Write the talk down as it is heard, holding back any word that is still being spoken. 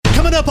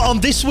Coming up on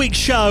this week's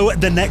show,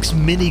 the next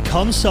mini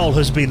console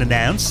has been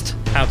announced.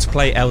 How to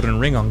play Elden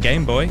Ring on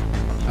Game Boy.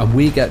 And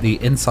we get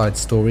the inside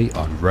story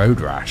on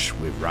Road Rash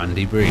with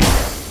Randy Breen.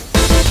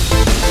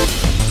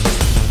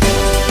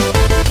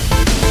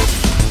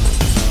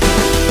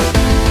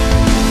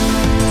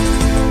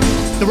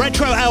 The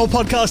Retro Hour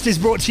podcast is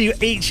brought to you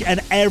each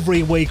and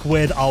every week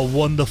with our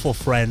wonderful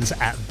friends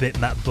at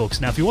Bitmap Books.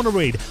 Now, if you want to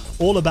read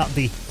all about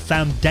the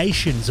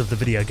foundations of the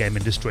video game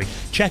industry,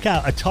 check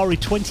out Atari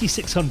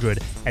 2600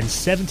 and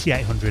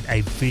 7800, a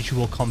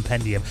visual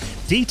compendium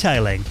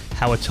detailing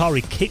how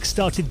Atari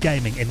kick-started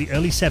gaming in the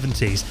early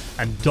 70s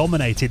and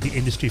dominated the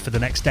industry for the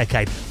next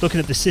decade. Looking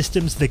at the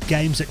systems, the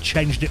games that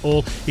changed it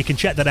all. You can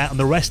check that out on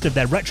the rest of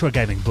their retro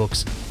gaming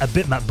books at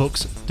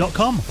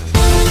bitmapbooks.com.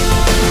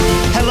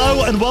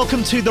 Hello and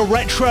welcome to the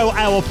Retro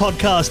Hour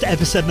podcast,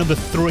 episode number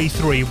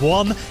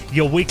 331,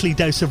 your weekly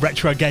dose of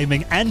retro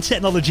gaming and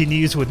technology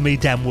news with me,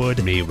 Dan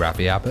Wood. Me,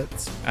 Ravi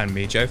Abbott. And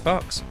me, Joe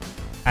Fox.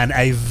 And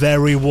a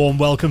very warm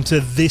welcome to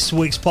this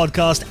week's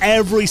podcast,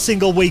 every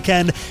single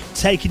weekend,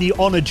 taking you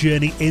on a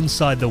journey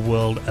inside the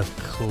world of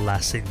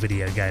classic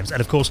video games.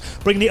 And of course,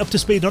 bringing you up to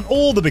speed on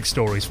all the big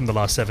stories from the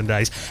last 7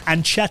 days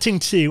and chatting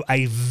to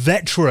a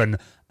veteran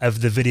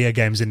of the video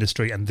games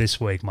industry, and this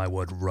week, my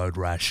word, Road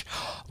Rash.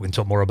 We're going to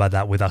talk more about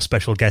that with our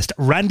special guest,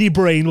 Randy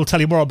Breen. We'll tell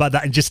you more about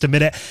that in just a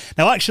minute.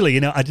 Now, actually,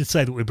 I did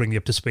say that we'd bring you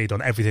up to speed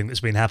on everything that's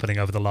been happening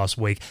over the last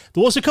week.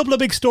 There was a couple of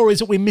big stories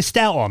that we missed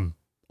out on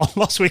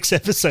last week's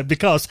episode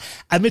because,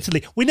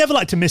 admittedly, we never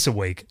like to miss a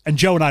week, and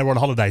Joe and I were on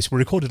holiday, so we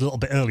recorded a little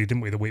bit early, didn't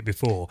we, the week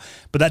before?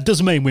 But that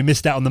does mean we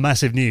missed out on the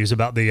massive news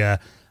about the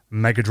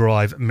Mega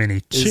Drive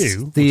Mini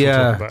 2.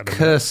 The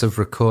curse of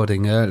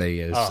recording early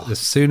is as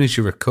soon as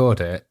you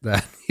record it,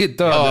 then you're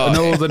done, and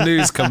all the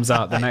news comes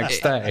out the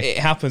next day. It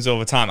happens all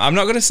the time. I'm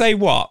not going to say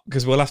what,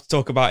 because we'll have to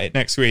talk about it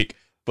next week,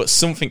 but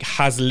something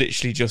has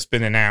literally just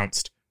been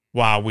announced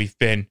while we've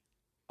been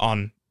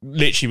on,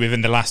 literally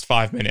within the last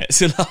 5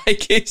 minutes.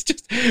 It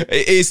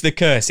is the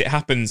curse. It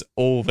happens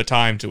all the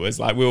time to us.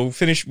 Like,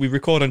 we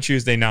record on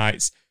Tuesday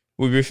nights,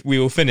 we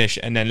will finish,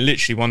 and then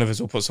literally one of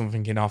us will put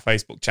something in our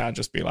Facebook chat and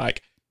just be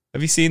like,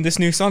 have you seen this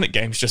new Sonic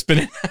game's just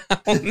been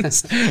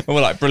announced? And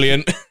we're like,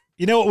 brilliant.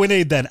 You know what we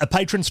need then? A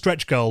patron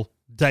stretch goal,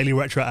 daily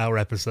Retro Hour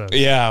episode.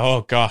 Yeah,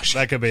 oh gosh.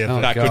 That could be a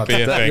thing. Could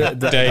be a thing,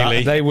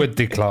 daily. They would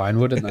decline,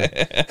 wouldn't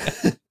they?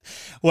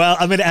 Well,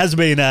 I mean, it has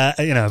been a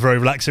very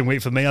relaxing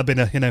week for me. I've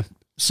been,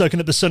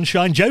 soaking up the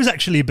sunshine. Joe's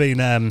actually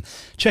been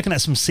checking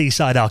out some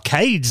seaside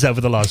arcades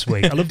over the last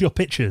week. I loved your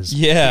pictures.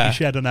 Yeah. That you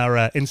shared on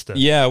our Insta.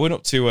 Yeah, I went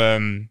up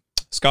to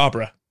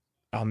Scarborough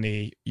on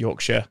the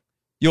Yorkshire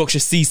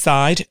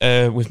seaside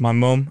with my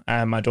mum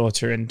and my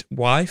daughter and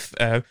wife.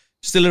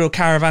 Just a little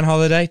caravan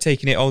holiday,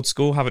 taking it old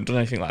school. Haven't done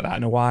anything like that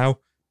in a while,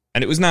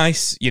 and it was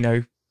nice.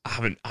 I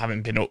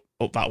haven't been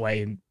up that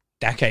way in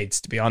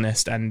decades, to be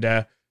honest.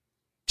 And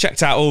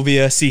checked out all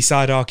the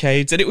seaside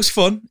arcades, and it was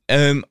fun.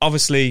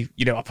 Obviously,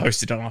 I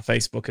posted on our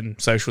Facebook and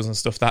socials and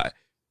stuff that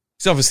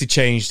it's obviously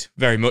changed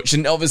very much.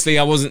 And obviously,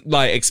 I wasn't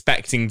like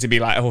expecting to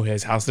be like, oh,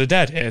 here's House of the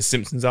Dead, here's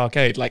Simpsons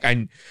Arcade. Like,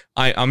 I'm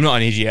not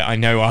an idiot. I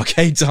know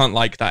arcades aren't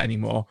like that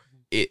anymore.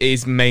 It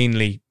is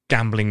mainly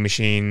gambling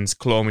machines,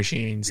 claw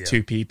machines,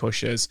 2P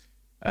pushers,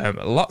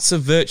 lots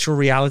of virtual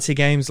reality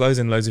games, loads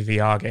and loads of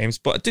VR games.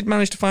 But I did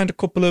manage to find a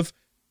couple of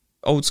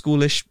old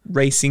schoolish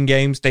racing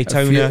games,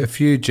 Daytona. A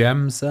few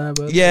gems there.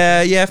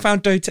 Yeah.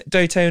 Found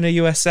Daytona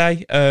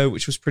USA,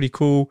 which was pretty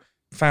cool.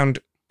 Found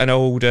an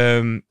old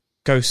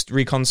Ghost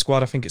Recon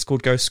Squad, I think it's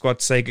called Ghost Squad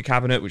Sega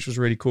cabinet, which was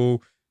really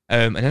cool.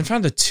 And then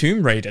found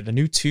the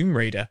new Tomb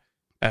Raider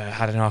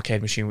had an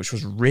arcade machine, which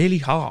was really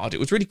hard. It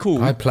was really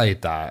cool. I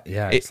played that.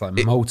 Yeah, it's like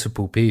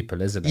multiple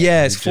people, isn't it?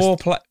 Yeah, it's four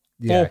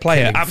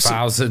player.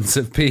 Thousands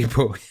of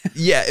people.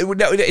 Yeah,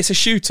 it's a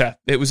shooter.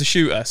 It was a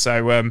shooter.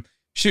 So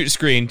shooter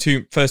screen,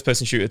 first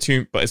person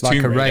shooter, but it's like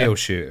Tomb a Raider. rail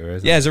shooter,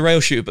 isn't it? Yeah, it's a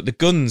rail shooter, but the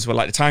guns were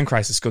like the Time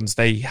Crisis guns.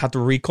 They had the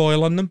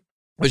recoil on them,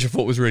 which I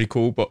thought was really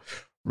cool, but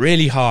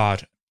really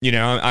hard.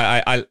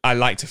 I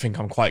like to think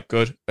I'm quite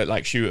good at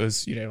like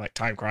shooters, like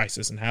Time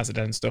Crisis and Hazard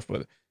and stuff,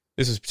 but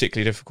this was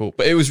particularly difficult.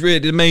 But it was really,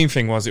 the main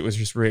thing was it was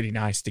just really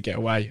nice to get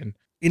away. And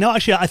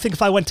actually, I think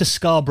if I went to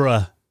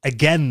Scarborough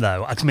again,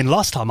 though, I mean,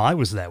 last time I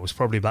was there was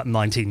probably about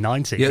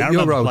 1990.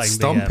 Your old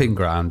stomping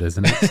ground,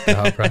 isn't it,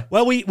 Scarborough?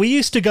 Well, we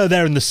used to go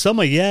there in the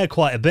summer,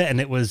 quite a bit,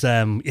 and it was,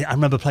 I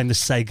remember playing the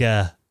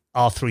Sega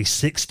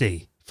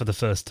R360 for the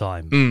first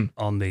time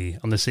on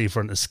the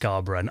seafront of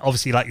Scarborough. And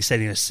obviously, like you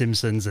said,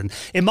 Simpsons, and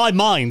in my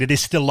mind, it is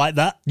still like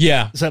that.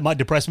 Yeah. So it might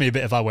depress me a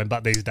bit if I went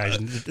back these days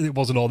and it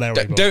wasn't all there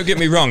anymore. Don't get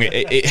me wrong,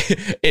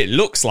 it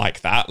looks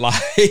like that. Like,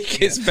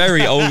 it's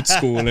very old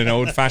school and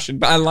old fashioned,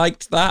 but I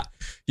liked that.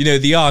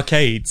 The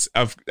arcades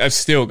have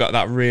still got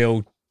that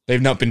real,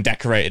 they've not been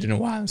decorated in a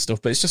while and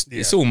stuff, but it's just,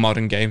 it's all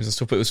modern games and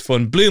stuff. It was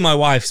fun. Blew my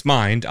wife's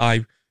mind.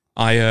 I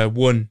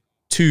won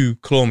 2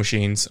 claw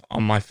machines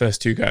on my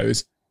first 2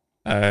 goes.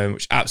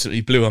 Which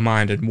absolutely blew her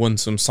mind, and won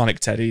some Sonic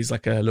teddies,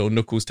 like a little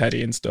Knuckles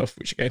teddy and stuff,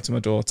 which I gave to my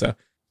daughter.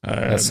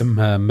 That's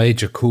some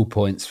major cool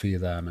points for you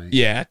there, mate.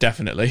 Yeah,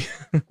 definitely.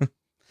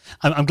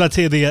 I'm glad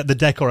to hear the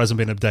decor hasn't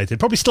been updated.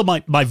 Probably still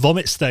my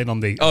vomit stain on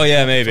the... Oh,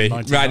 yeah, maybe.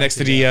 Right next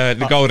to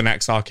the Golden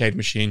Axe arcade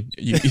machine.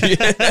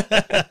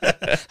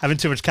 Having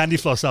too much candy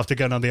floss after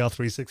going on the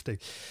R360.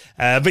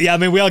 But yeah, I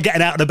mean, we are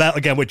getting out and about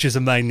again, which is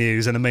the main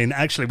news. And I mean,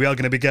 actually, we are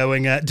going to be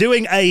going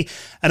doing an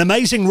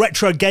amazing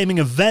retro gaming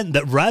event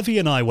that Ravi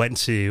and I went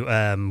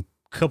to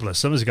couple of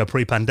summers ago,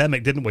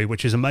 pre-pandemic, didn't we?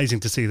 Which is amazing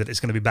to see that it's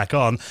going to be back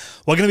on.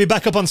 We're going to be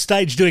back up on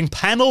stage doing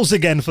panels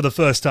again for the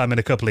first time in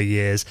a couple of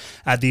years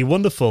at the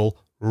wonderful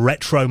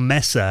Retro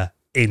Messe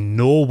in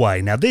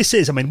Norway. Now, this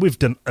is, I mean, we've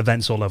done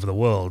events all over the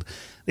world.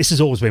 This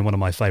has always been one of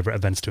my favourite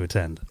events to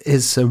attend.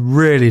 It's a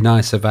really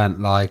nice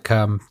event. Like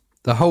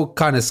the whole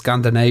kind of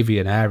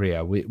Scandinavian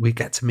area, we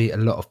get to meet a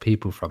lot of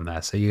people from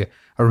there. So I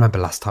remember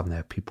last time there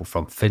were people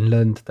from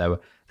Finland. There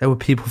were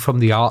people from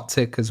the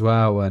Arctic as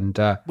well, and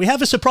we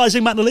have a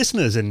surprising amount of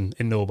listeners in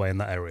Norway in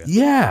that area.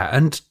 Yeah,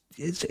 and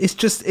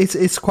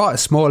it's quite a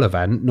small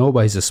event.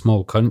 Norway's a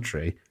small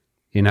country,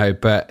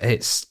 but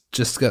it's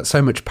just got so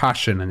much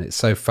passion and it's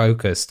so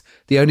focused.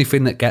 The only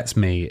thing that gets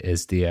me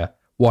is the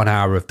 1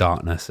 hour of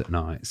darkness at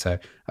night. So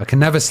I can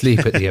never sleep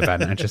at the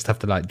event. I just have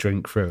to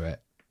drink through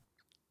it.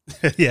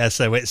 Yeah,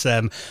 so it's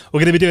we're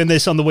going to be doing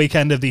this on the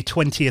weekend of the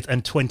 20th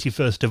and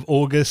 21st of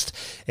August.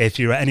 If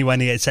you're anywhere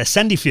near, it's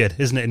Sandefjord,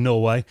 isn't it, in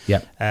Norway?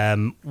 Yeah.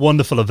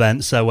 Wonderful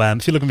event. So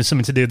if you're looking for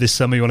something to do this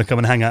summer, you want to come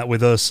and hang out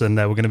with us, and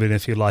we're going to be doing a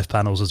few live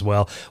panels as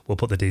well. We'll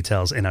put the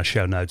details in our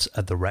show notes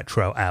at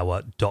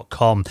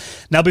theretrohour.com.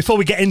 Now, before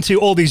we get into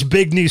all these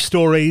big news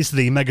stories,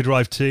 the Mega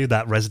Drive 2,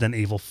 that Resident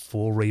Evil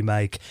 4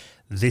 remake,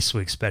 this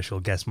week's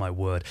special, guess my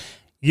word.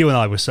 You and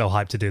I were so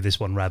hyped to do this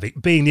one, Ravi.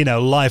 Being,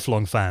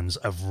 lifelong fans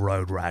of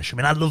Road Rash. I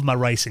mean, I love my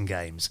racing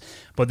games,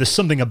 but there's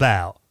something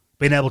about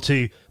being able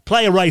to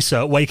play a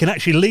racer where you can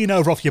actually lean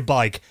over off your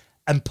bike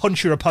and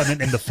punch your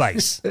opponent in the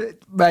face.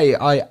 Mate,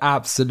 I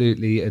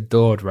absolutely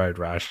adored Road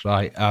Rash.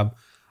 I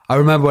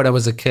remember when I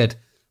was a kid,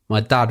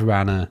 my dad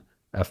ran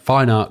a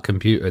fine art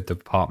computer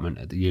department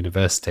at the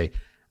university,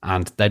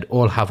 and they'd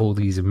all have all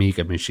these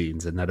Amiga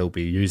machines, and they'd all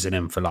be using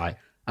them for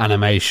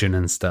animation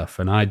and stuff,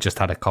 and I just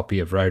had a copy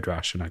of Road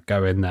Rash, and I'd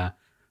go in there,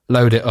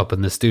 load it up,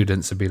 and the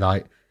students would be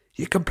like,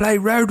 you can play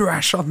Road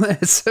Rash on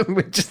this, and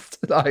we just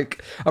I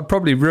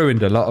probably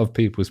ruined a lot of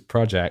people's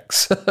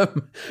projects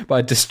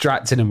by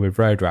distracting them with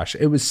Road Rash.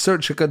 It was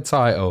such a good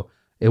title.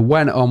 It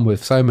went on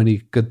with so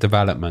many good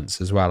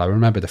developments as well. I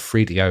remember the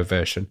 3DO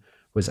version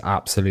was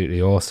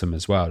absolutely awesome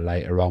as well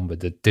later on with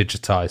the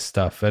digitized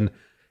stuff, and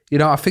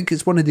I think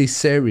it's one of these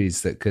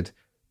series that could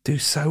do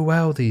so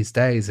well these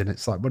days, and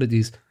it's like one of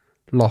these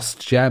lost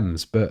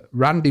gems. But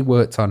Randy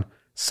worked on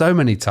so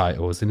many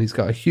titles, and he's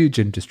got a huge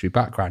industry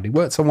background. He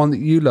worked on one that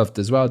you loved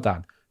as well,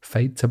 Dan,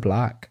 Fade to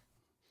Black.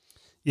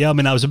 Yeah, I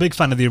mean, I was a big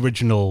fan of the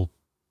original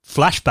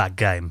Flashback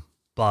game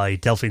by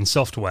Delphine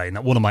Software, and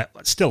one of my,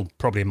 still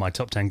probably in my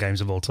top 10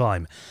 games of all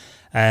time.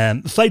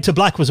 Fade to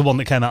Black was the one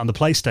that came out on the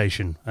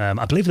PlayStation.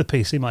 I believe the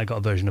PC might have got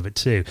a version of it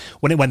too,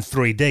 when it went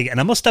 3D. And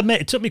I must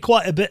admit, it took me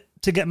quite a bit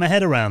to get my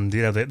head around,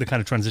 the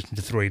kind of transition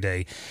to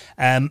 3D.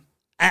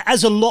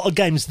 As a lot of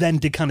games then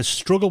did kind of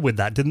struggle with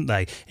that, didn't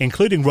they?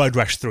 Including Road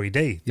Rash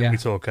 3D, that we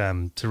talk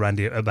to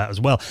Randy about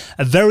as well.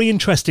 A very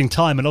interesting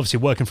time, and obviously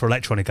working for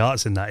Electronic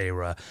Arts in that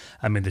era.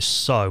 I mean, there's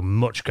so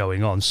much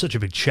going on, such a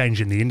big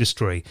change in the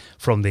industry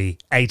from the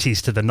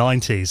 80s to the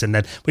 90s. And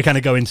then we kind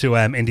of go into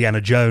Indiana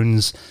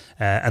Jones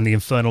and the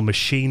Infernal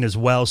Machine as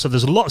well. So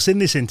there's lots in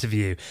this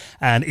interview,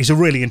 and he's a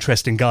really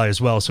interesting guy as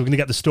well. So we're going to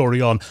get the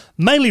story on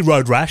mainly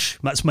Road Rash.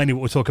 That's mainly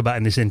what we'll talk about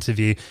in this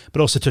interview,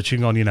 but also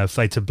touching on,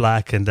 Fade to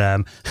Black and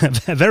a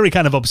very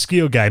kind of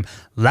obscure game,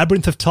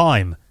 Labyrinth of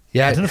Time.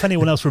 Yeah, I don't know if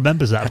anyone else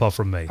remembers that apart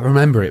from me. I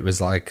remember it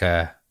was like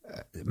a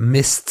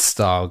Myst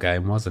style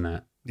game, wasn't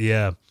it?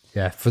 Yeah.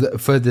 Yeah, for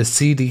the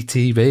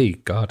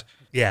CDTV, God.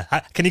 Yeah,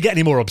 can you get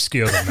any more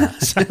obscure than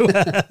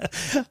that?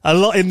 So, a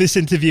lot in this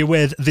interview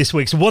with this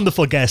week's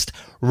wonderful guest,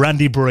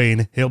 Randy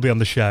Breen. He'll be on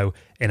the show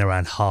in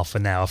around half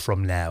an hour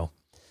from now.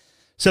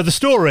 So the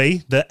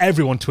story that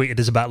everyone tweeted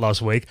us about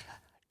last week,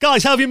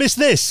 guys, how have you missed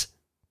this?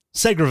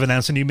 Sega have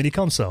announced a new mini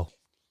console.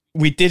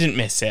 We didn't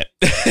miss it.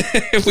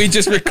 We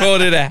just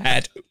recorded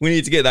ahead. We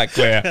need to get that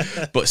clear.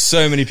 But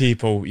so many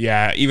people,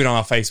 even on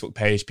our Facebook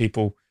page,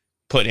 people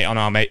putting it on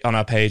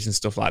our page and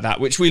stuff like that,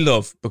 which we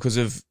love because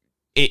of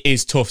it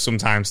is tough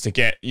sometimes to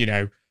get,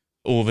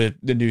 all the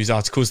news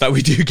articles that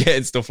we do get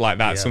and stuff like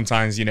that. Yeah.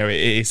 Sometimes, it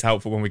is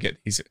helpful when we get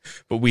these,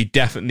 but we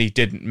definitely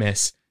didn't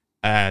miss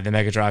the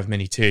Mega Drive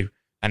Mini 2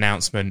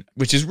 announcement,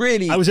 which is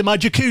really... I was in my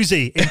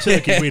jacuzzi in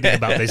Turkey reading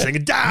about this,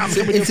 thinking, damn!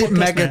 Is it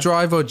Mega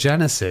Drive or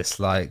Genesis?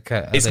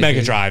 It's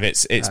Mega Drive.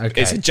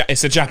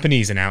 It's a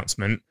Japanese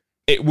announcement.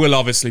 It will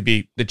obviously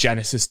be the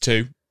Genesis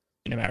 2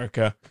 in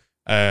America.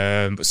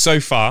 But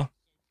so far,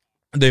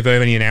 they've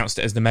only announced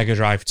it as the Mega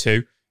Drive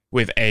 2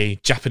 with a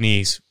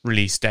Japanese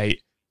release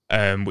date,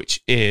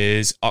 which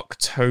is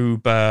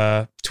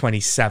October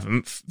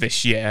 27th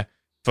this year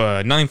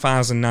for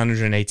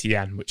 9,980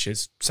 yen, which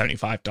is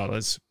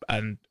 $75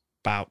 and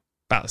about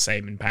the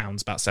same in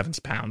pounds, about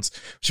 £70,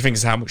 which I think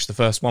is how much the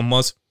first one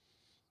was.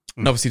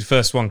 And obviously the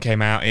first one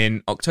came out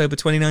in October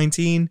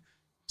 2019,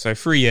 So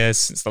 3 years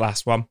since the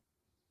last one.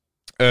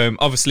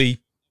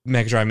 Obviously,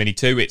 Mega Drive Mini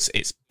 2,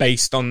 it's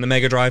based on the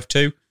Mega Drive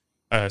 2,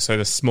 so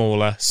the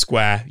smaller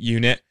square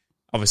unit.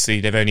 Obviously,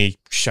 they've only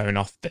shown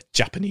off the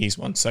Japanese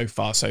one so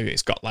far, so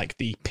it's got like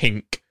the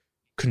pink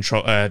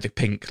control, the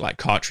pink like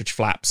cartridge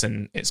flaps,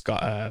 and it's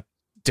got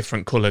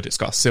different coloured. It's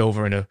got a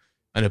silver and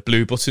a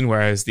blue button,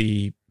 whereas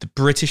the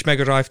British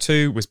Mega Drive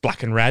 2 was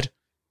black and red.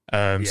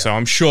 So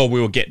I'm sure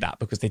we will get that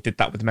because they did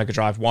that with the Mega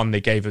Drive 1.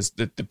 They gave us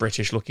the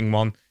British looking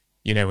one,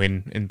 you know,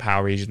 in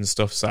Power Region and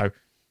stuff, so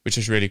which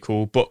is really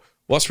cool. But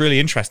what's really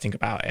interesting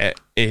about it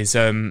is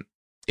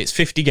it's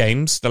 50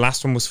 games. The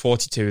last one was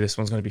 42. This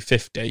one's going to be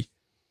 50.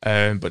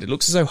 But it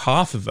looks as though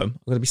half of them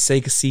are going to be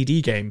Sega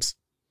CD games,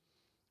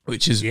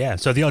 which is... Yeah,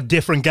 so there are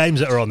different games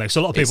that are on there.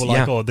 So a lot of people are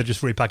like, oh, they're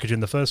just repackaging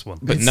the first one.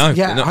 But no.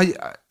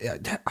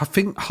 I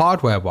think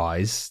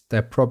hardware-wise,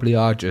 there probably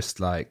are just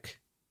like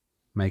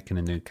making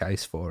a new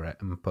case for it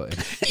and putting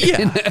it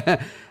in.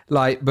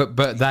 Like,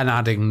 but then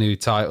adding new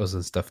titles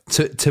and stuff.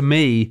 To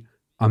me,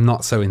 I'm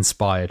not so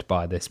inspired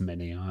by this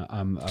Mini.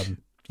 I'm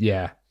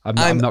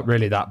not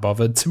really that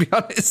bothered, to be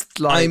honest.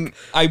 Like,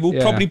 I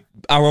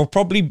will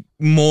probably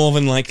more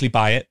than likely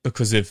buy it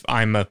because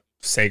I'm a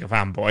Sega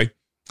fanboy.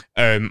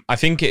 I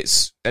think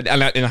and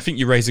I think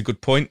you raise a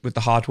good point with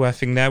the hardware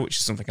thing there, which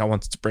is something I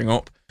wanted to bring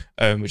up,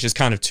 which is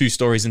kind of two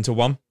stories into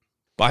one.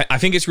 But I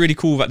think it's really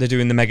cool that they're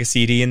doing the Mega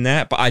CD in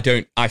there, but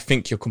I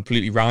think you're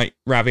completely right,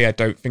 Ravi. I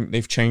don't think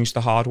they've changed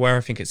the hardware.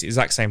 I think it's the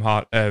exact same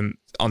on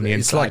the inside.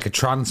 It's like a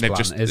transplant,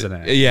 isn't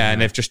it? Yeah,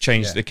 and they've just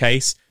changed the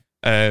case.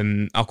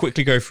 I'll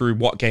quickly go through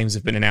what games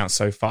have been announced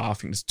so far. I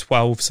think there's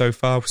 12 so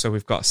far. So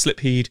we've got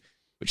Slipheed,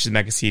 which is a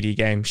Mega CD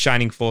game,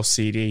 Shining Force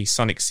CD,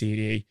 Sonic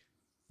CD,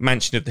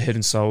 Mansion of the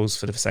Hidden Souls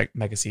for the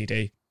Mega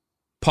CD,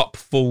 Pop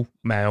Full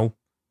Mail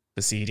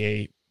for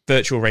CD,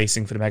 Virtual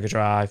Racing for the Mega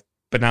Drive,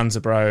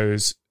 Bonanza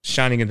Bros,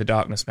 Shining in the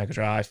Darkness Mega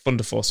Drive,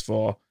 Thunder Force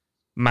 4,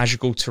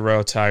 Magical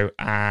Toronto,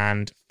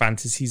 and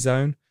Fantasy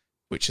Zone,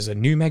 which is a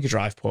new Mega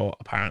Drive port,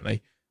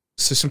 apparently.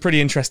 So some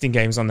pretty interesting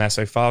games on there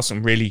so far.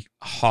 Some really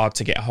hard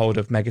to get a hold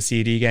of Mega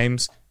CD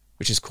games,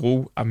 which is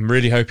cool. I'm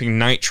really hoping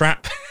Night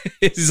Trap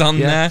is on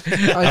there.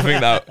 I think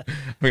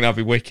that'll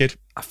be wicked.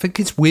 I think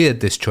it's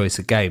weird, this choice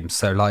of games.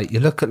 So like you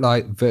look at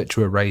like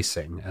Virtua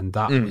Racing, and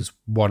that was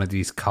one of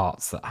these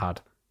carts that had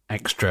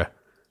extra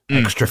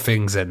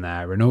things in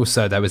there, and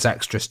also there was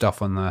extra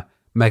stuff on the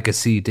Mega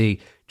CD.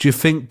 Do you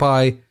think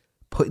by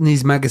putting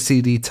these Mega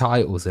CD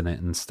titles in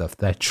it and stuff,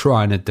 they're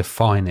trying to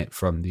define it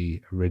from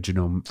the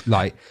original,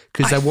 like,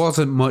 because there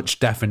wasn't much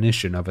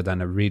definition other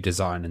than a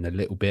redesign and a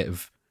little bit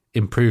of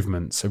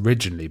improvements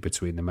originally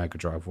between the Mega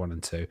Drive 1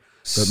 and 2.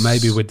 But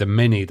maybe with the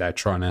Mini, they're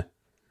trying to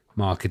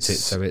market it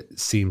so it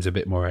seems a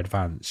bit more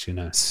advanced, you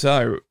know.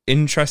 So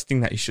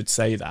interesting that you should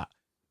say that.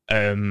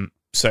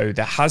 So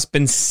there has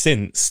been,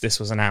 since this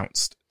was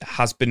announced, there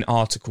has been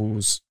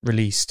articles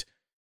released.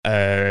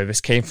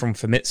 This came from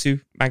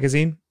Famitsu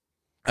magazine.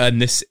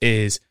 And this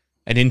is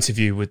an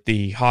interview with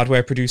the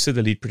hardware producer,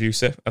 the lead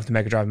producer of the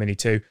Mega Drive Mini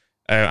 2.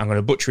 I'm going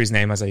to butcher his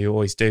name, as I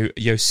always do.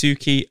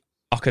 Yosuke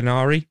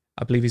Okanari,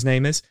 I believe his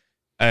name is.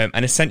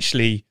 And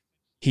essentially,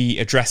 he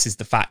addresses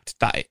the fact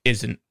that it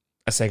isn't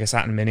a Sega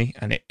Saturn Mini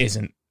and it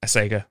isn't a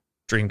Sega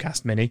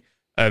Dreamcast Mini.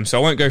 So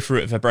I won't go through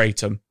it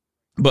verbatim.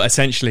 But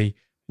essentially,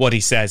 what he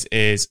says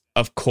is,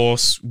 of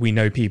course, we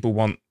know people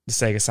want the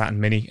Sega Saturn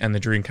Mini and the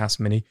Dreamcast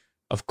Mini.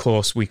 Of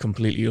course, we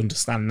completely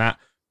understand that.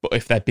 But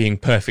if they're being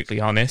perfectly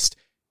honest,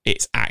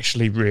 it's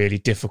actually really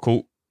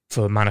difficult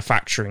for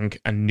manufacturing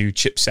and new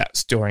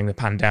chipsets during the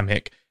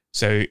pandemic.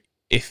 So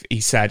if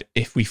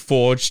we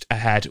forged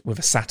ahead with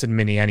a Saturn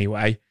Mini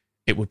anyway,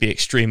 it would be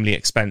extremely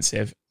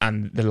expensive,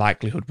 and the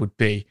likelihood would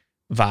be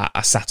that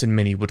a Saturn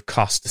Mini would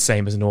cost the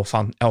same as an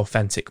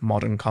authentic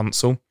modern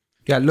console.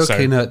 Yeah,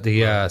 looking at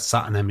the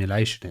Saturn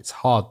emulation, it's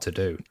hard to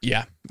do.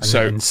 Yeah.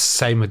 And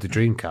same with the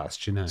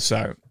Dreamcast, you know.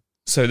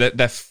 So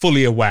they're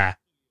fully aware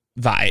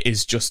that it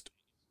is just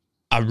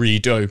a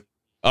redo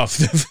of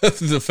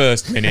the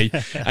first Mini,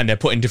 and they're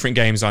putting different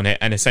games on it,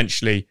 and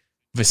essentially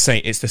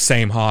it's the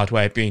same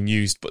hardware being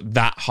used, but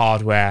that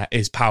hardware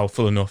is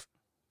powerful enough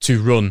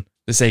to run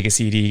the Sega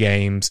CD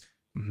games,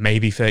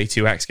 maybe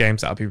 32X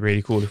games. That would be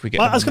really cool if we get.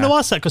 I was going to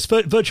ask that because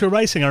Virtua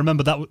Racing, I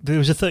remember that there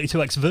was a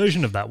 32X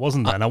version of that,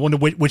 wasn't there? And I wonder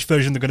which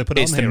version they're going to put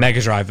on here. It's the Mega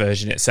Drive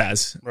version, it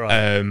says.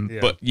 Right.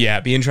 But yeah,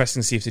 it'd be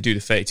interesting to see if they do the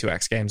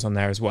 32X games on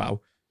there as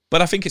well.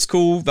 But I think it's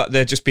cool that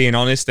they're just being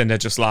honest, and they're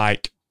just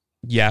like,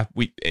 yeah,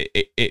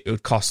 it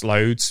would cost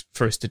loads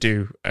for us to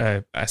do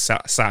a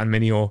Saturn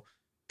Mini or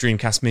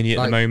Dreamcast Mini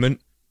at the moment.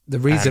 The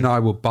reason I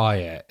will buy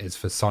it is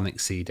for Sonic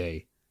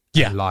CD.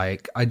 Yeah. And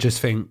I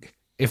just think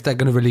if they're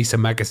going to release a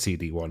Mega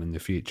CD one in the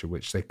future,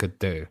 which they could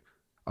do,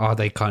 are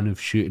they kind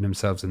of shooting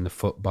themselves in the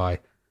foot by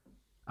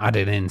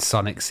adding in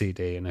Sonic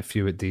CD and a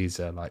few of these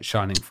like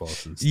Shining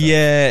Force and stuff?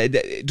 Yeah,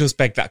 it does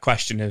beg that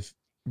question of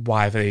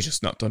why have they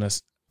just not done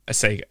a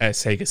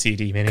Sega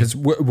CD Mini? Because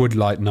would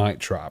like Night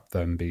Trap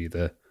then be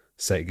the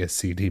Sega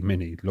CD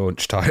Mini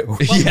launch title.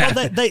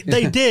 Well,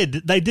 they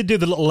did do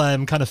the little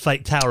kind of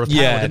fake Tower of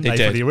Power, didn't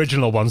they for the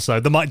original one? So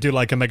they might do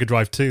like a Mega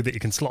Drive 2 that you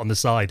can slot on the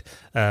side,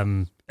 a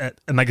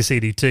Mega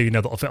CD 2,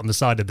 that'll fit on the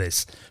side of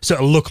this, so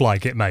it'll look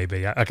like it.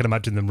 Maybe I can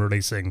imagine them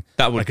releasing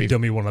a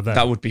dummy one of them.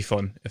 That would be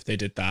fun if they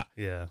did that.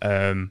 Yeah.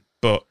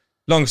 But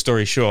long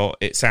story short,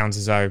 it sounds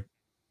as though,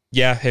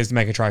 here's the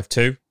Mega Drive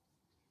 2.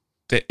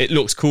 It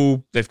looks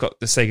cool. They've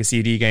got the Sega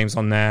CD games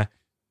on there.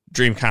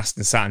 Dreamcast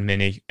and Saturn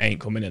Mini ain't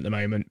coming at the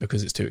moment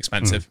because it's too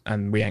expensive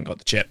and we ain't got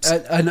the chips.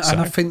 And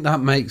I think that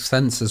makes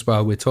sense as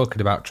well. We're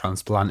talking about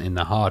transplanting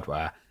the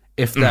hardware.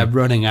 If they're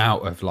running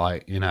out of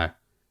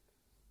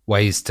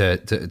ways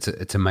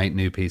to make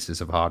new pieces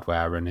of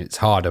hardware, and it's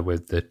harder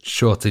with the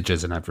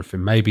shortages and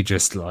everything, maybe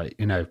just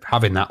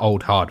having that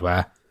old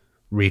hardware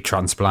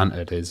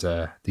retransplanted is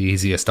the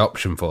easiest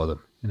option for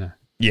them.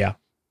 Yeah.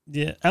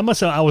 And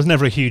myself, I was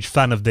never a huge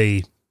fan of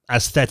the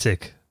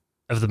aesthetic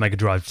of the Mega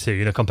Drive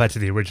 2, compared to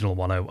the original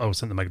one. I always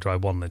think the Mega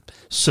Drive 1 was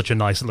such a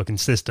nice looking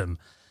system.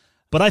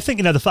 But I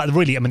think, the fact that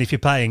really,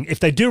 if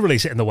they do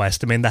release it in the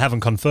West, they haven't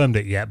confirmed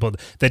it yet, but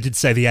they did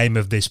say the aim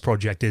of this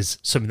project is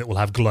something that will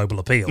have global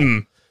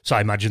appeal. So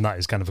I imagine that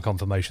is kind of a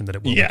confirmation that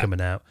it will be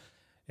coming out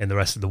in the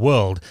rest of the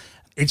world.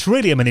 It's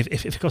really,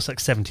 if it costs like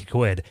 70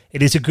 quid,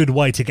 it is a good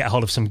way to get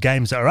hold of some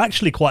games that are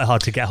actually quite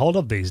hard to get hold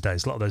of these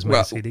days, a lot of those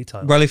Mega CD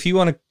titles. Well, if you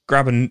want to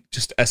grab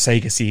just a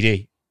Sega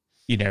CD,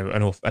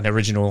 an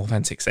original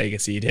authentic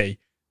Sega CD.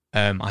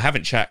 I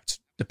haven't checked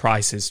the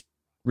prices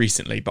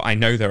recently, but I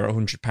know they're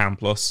 £100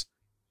 plus.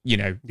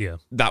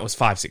 That was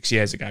 5-6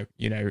 years ago.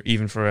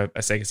 Even for a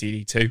Sega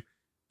CD 2,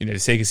 the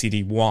Sega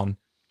CD 1,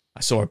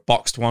 I saw a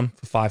boxed one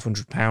for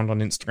 £500 on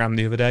Instagram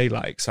the other day.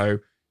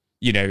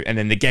 And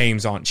then the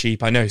games aren't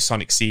cheap. I know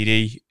Sonic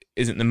CD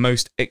isn't the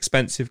most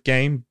expensive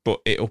game, but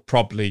you're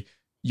probably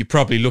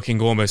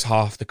looking almost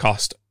half the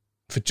cost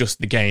for just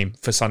the game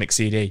for Sonic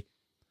CD.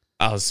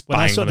 When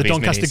I saw the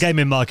Doncaster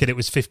gaming market, it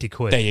was 50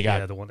 quid. There you go.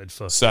 Yeah, they wanted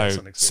for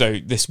Sonic CD. So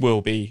this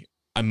will be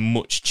a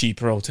much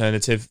cheaper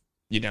alternative.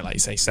 Like you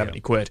say, 70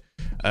 quid.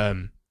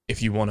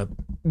 If you want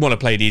to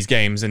play these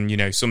games,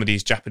 and some of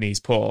these Japanese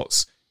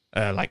ports,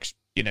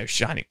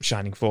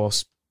 Shining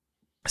Force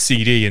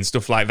CD and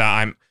stuff like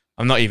that.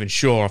 I'm not even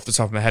sure off the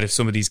top of my head if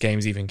some of these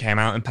games even came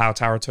out in PAL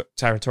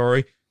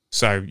territory.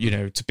 So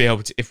to be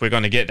able to, if we're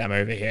going to get them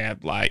over here,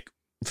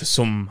 for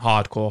some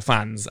hardcore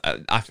fans,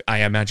 I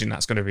imagine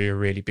that's going to be a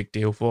really big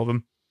deal for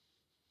them.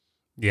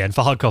 Yeah, and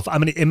for hardcore,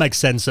 it makes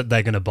sense that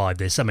they're going to buy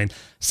this.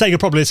 Sega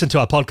probably listen to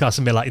our podcast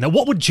and be like,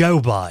 what would Joe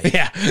buy?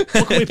 Yeah.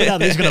 What can we put out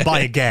that he's going to buy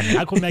again?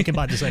 How can we make him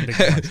buy the same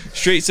thing?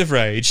 Streets of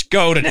Rage,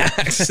 Golden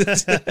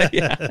Axe.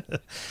 Yeah.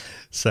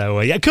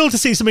 So, cool to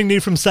see something new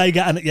from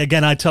Sega. And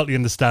again, I totally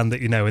understand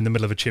that, in the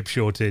middle of a chip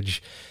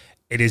shortage,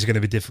 it is going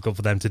to be difficult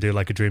for them to do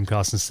like a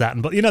Dreamcast and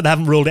Saturn. But, they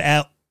haven't ruled it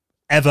out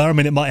ever.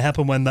 It might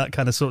happen when that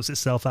kind of sorts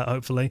itself out,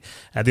 hopefully.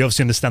 They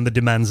obviously understand the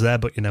demands there,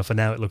 but, for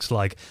now, it looks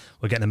like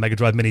we're getting a Mega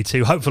Drive Mini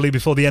 2, hopefully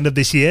before the end of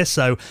this year.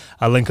 So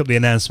I'll link up the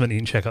announcement. You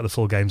can check out the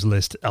full games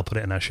list. I'll put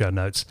it in our show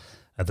notes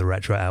at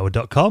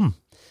theretrohour.com.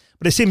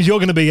 But it seems you're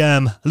going to be a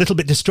little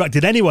bit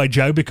distracted anyway,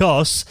 Joe,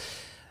 because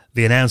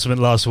the announcement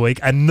last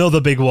week,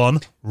 another big one,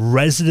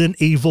 Resident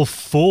Evil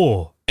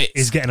 4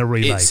 is getting a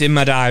remake. It's in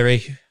my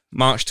diary,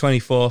 March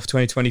 24th,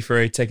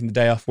 2023, taking the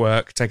day off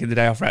work, taking the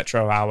day off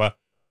Retro Hour,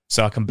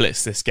 so I can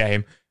blitz this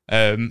game.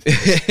 Not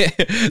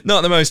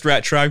the most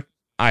retro.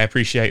 I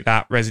appreciate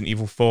that. Resident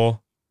Evil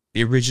 4.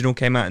 The original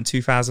came out in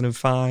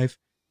 2005.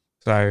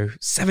 So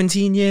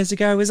 17 years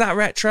ago. Is that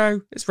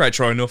retro? It's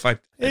retro enough.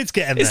 It's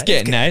getting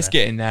there. It's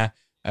getting there.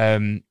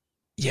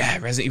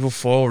 Resident Evil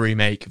 4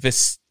 remake.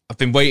 I've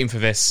been waiting for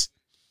this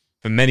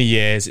for many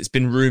years. It's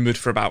been rumoured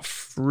for about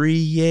 3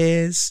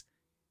 years.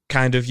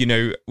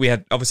 We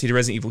had obviously the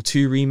Resident Evil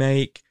 2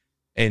 remake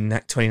in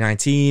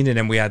 2019, and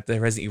then we had the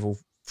Resident Evil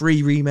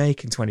 3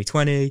 remake in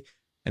 2020,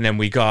 and then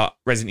we got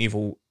Resident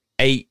Evil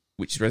 8,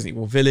 which is Resident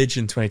Evil Village,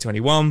 in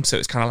 2021. So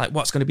it's kind of like,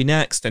 what's going to be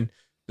next? And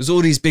there's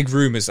all these big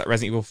rumours that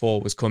Resident Evil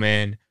 4 was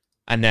coming,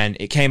 and then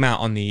it came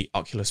out on the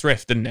Oculus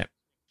Rift, didn't it?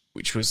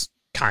 Which was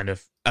kind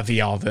of a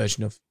VR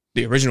version of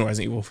the original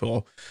Resident Evil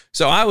 4.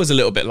 So I was a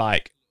little bit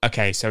like,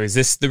 okay, so is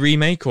this the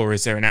remake or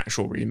is there an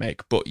actual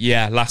remake? But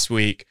yeah, last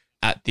week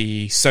at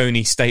the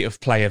Sony State of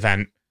Play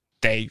event,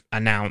 they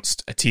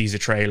announced a teaser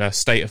trailer,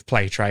 State of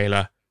Play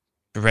trailer,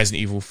 the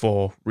Resident Evil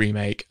 4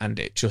 remake, and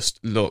it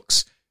just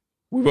looks...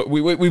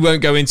 We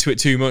won't go into it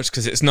too much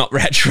because it's not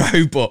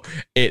retro, but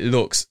it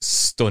looks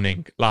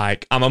stunning.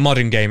 I'm a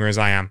modern gamer as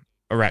I am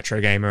a retro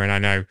gamer, and I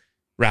know,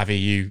 Ravi,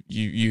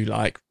 you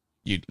like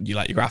your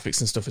graphics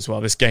and stuff as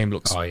well. This game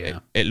looks,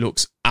 it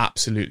looks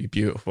absolutely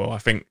beautiful. I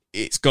think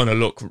it's going to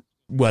look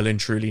well and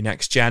truly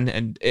next gen,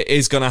 and it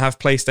is going to have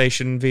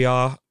PlayStation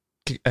VR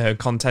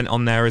content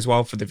on there as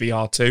well for the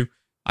VR 2.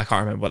 I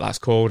can't remember what that's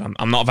called.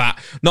 I'm not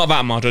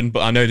that modern,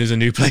 but I know there's a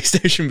new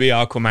PlayStation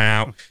VR coming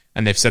out,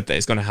 and they've said that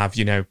it's going to have,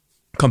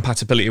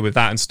 compatibility with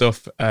that and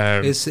stuff.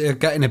 It's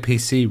getting a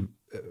PC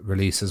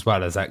release as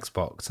well as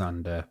Xbox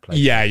and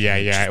PlayStation.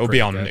 Yeah. It'll be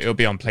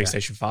on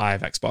PlayStation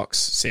 5, Xbox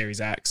Series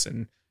X,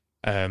 and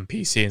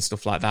PC and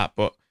stuff like that.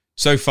 But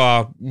so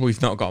far,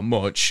 we've not got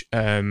much.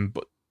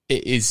 But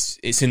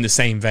it's in the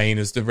same vein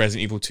as the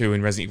Resident Evil 2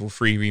 and Resident Evil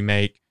 3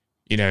 remake.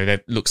 You know,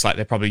 it looks like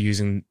they're probably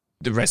using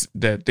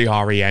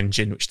the RE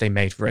engine, which they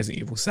made for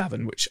Resident Evil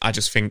 7, which I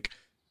just think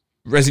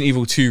Resident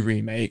Evil 2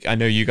 remake, I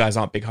know you guys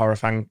aren't big horror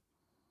fan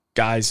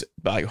guys,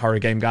 like horror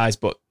game guys,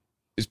 but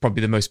it's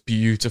probably the most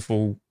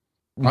beautiful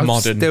modern.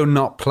 I've still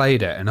not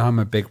played it, and I'm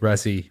a big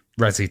Resi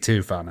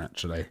 2 fan,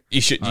 actually.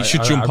 You should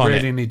jump on it. I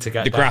really need to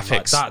get the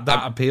graphics. Like,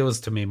 that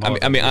appeals to me more.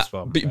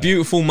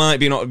 Beautiful might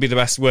not be the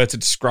best word to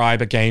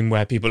describe a game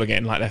where people are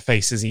getting like their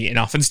faces eaten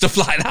off and stuff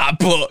like that,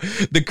 but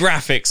the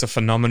graphics are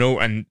phenomenal,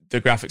 and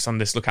the graphics on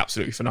this look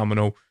absolutely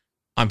phenomenal.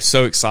 I'm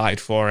so excited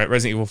for it.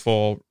 Resident Evil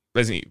 4,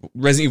 Resident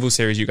Evil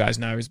series, you guys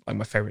know, is like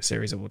my favorite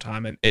series of all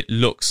time, and it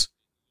looks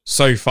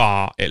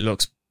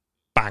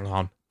bang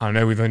on. I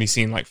know we've only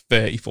seen like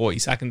 30, 40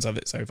 seconds of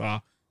it so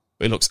far.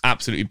 It looks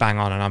absolutely bang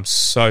on, and I'm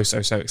so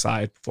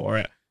excited for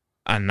it.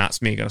 And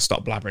that's me going to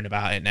stop blabbering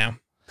about it now.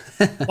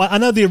 Well, I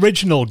know the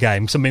original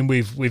games. I mean,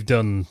 we've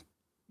done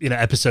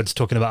episodes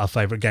talking about our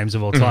favourite games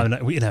of all time.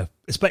 And,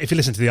 if you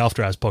listen to the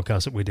After Hours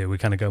podcast that we do, we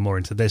kind of go more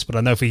into this. But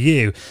I know for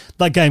you,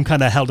 that game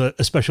kind of held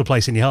a special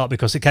place in your heart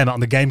because it came out on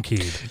the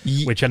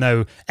GameCube, which I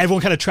know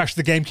everyone kind of trashed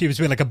the GameCube as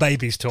being like a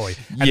baby's toy.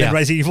 And then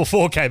Resident Evil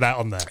 4 came out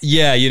on there.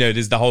 Yeah,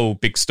 there's the whole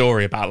big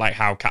story about like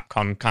how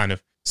Capcom kind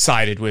of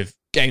sided with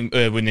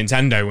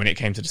Nintendo when it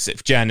came to the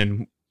 6th gen,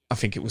 and I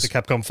think it was the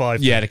Capcom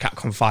 5. Yeah, the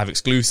Capcom 5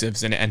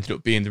 exclusives, and it ended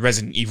up being the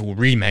Resident Evil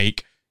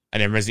remake,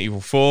 and then Resident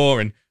Evil 4,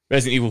 and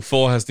Resident Evil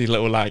 4 has the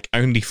little like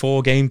only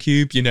 4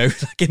 GameCube,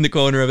 like in the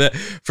corner of it,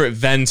 for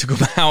it then to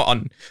come out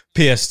on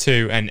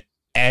PS2 and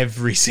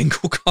every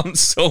single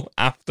console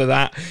after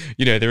that.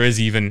 There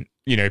is even,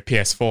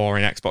 PS4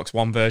 and Xbox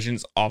One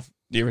versions of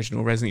the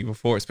original Resident Evil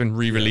 4. It's been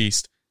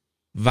re-released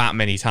that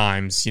many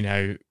times,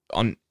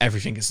 on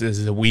everything. There's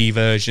a Wii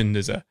version,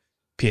 there's a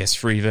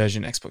PS3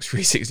 version, Xbox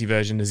 360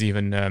 version, there's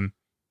even,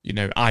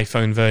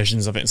 iPhone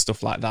versions of it and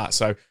stuff like that.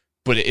 So,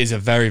 but it is a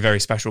very, very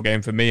special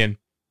game for me. And,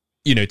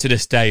 to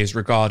this day is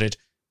regarded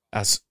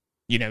as,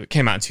 it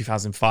came out in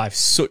 2005,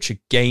 such a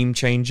game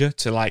changer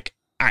to like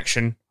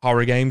action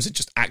horror games and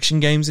just action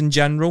games in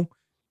general.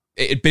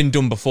 It had been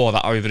done before,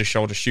 that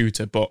over-the-shoulder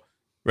shooter, but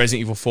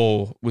Resident Evil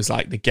 4 was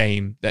like the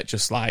game that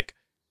just like,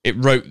 it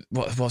wrote,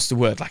 what's the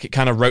word? Like it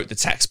kind of wrote the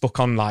textbook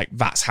on like,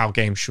 that's how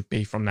games should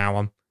be from now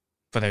on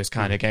for those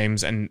kind of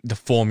games. And the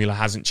formula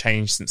hasn't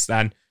changed since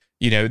then.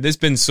 There's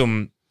been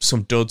some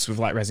duds with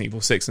like Resident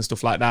Evil 6 and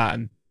stuff like that.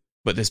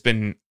 But there's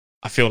been,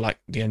 I feel like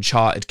the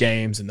Uncharted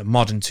games and the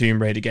modern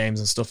Tomb Raider games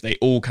and stuff, they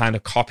all kind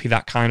of copy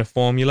that kind of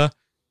formula.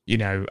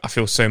 I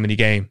feel so many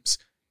games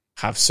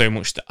have so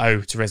much to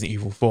owe to Resident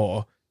Evil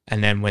 4.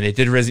 And then when they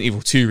did Resident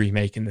Evil 2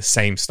 remake in the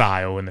same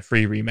style and the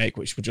 3 remake,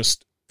 which were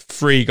just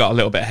 3 got a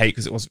little bit of hate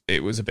because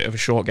it was a bit of a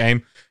short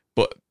game,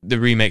 but the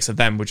remakes of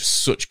them were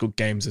just such good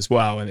games as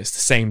well. And it's the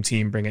same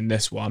team bringing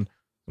this one.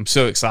 I'm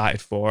so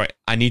excited for it.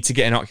 I need to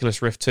get an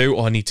Oculus Rift 2,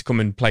 or I need to come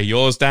and play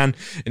yours, Dan,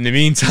 in the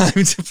meantime,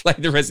 to play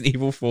the Resident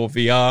Evil 4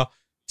 VR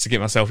to get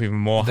myself even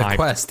more hyped. The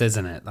Quest,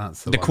 isn't it?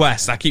 That's the one.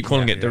 Quest. I keep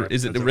calling it.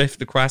 Is it the Rift,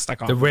 the Quest? I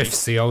can't. The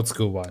Rift's the old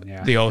school one,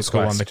 yeah. The old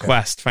school one, the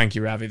Quest. Thank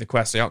you, Ravi. The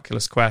Quest, the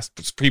Oculus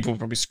Quest. People were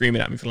probably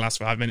screaming at me for the last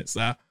 5 minutes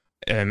there.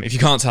 If you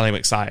can't tell I'm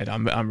excited,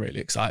 I'm really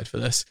excited for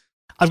this.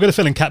 I've got a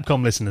feeling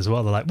Capcom listen as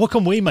well. They're like, what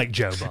can we make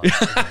Joe buy?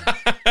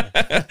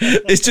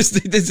 It's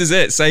just, this is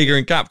it, Sega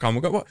and Capcom.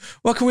 We've got,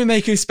 what can we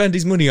make him spend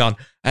his money on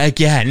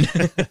again?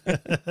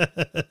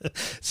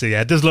 So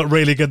yeah, it does look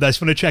really good though.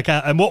 Just want to check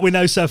out, and what we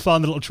know so far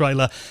in the little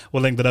trailer,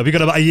 we'll link that up. You've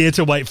got about a year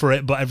to wait for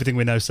it, but everything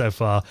we know so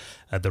far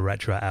at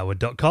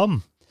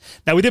theretrohour.com.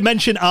 Now, we did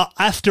mention our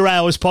After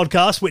Hours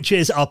podcast, which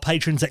is our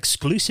patrons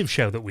exclusive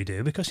show that we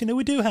do, because,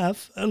 we do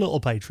have a little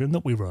Patreon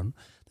that we run.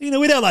 We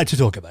don't like to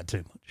talk about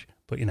too much.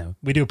 But,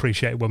 we do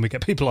appreciate it when we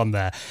get people on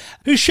there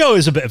who show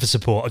us a bit of a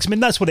support. I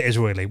mean, that's what it is,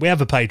 really. We have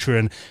a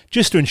Patreon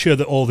just to ensure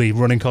that all the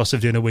running costs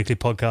of doing a weekly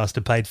podcast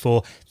are paid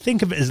for.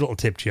 Think of it as a little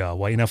tip jar,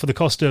 where, for the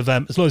cost of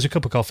as low as a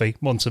cup of coffee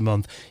once a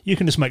month, you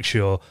can just make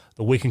sure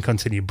that we can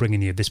continue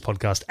bringing you this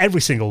podcast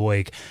every single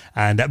week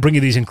and bring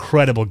you these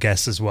incredible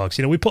guests as well.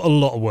 Because, we put a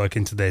lot of work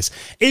into this.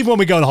 Even when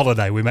we go on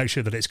holiday, we make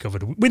sure that it's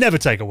covered. We never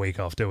take a week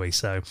off, do we?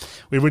 So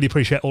we really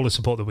appreciate all the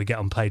support that we get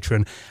on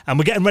Patreon. And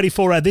we're getting ready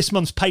for this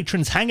month's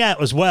Patrons Hangout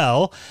as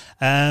well.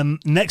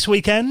 Next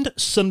weekend,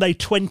 Sunday,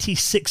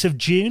 26th of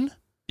June.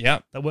 Yeah.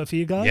 That work for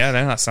you guys? Yeah,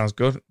 that sounds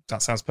good.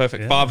 That sounds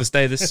perfect. Yeah. Father's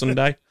Day this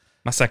Sunday,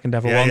 my second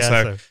ever one.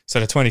 So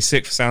the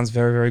 26th sounds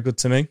very, very good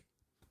to me.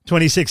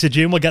 26th of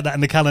June, we'll get that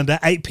in the calendar,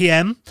 8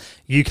 p.m.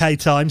 UK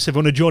time. So if you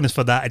want to join us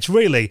for that, it's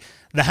really,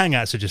 the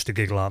Hangouts are just a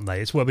giggle, aren't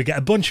they? It's where we get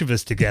a bunch of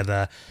us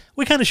together.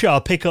 We kind of show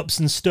our pickups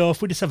and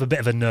stuff. We just have a bit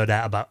of a nerd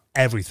out about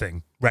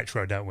everything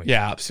retro, don't we?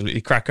 Yeah, absolutely.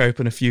 Crack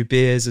open a few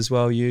beers as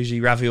well, usually.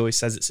 Ravi always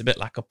says it's a bit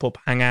like a pub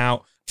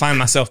hangout. Find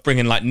myself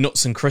bringing like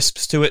nuts and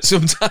crisps to it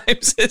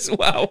sometimes as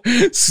well.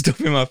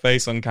 Stuffing my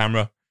face on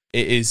camera.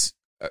 It is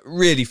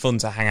really fun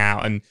to hang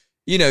out. And,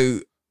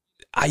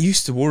 I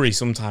used to worry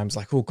sometimes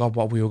like, oh God,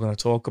 what are we all going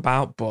to talk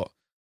about? But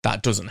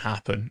that doesn't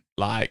happen.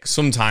 Like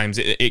sometimes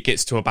it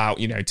gets to about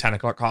 10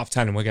 o'clock, 10:30,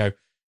 and we go,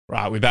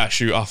 right, we better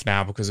shoot off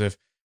now because of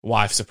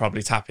wives are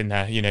probably tapping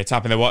their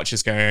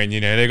watches, going,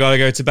 they got to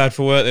go to bed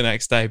for work the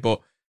next day.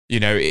 But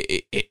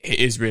it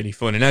is really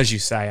fun, and as you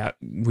say,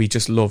 we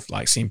just love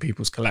like seeing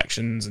people's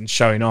collections and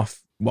showing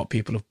off what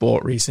people have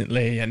bought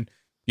recently, and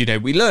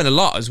we learn a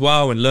lot as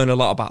well, and learn a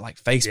lot about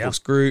like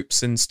Facebook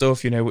groups and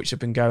stuff, which have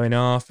been going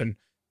off, and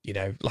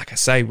like I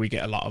say, we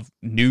get a lot of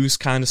news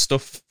kind of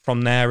stuff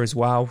from there as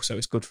well, so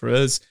it's good for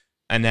us.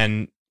 And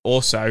then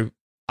also,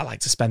 I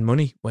like to spend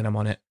money when I'm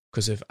on it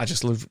because I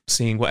just love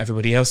seeing what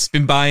everybody else has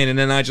been buying, and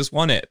then I just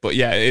want it. But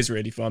yeah, it is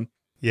really fun.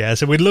 Yeah,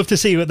 so we'd love to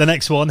see you at the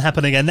next one,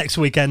 happening again next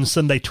weekend,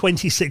 Sunday,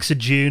 26th of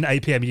June,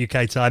 8 p.m.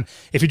 UK time.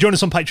 If you join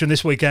us on Patreon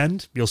this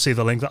weekend, you'll see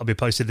the link that'll be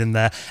posted in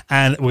there.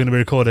 And we're going to be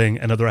recording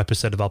another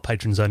episode of our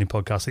patrons-only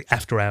podcast, the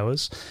After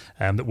Hours,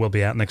 that will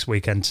be out next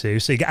weekend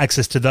too. So you get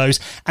access to those.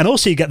 And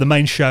also you get the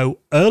main show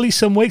early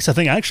some weeks. I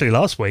think actually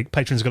last week,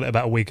 patrons got it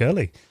about a week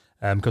early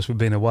because we've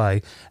been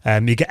away.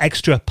 You get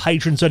extra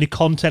patrons-only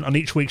content on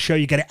each week's show.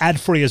 You get it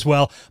ad-free as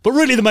well. But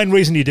really the main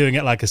reason you're doing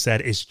it, like I said,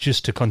 is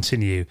just to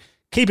continue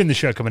keeping the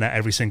show coming out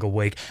every single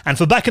week. And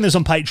for backing us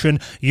on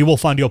Patreon, you will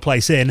find your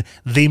place in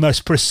the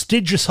most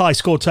prestigious high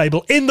score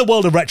table in the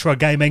world of retro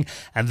gaming,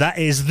 and that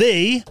is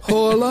the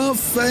Hall of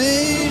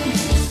Fame.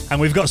 And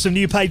we've got some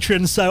new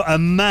patrons, so a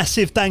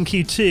massive thank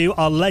you to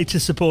our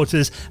latest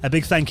supporters. A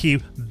big thank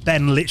you,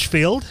 Ben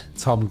Litchfield,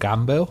 Tom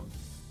Gambill,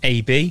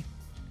 AB,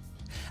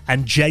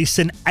 and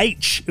Jason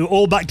H, who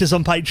all backed us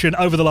on Patreon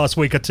over the last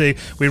week or two.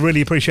 We really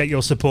appreciate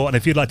your support, and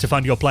if you'd like to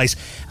find your place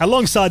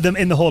alongside them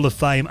in the Hall of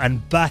Fame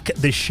and back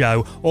this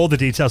show, all the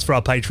details for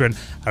our Patreon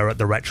are at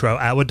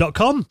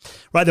theretrohour.com.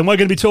 Right, then we're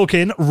going to be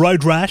talking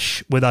Road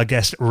Rash with our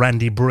guest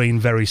Randy Breen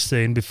very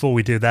soon. Before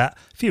we do that,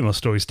 a few more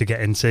stories to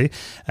get into.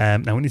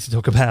 Now we need to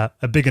talk about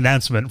a big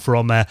announcement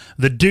from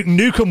the Duke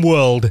Nukem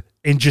world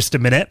in just a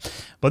minute,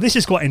 but this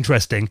is quite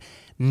interesting.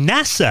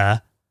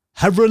 NASA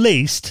have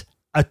released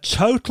a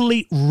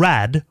totally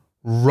rad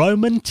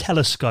Roman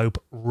telescope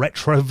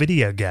retro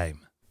video game.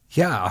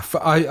 Yeah,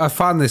 I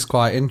found this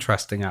quite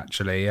interesting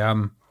actually.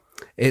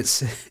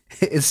 It's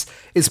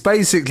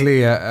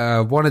basically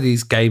one of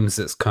these games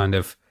that's kind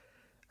of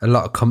a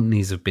lot of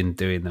companies have been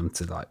doing them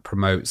to like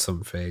promote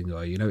something,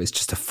 or it's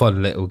just a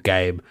fun little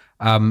game.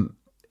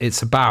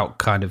 It's about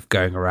kind of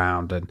going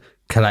around and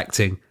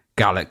collecting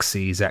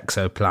galaxies,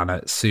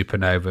 exoplanets,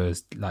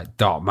 supernovas, like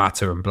dark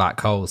matter and black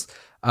holes.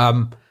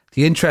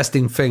 The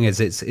interesting thing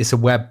is it's a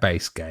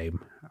web-based game,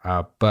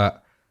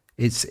 but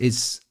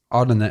it's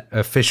on an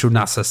official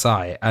NASA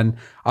site. And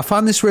I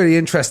find this really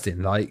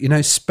interesting. Like,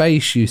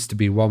 space used to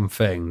be one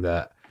thing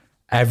that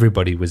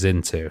everybody was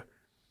into.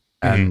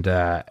 And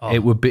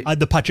it would be...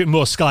 the Patrick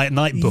Moore Sky at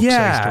Night books.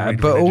 Yeah,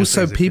 but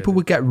also people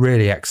would get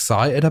really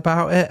excited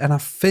about it. And I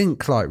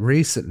think, like,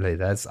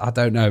 recently I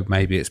don't know,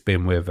 maybe it's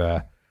been with,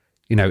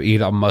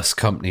 Elon Musk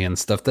company and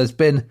stuff. There's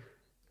been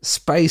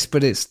space,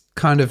 but it's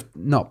kind of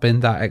not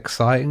been that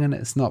exciting and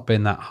it's not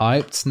been that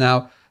hyped.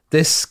 Now,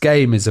 this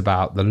game is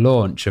about the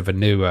launch of a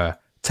new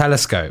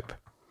telescope,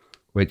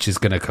 which is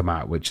going to come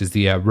out, which is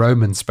the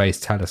Roman Space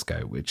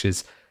Telescope, which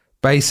is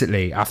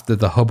basically after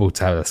the Hubble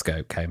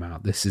telescope came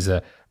out. This is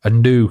a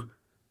new,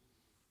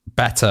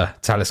 better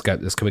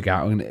telescope that's coming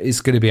out, and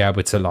it's going to be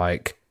able to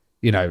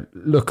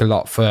look a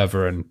lot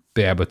further and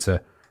be able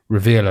to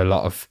reveal a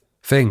lot of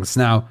things.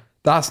 Now,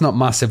 that's not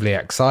massively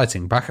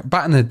exciting. Back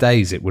in the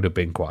days, it would have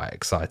been quite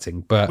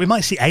exciting. But we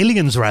might see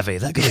aliens, Ravi.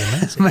 That could be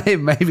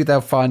amazing. Maybe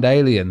they'll find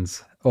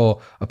aliens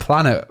or a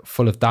planet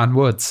full of Dan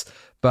Woods.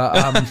 But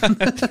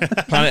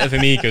Planet of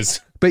Amigas.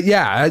 But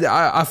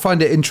yeah, I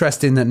find it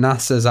interesting that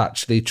NASA's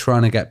actually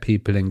trying to get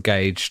people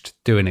engaged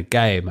doing a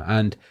game,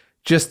 and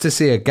just to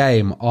see a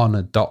game on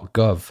a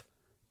 .gov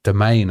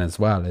domain as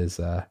well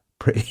is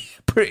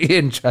pretty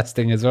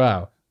interesting as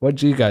well. What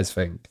do you guys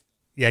think?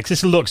 Yeah, because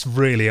this looks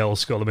really old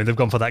school. I mean, they've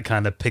gone for that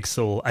kind of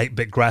pixel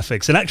 8-bit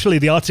graphics. And actually,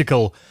 the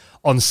article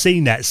on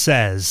CNET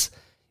says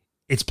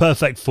it's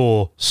perfect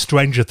for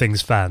Stranger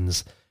Things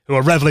fans who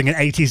are reveling in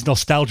 80s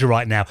nostalgia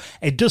right now.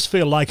 It does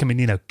feel like,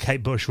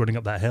 Kate Bush running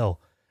up that hill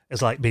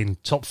is like being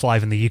top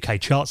 5 in the UK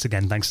charts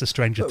again, thanks to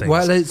Stranger Things.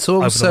 Well, it's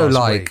also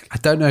like, week. I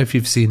don't know if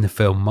you've seen the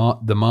film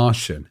The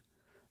Martian,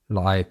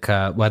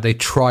 where they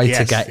try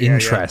to get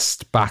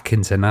interest back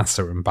into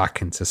NASA and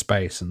back into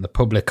space, and the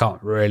public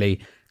aren't really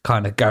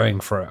kind of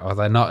going for it, or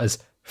they're not as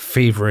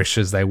feverish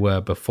as they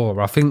were before.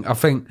 I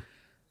think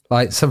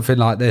like something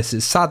like this,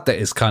 it's sad that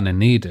it's kind of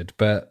needed,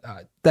 but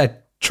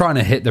they're trying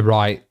to hit the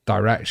right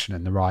direction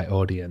and the right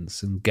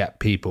audience and get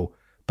people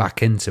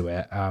back into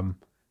it.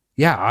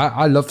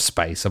 I love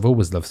space. I've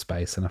always loved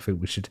space, and I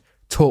think we should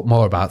talk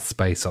more about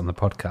space on the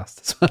podcast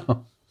as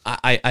well.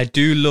 I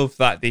do love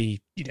that the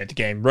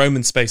game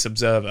Roman Space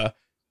Observer,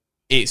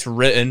 it's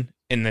written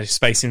in the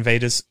Space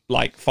Invaders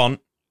font,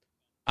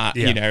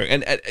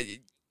 and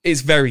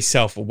it's very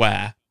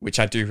self-aware, which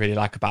I do really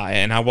like about it.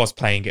 And I was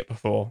playing it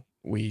before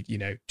we,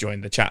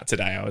 joined the chat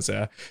today. I was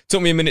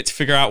took me a minute to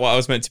figure out what I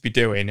was meant to be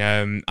doing.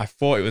 I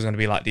thought it was going to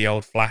be like the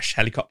old Flash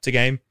helicopter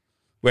game,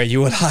 where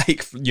you were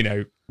like, you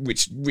know,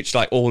 which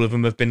like all of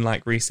them have been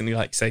like recently,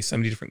 like say so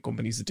many different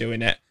companies are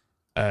doing it.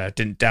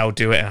 Didn't Dell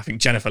do it? And I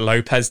think Jennifer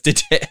Lopez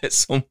did it at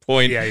some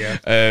point.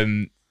 Yeah.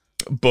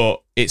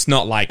 But it's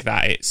not like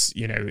that. It's,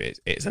 you know,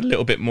 it's a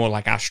little bit more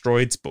like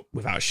asteroids, but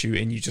without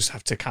shooting. You just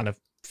have to kind of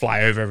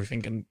fly over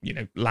everything and, you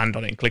know, land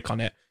on it and click on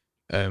it,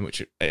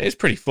 which is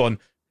pretty fun.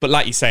 But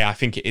like you say, I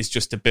think it is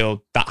just to build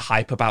that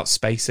hype about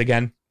space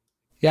again.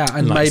 Yeah,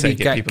 and like maybe say,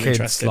 get people kids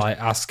interested. like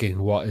asking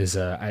what is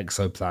a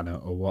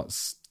exoplanet or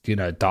what's, you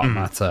know, dark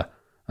matter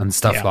and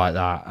stuff like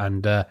that.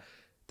 And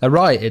they're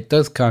right, it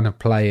does kind of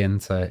play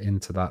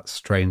into that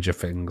Stranger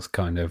Things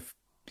kind of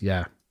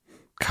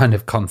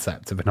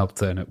concept of an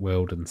alternate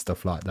world and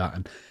stuff like that.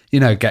 And, you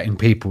know, getting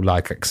people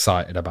like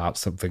excited about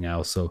something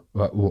else or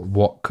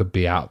what could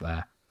be out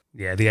there.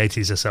 Yeah, the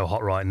 80s are so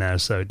hot right now,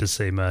 so it does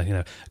seem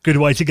a good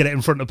way to get it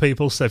in front of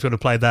people. So if you want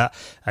to play that,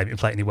 you can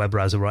play it in your web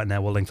browser right now.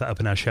 We'll link that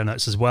up in our show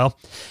notes as well.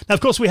 Now,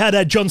 of course, we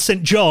had John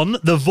St. John,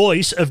 the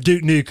voice of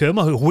Duke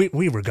Nukem, who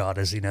we regard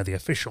as, you know, the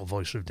official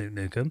voice of Duke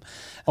Nukem,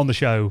 on the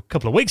show a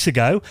couple of weeks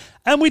ago.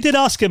 And we did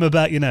ask him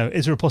about, you know,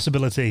 is there a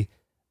possibility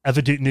of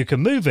a Duke Nukem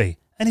movie?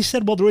 And he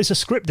said, well, there is a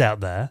script out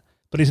there,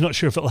 but he's not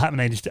sure if it'll happen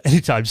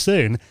anytime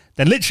soon.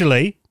 Then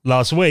literally,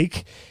 last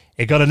week,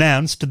 it got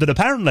announced that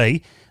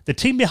apparently the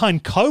team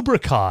behind Cobra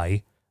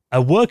Kai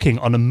are working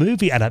on a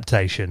movie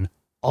adaptation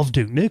of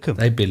Duke Nukem.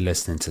 They've been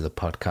listening to the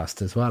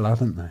podcast as well,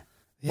 haven't they?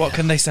 Yeah. What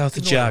can they sell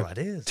to Joe? What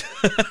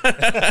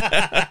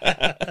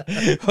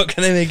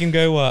can they make him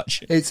go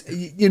watch? It's,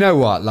 you know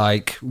what,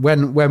 like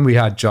when we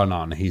had John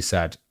on, he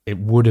said it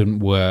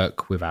wouldn't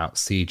work without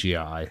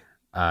CGI.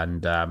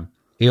 And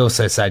he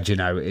also said, you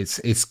know,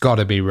 it's got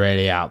to be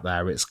really out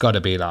there. It's got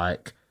to be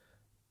like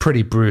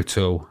pretty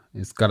brutal.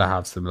 It's got to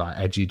have some like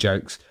edgy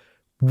jokes.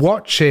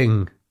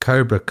 Watching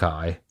Cobra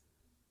Kai,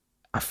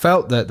 I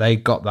felt that they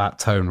got that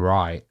tone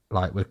right.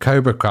 Like with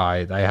Cobra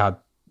Kai, they had,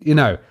 you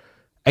know,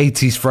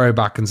 80s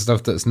throwback and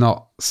stuff that's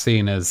not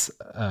seen as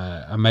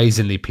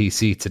amazingly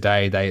PC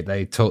today.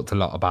 They talked a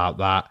lot about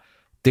that,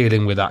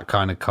 dealing with that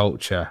kind of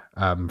culture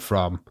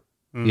from,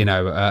 you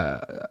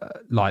know,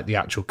 like the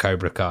actual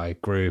Cobra Kai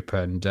group.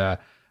 And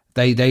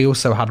they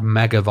also had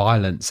mega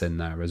violence in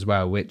there as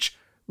well, which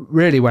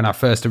really, when I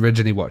first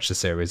originally watched the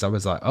series, I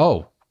was like,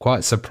 oh,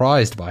 quite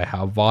surprised by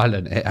how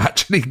violent it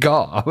actually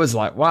got. I was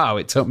like, wow,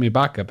 it took me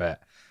back a bit.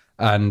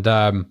 And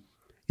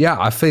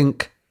I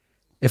think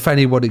if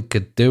anybody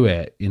could do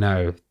it, you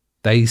know,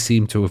 they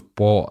seem to have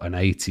bought an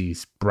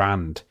 80s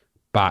brand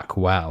back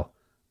well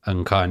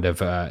and kind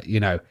of, you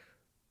know,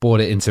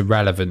 brought it into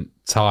relevant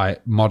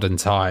modern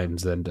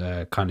times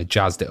and kind of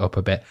jazzed it up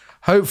a bit.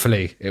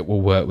 Hopefully it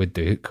will work with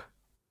Duke.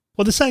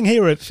 Well, they're saying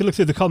here, if you look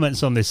through the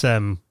comments on this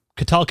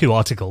Kotaku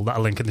article that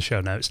I'll link in the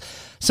show notes,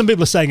 some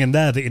people are saying in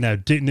there that, you know,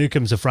 Duke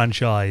Nukem's a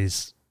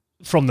franchise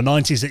from the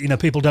 90s that, you know,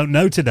 people don't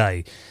know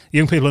today.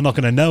 Young people are not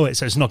going to know it,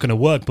 so it's not going to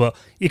work. But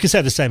you can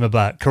say the same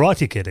about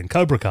Karate Kid and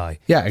Cobra Kai.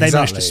 Yeah, exactly. They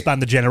managed to span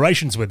the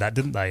generations with that,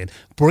 didn't they? And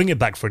bring it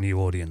back for a new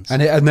audience.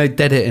 And they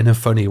did it in a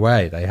funny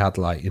way. They had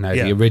like, you know,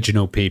 the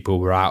original people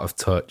were out of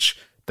touch.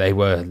 They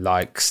were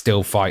like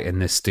still fighting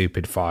this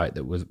stupid fight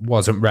that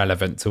wasn't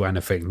relevant to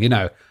anything, you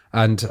know.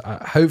 And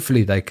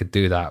hopefully they could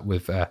do that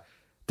with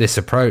this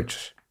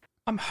approach.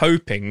 I'm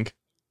hoping.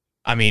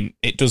 I mean,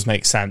 it does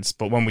make sense,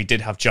 but when we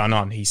did have John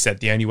on, he said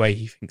the only way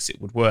he thinks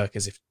it would work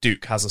is if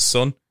Duke has a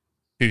son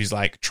who's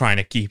like trying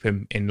to keep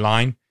him in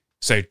line.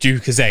 So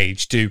Duke has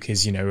aged. Duke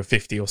is, you know, a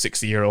 50 or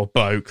 60-year-old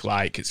bloke,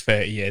 like it's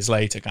 30 years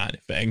later kind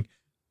of thing.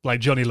 Like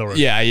Johnny Lawrence.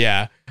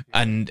 Yeah.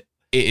 And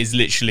it is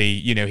literally,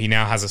 you know, he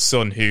now has a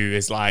son who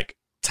is like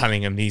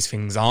telling him these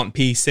things aren't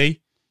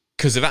PC.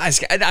 Because of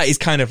that is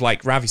kind of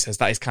like Ravi says,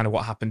 that is kind of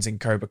what happens in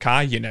Cobra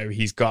Kai. You know,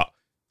 he's got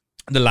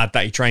the lad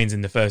that he trains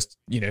in the first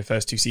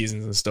 2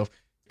 seasons and stuff,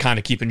 kind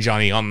of keeping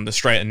Johnny on the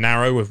straight and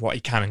narrow with what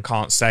he can and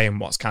can't say and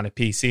what's kind of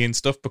PC and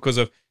stuff, because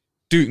of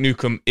Duke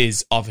Nukem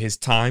is of his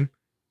time,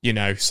 you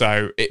know.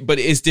 So, but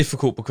it is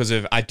difficult because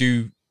of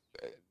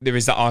there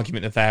is that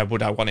argument of there,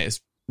 would I want it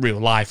as real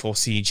life or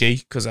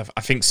CG? Because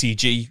I think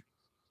CG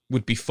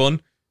would be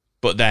fun,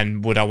 but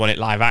then would I want it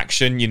live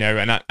action, you know?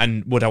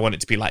 And would I want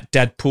it to be like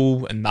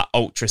Deadpool and that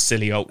ultra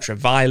silly, ultra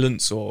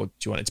violence, or do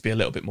you want it to be a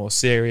little bit more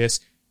serious?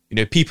 You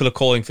know, people are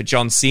calling for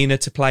John Cena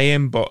to play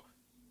him, but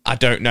I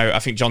don't know. I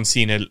think John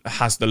Cena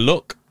has the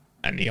look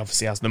and he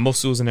obviously has the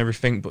muscles and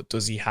everything, but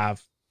does he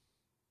have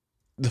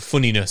the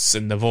funniness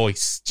and the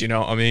voice? Do you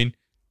know what I mean?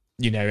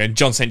 You know, and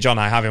John St. John,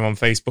 I have him on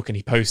Facebook and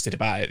he posted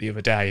about it the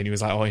other day and he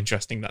was like, oh,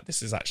 interesting that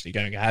this is actually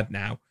going ahead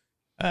now.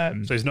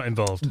 So he's not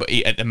involved. But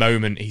at the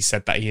moment, he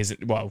said that he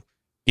isn't. Well,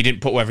 he didn't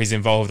put whether he's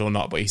involved or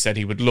not, but he said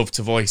he would love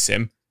to voice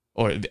him,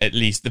 or at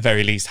least, the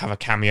very least, have a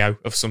cameo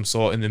of some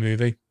sort in the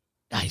movie.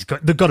 They've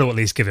got to at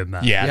least give him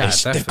that. Yeah,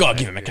 they've got to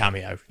give him a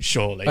cameo,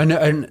 surely.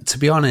 And to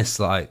be honest,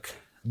 like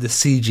the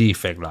CG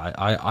thing, like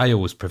I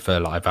always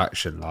prefer live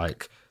action.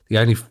 Like the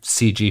only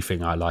CG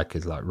thing I like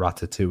is like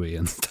Ratatouille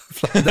and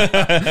stuff like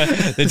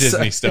that. The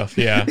Disney stuff,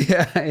 yeah.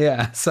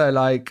 Yeah. So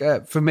like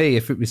for me,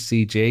 if it was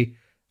CG,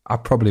 I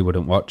probably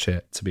wouldn't watch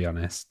it, to be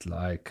honest.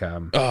 Like,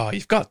 Oh,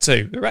 you've got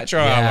to. The retro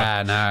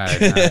hour. yeah,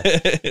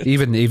 no.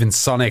 Even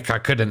Sonic, I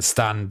couldn't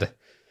stand.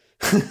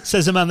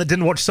 Says a man that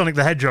didn't watch Sonic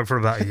the Hedgehog for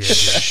about a year.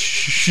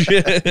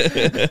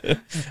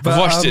 I've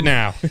watched it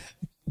now.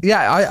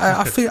 Yeah,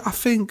 I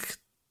think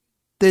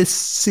this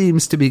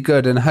seems to be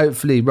good, and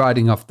hopefully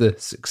riding off the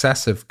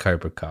success of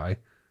Cobra Kai,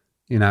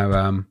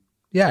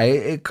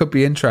 it could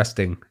be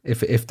interesting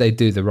if they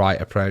do the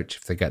right approach,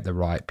 if they get the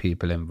right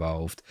people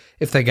involved,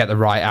 if they get the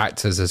right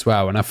actors as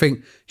well. And I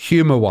think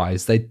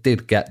humor-wise, they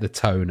did get the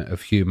tone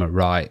of humor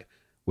right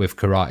with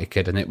Karate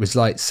Kid, and it was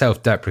like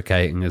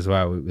self-deprecating as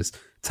well. It was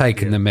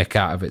taking the mick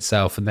out of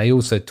itself, and they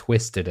also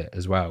twisted it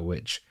as well,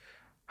 which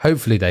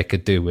hopefully they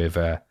could do with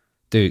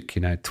Duke,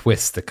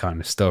 twist the kind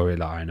of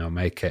storyline or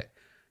make it,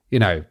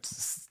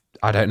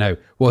 I don't know,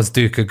 was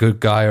Duke a good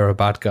guy or a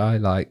bad guy?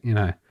 Like,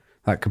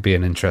 that could be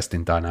an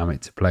interesting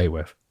dynamic to play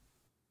with.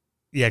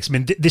 Yeah, 'cause, I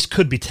mean, this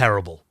could be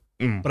terrible,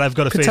 but I've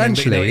got a feeling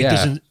Potentially, it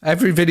doesn't.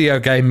 Every video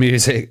game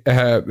music,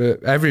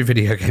 every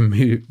video game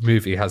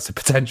movie has the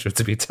potential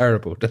to be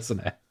terrible,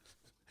 doesn't it?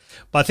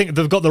 But I think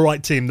they've got the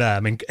right team there. I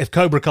mean, if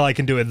Cobra Kai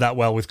can do it that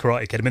well with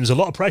Karate Kid, I mean, there's a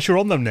lot of pressure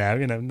on them now.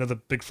 Another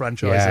big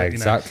franchise. Yeah, that,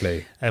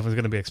 exactly. Everyone's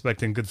going to be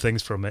expecting good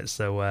things from it.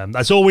 So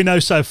that's all we know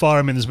so far.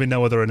 I mean, there's been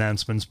no other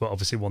announcements, but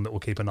obviously one that we'll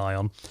keep an eye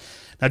on.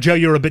 Now, Joe,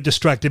 you're a bit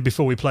distracted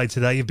before we play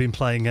today. You've been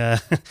playing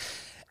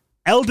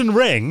Elden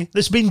Ring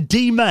that's been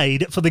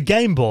demade for the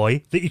Game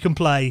Boy that you can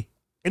play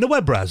in a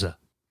web browser.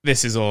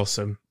 This is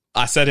awesome.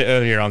 I said it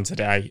earlier on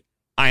today.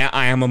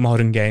 I am a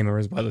modern gamer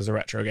as well as a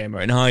retro gamer,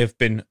 and I have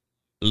been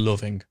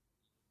loving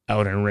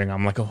Elden Ring.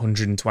 I'm like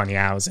 120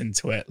 hours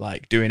into it,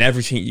 like doing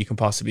everything you can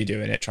possibly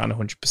do in it, trying to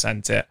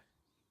 100% it.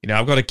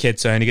 I've got a kid,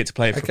 so I only get to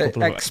play it for a couple of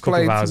hours at night.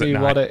 Explain to me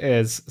what it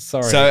is.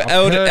 Sorry.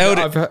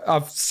 So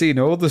I've seen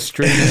all the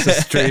streamers are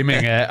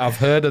streaming it. I've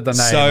heard of the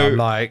name. So I'm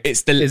like,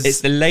 it's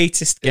the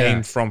latest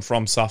game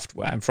from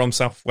Software, and From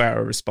Software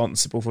are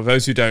responsible, for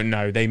those who don't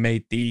know, they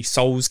made the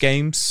Souls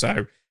games,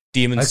 so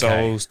Demon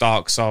Souls,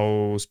 Dark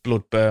Souls,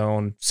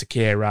 Bloodborne,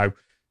 Sekiro,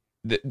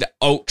 the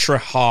ultra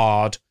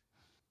hard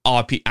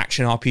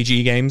action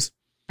RPG games.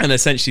 And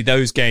essentially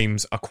those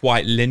games are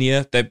quite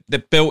linear. They're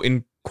built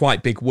in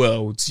quite big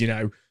worlds,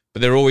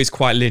 but they're always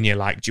quite linear.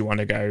 Like, do you want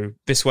to go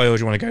this way or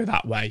do you want to go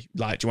that way?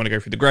 Like, do you want to go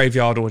through the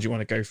graveyard or do you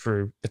want to go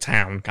through the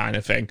town, kind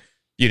of thing?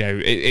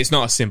 It's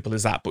not as simple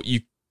as that, but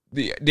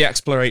the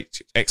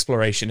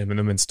exploration of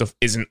them and stuff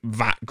isn't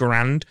that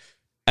grand.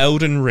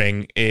 Elden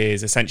Ring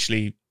is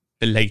essentially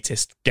the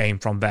latest game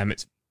from them.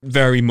 It's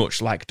very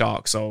much like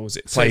Dark Souls.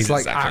 It plays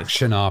like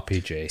action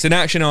RPG. It's an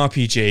action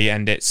RPG,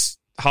 and it's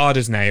hard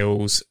as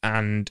nails,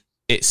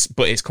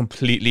 but it's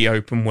completely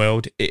open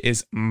world. It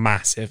is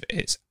massive.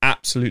 It's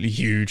absolutely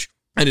huge.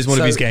 And it's one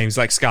of these games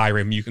like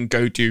Skyrim.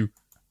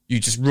 You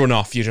just run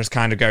off. You just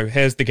kind of go,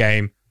 here's the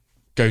game.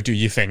 Go do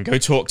your thing. Go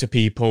talk to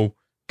people.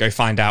 Go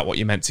find out what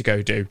you're meant to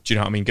go do. Do you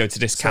know what I mean? Go to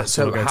this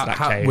castle, go to that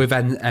cave. With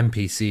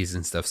NPCs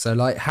and stuff. So,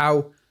 like,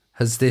 how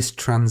has this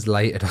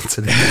translated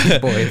onto the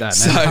Game Boy then?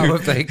 How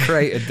have they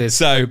created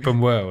this open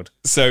world?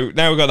 So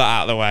now we've got that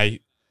out of the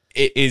way.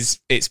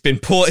 It's been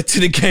ported to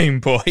the Game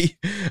Boy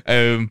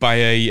by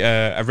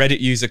a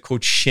Reddit user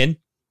called Shin.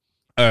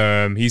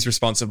 He's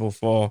responsible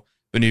for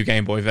the new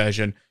Game Boy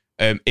version.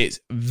 It's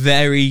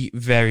very,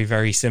 very,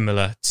 very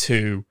similar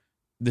to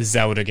the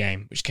Zelda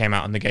game, which came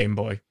out on the Game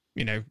Boy,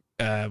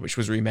 which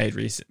was remade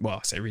recently. Well,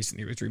 I say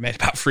recently, it was remade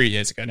about 3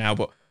 years ago now,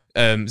 but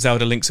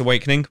Zelda Link's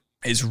Awakening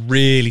is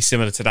really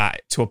similar to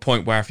that, to a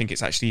point where I think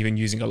it's actually even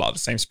using a lot of the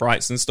same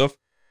sprites and stuff.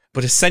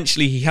 But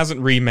essentially, he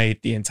hasn't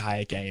remade the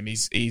entire game.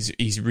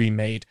 He's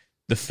remade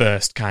the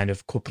first kind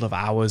of couple of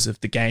hours of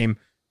the game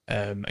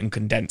and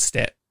condensed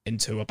it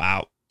into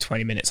about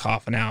 20 minutes,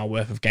 half an hour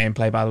worth of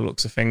gameplay by the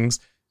looks of things.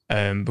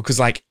 Because,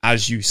 like,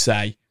 as you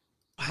say,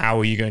 how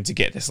are you going to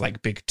get this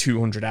like big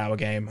 200-hour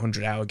game,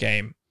 100-hour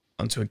game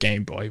onto a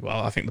Game Boy? Well,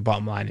 I think the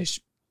bottom line is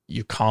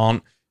you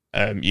can't.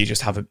 You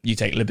just you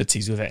take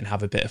liberties with it and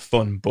have a bit of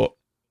fun. But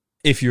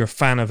if you're a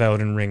fan of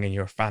Elden Ring and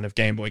you're a fan of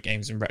Game Boy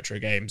games and retro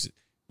games,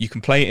 you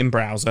can play it in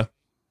browser,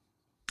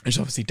 which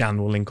obviously Dan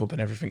will link up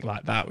and everything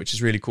like that, which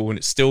is really cool. And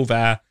it's still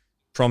there.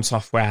 From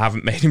Software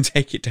haven't made him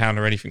take it down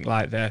or anything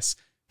like this.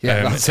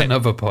 Yeah, that's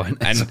another point.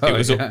 And it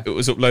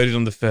was uploaded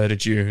on the 3rd of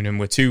June, and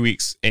we're 2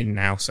 weeks in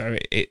now, so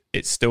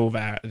it's still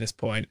there at this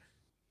point.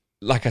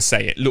 Like I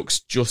say, it looks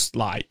just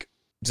like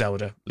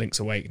Zelda Link's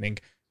Awakening.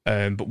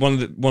 But one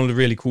of the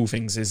really cool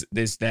things is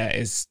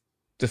the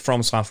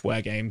From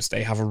Software games,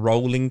 they have a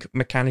rolling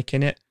mechanic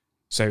in it.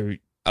 So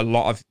a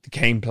lot of the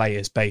gameplay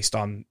is based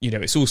on,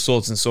 it's all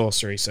swords and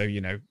sorcery. So,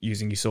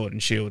 using your sword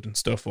and shield and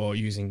stuff, or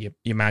using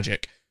your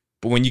magic.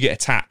 But when you get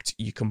attacked,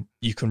 you can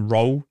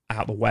roll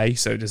out the way.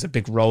 So there's a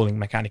big rolling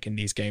mechanic in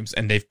these games,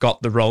 and they've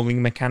got the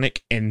rolling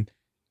mechanic in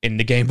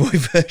the Game Boy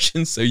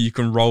version, so you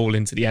can roll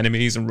into the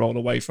enemies and roll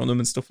away from them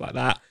and stuff like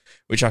that,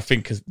 which I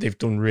think they've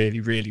done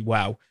really, really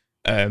well.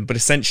 But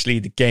essentially,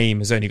 the game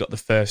has only got the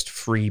first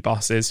 3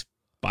 bosses,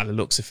 by the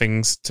looks of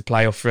things, to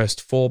play, or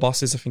first 4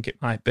 bosses, I think it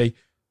might be.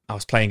 I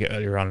was playing it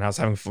earlier on, and I was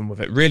having fun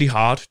with it. Really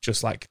hard,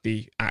 just like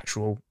the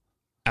actual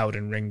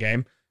Elden Ring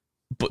game.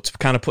 But to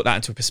kind of put that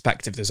into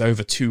perspective, there's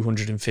over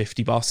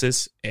 250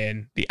 bosses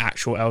in the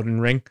actual Elden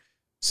Ring.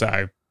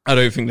 So I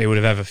don't think they would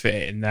have ever fit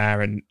it in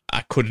there, and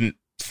I couldn't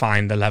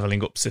find the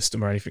leveling up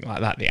system or anything like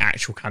that. The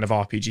actual kind of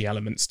RPG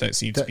elements don't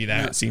seem to be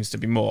there. It seems to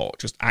be more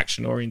just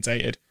action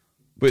orientated.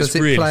 But Does it's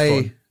it really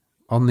play fun.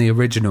 on the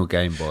original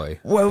Game Boy?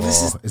 Well,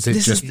 is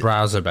it just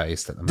browser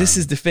based at the moment? This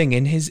is the thing.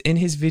 In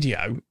his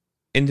video,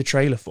 in the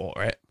trailer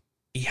for it,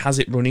 he has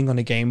it running on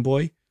a Game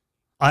Boy.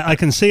 I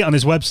can see it on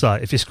his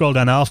website. If you scroll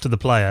down after the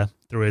player,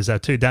 there is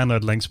 2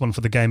 download links, one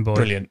for the Game Boy.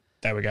 Brilliant.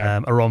 There we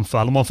go. A ROM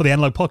file, and one for the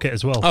Analog Pocket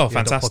as well. Oh, The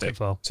fantastic. Pocket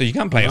file. So you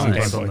can play it on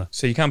Nice. Game Boy.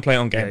 So you can play it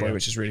on Game Boy, yeah.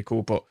 which is really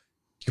cool, but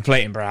you can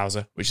play it in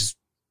browser, which is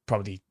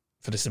probably,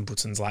 for the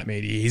simpletons like me,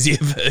 the easier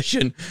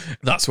version.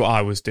 That's what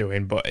I was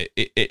doing, but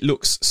it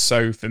looks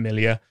so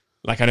familiar.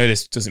 Like, I know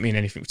this doesn't mean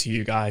anything to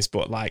you guys,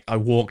 but like, I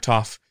walked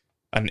off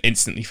and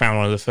instantly found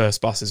one of the first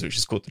bosses, which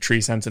is called the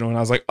Tree Sentinel, and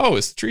I was like, oh,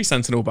 it's the Tree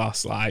Sentinel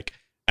boss, like,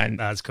 and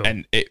That's cool.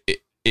 And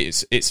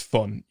it's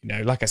fun, you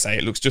know. Like I say,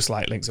 it looks just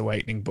like Link's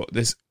Awakening, but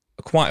there's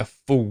quite a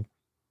full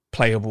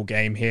playable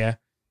game here,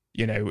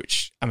 you know,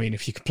 which, I mean,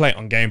 if you can play it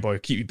on Game Boy,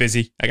 keep you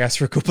busy, I guess,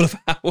 for a couple of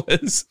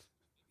hours.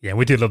 Yeah,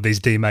 we do love these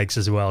D-makes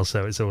as well,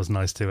 so it's always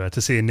nice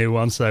to see a new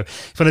one. So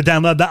if you want to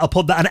download that, I'll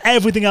put that and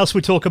everything else we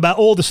talk about,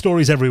 all the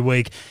stories every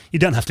week. You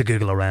don't have to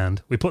Google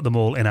around. We put them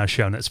all in our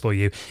show notes for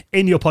you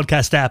in your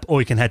podcast app,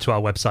 or you can head to our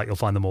website. You'll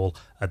find them all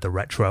at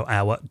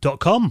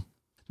theretrohour.com.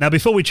 Now,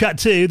 before we chat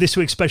to this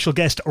week's special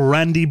guest,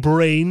 Randy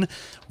Breen,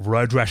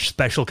 Road Rash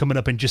special coming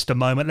up in just a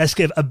moment, let's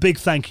give a big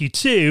thank you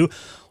to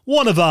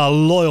one of our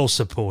loyal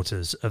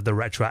supporters of the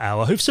Retro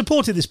Hour, who've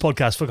supported this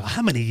podcast for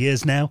how many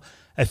years now?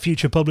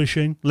 Future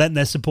Publishing, lent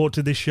their support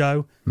to this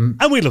show. And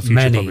we love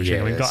Future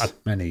Publishing.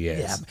 Many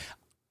years. Yeah,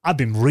 I've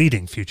been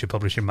reading Future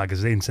Publishing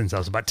magazine since I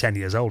was about 10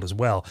 years old as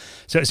well.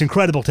 So it's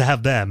incredible to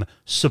have them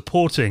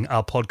supporting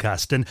our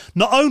podcast. And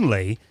not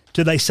only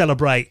do they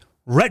celebrate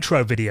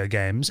retro video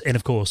games in,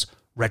 of course,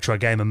 Retro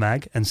Gamer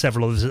Mag and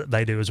several others that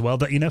they do as well,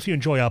 that, you know, if you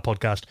enjoy our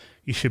podcast,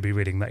 you should be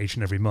reading that each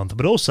and every month.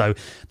 But also,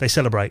 they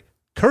celebrate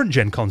current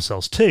gen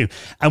consoles too.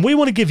 And we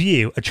want to give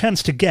you a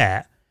chance to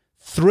get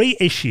 3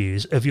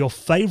 issues of your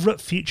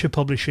favourite Future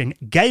Publishing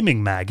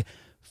gaming mag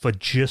for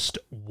just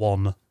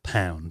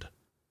 £1.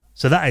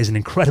 So that is an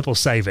incredible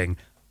saving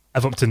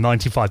of up to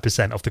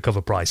 95% off the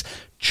cover price,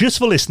 just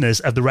for listeners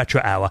of the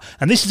Retro Hour.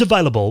 And this is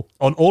available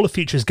on all of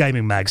Future's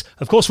gaming mags,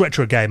 of course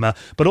Retro Gamer,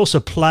 but also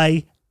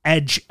Play,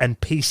 Edge and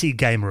PC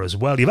Gamer as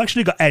well. You've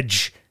actually got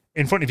Edge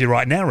in front of you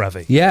right now,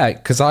 Ravi. Yeah,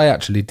 because I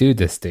actually do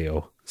this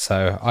deal.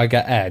 So I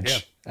get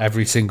Edge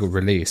every single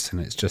release,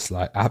 and it's just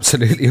like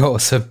absolutely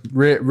awesome.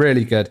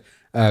 Really good.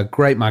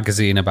 Great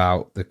magazine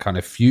about the kind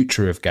of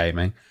future of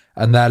gaming.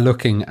 And they're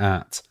looking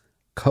at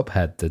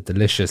Cuphead, the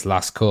delicious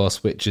last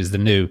course, which is the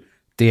new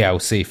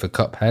DLC for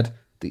Cuphead,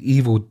 the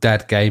Evil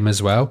Dead game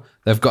as well.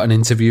 They've got an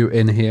interview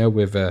in here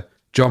with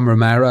John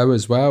Romero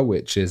as well,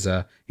 which is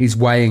he's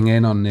weighing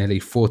in on nearly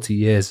 40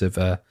 years of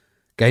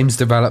games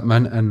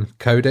development and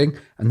coding.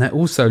 And they're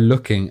also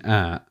looking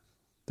at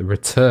the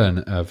return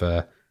of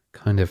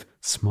kind of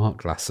smart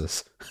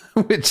glasses,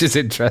 which is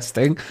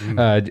interesting.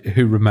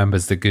 Who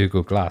remembers the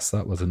Google Glass?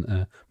 That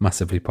wasn't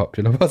massively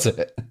popular, was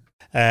it?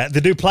 They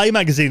do Play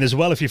magazine as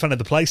well, if you're a fan of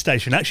the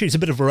PlayStation. Actually, it's a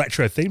bit of a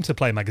retro theme to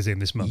Play magazine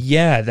this month.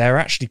 Yeah, they're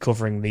actually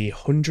covering the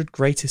 100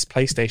 greatest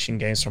PlayStation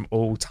games from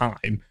all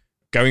time,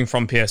 going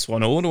from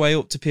PS1 all the way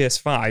up to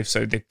PS5.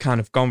 So they've kind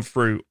of gone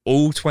through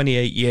all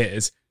 28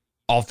 years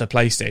of the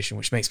PlayStation,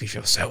 which makes me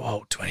feel so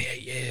old,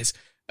 28 years.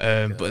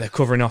 But they're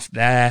covering off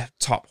their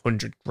top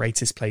 100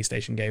 greatest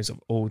PlayStation games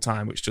of all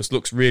time, which just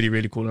looks really,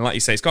 really cool. And like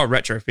you say, it's got a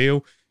retro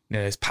feel. You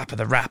know, there's Papa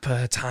the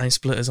Rapper, Time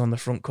Splitters on the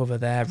front cover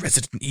there,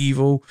 Resident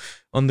Evil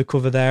on the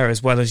cover there,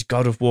 as well as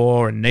God of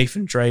War and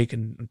Nathan Drake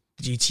and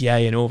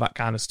GTA and all that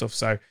kind of stuff.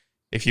 So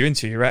if you're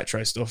into your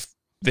retro stuff,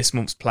 this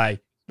month's Play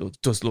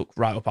does look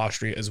right up our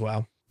street as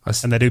well.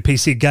 And they do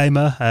PC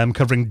Gamer,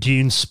 covering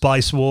Dune,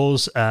 Spice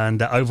Wars, and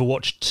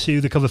Overwatch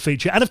 2, the cover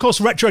feature. And, of course,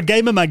 Retro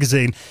Gamer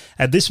magazine.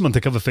 This month, the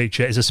cover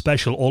feature is a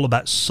special all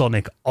about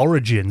Sonic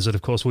Origins that,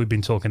 of course, we've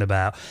been talking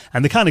about.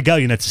 And they kind of go,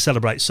 you know, to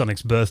celebrate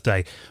Sonic's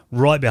birthday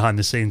right behind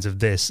the scenes of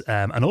this.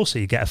 And also,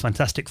 you get a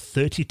fantastic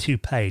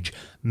 32-page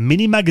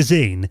mini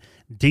magazine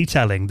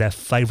detailing their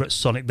favourite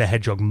Sonic the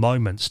Hedgehog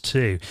moments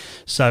too.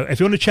 So if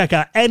you want to check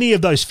out any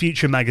of those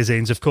future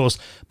magazines, of course,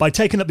 by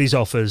taking up these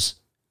offers,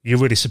 you're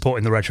really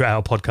supporting the Retro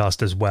Hour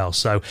podcast as well.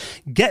 So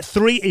get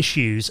 3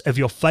 issues of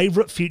your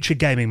favourite future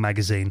gaming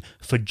magazine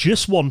for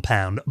just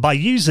 £1 by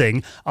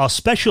using our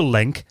special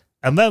link,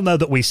 and they'll know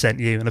that we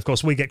sent you. And of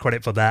course, we get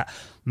credit for that.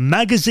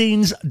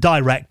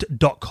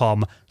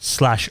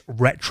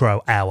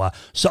 magazinesdirect.com/retro hour.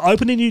 So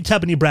open a new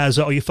tab in your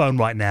browser or your phone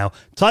right now.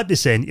 Type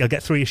this in. You'll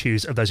get 3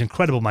 issues of those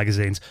incredible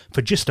magazines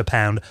for just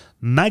 £1.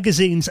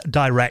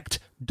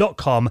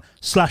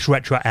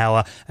 magazinesdirect.com/retro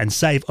hour and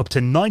save up to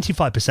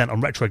 95%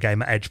 on Retro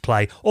Gamer, Edge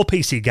Play or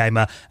PC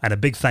Gamer. And a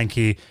big thank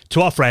you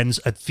to our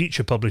friends at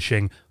Future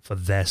Publishing for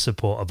their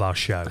support of our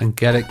show. And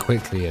get it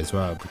quickly as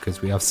well,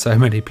 because we have so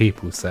many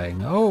people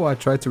saying, oh, I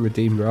tried to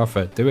redeem your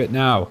offer. Do it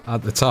now,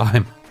 at the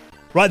time.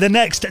 Right, the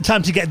next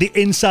time to get the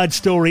inside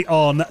story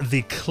on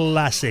the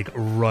classic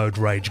Road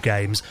Rage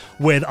games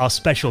with our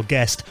special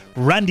guest,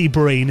 Randy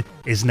Breen,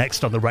 is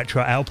next on the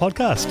Retro Hour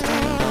podcast.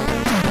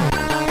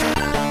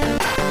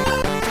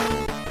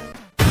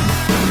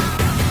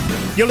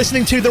 You're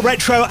listening to the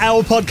Retro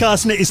Hour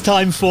podcast, and it is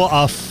time for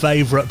our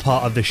favourite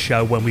part of the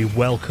show when we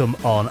welcome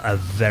on a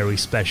very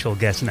special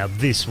guest. Now,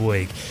 this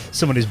week,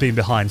 someone who's been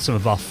behind some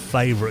of our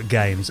favourite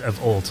games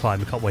of all time.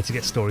 We can't wait to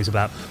get stories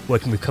about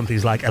working with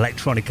companies like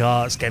Electronic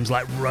Arts, games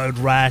like Road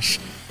Rash,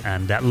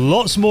 and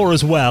lots more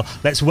as well.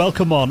 Let's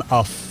welcome on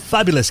our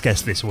fabulous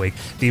guest this week,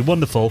 the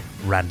wonderful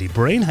Randy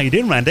Breen. How you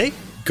doing, Randy?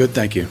 Good,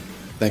 thank you.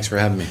 Thanks for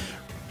having me.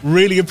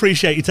 Really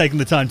appreciate you taking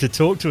the time to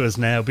talk to us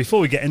now.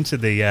 Before we get into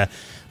the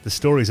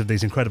stories of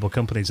these incredible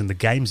companies and the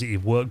games that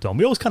you've worked on,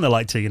 we always kind of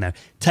like to,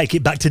 take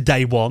it back to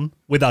day one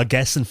with our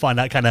guests and find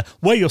out kind of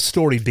where your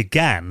story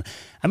began.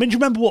 I mean, do you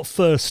remember what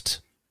first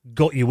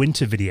got you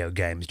into video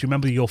games? Do you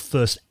remember your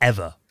first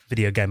ever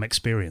video game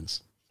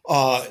experience?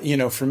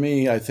 For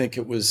me, I think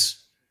it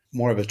was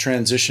more of a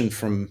transition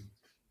from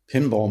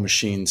pinball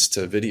machines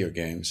to video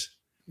games.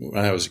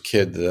 When I was a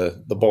kid,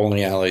 the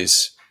bowling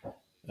alleys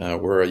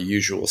were a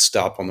usual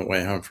stop on the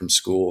way home from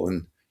school,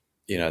 and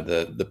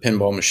the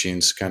pinball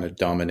machines kind of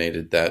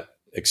dominated that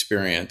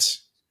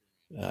experience.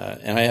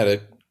 And I had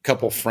a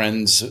couple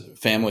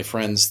family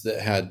friends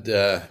that had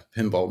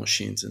pinball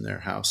machines in their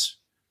house.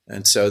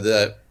 And so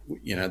that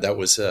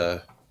was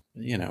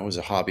it was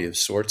a hobby of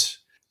sorts.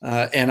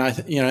 And I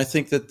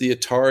think that the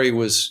Atari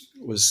was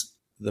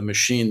the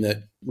machine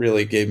that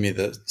really gave me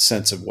the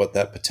sense of what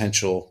that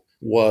potential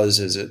was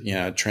as it,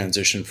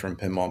 transitioned from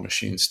pinball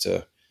machines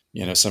to,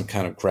 some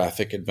kind of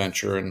graphic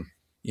adventure. And,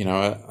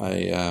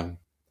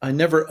 I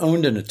never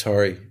owned an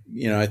Atari.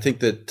 I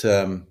think that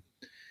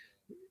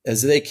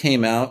as they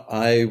came out,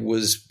 I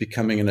was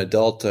becoming an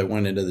adult. I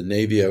went into the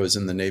Navy. I was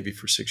in the Navy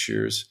for 6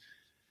 years.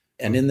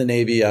 And in the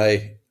Navy,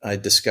 I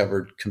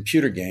discovered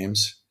computer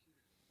games.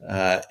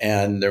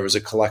 And there was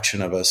a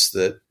collection of us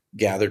that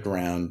gathered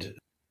around,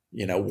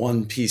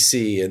 one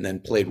PC and then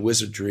played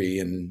Wizardry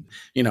and,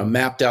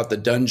 mapped out the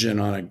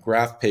dungeon on a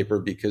graph paper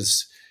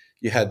because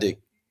you had to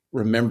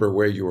remember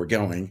where you were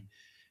going.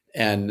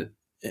 And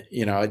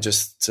I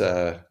just,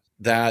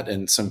 that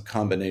and some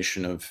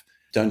combination of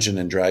Dungeon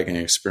and Dragon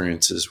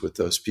experiences with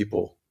those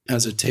people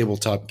as a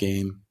tabletop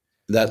game,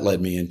 that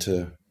led me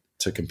into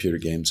computer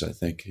games, I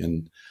think.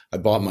 And I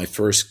bought my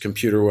first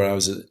computer when I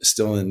was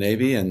still in the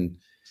Navy. And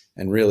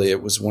really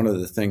it was one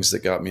of the things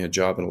that got me a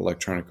job in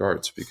Electronic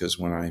Arts, because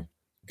when I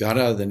got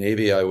out of the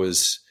Navy, I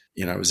was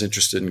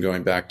interested in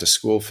going back to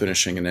school,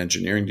 finishing an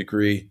engineering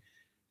degree.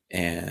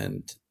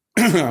 And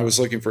I was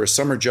looking for a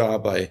summer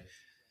job. I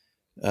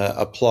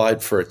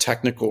applied for a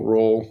technical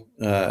role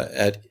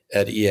at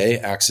EA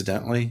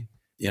accidentally.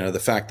 The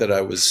fact that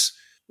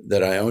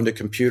I owned a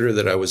computer,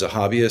 that I was a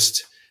hobbyist,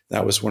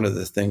 that was one of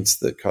the things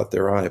that caught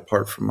their eye,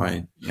 apart from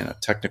my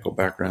technical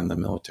background in the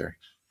military.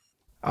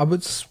 I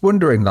was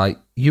wondering,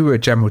 you were a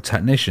general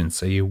technician,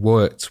 so you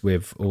worked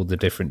with all the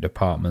different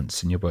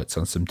departments and you worked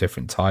on some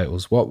different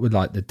titles. What were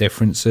the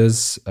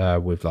differences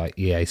with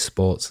EA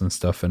Sports and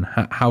stuff, and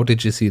how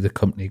did you see the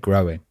company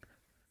growing?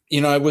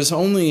 I was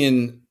only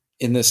in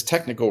this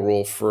technical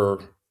role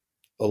for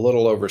a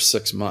little over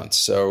 6 months.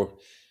 So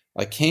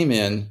I came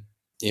in,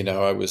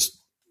 I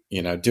was,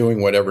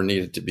 doing whatever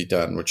needed to be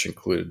done, which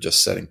included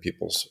just setting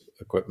people's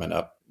equipment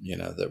up,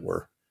 that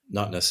were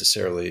not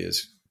necessarily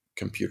as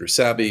computer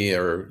savvy,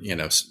 or,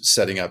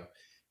 setting up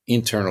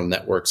internal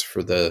networks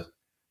for the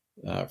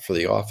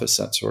office,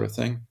 that sort of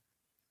thing.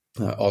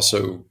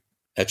 Also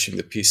etching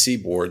the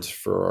PC boards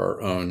for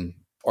our own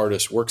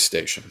artist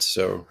workstations.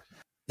 So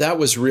that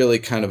was really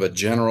kind of a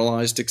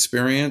generalized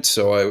experience.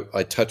 So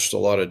I touched a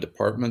lot of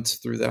departments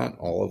through that,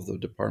 all of the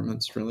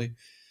departments really.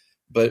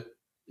 But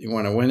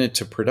when I went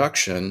into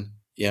production,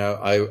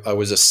 I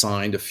was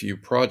assigned a few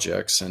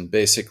projects, and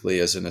basically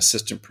as an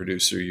assistant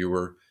producer, you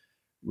were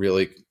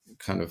really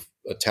kind of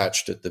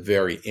attached at the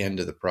very end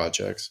of the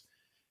projects.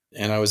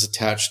 And I was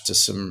attached to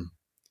some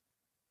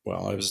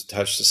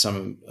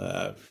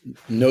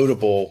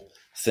notable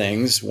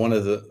things. One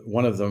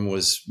of them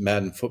was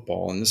Madden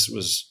football. And this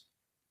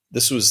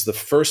was the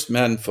first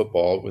Madden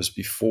football. It was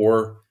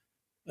before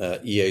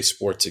EA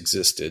Sports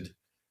existed.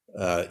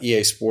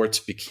 EA Sports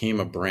became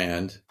a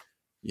brand.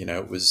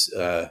 It was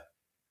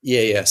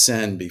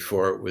EASN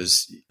before it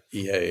was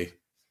EA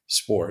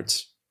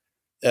Sports.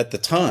 At the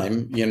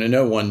time,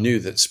 no one knew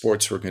that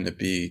sports were going to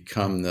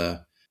become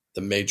the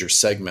major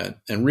segment,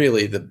 and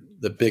really the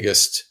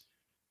biggest,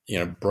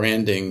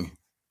 branding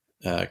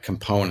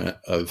component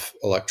of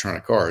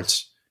Electronic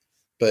Arts.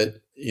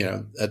 But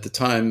at the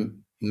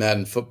time,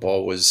 Madden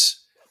Football was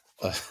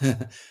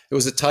it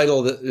was a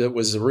title that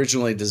was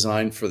originally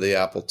designed for the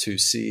Apple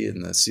IIc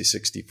and the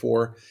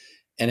C64,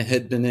 and it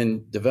had been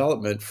in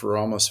development for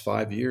almost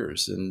 5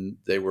 years, and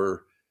they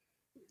were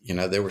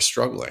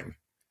struggling.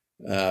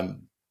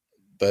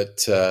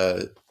 But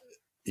I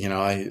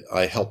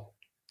helped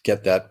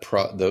get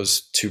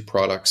those two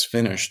products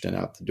finished and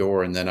out the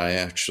door, and then I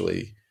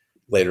actually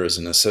later, as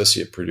an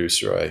associate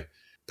producer, I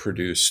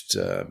produced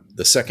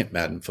the second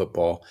Madden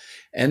Football.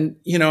 And,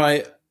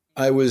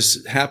 I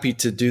was happy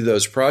to do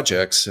those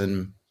projects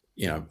and,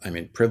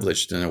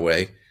 privileged in a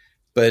way,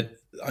 but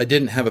I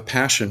didn't have a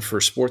passion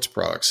for sports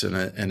products. And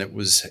it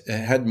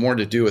had more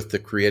to do with the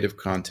creative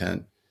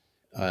content.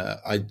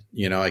 I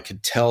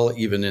could tell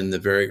even in the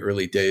very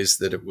early days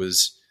that it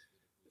was,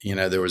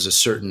 there was a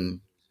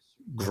certain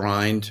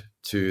grind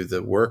to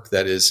the work.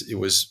 That is, it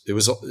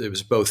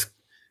was both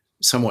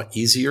somewhat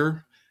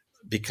easier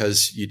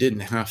because you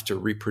didn't have to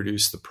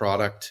reproduce the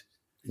product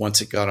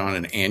once it got on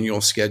an annual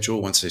schedule.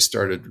 Once they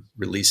started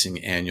releasing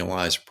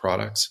annualized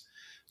products,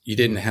 you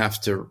didn't have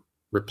to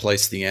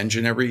replace the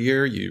engine every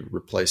year. You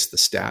replaced the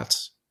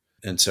stats.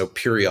 And so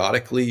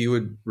periodically you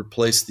would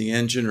replace the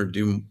engine or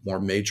do more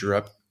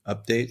major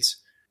updates.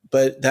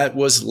 But that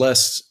was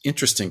less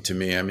interesting to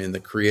me. I mean, the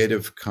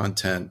creative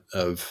content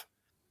of,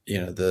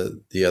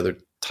 the other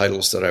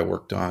titles that I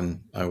worked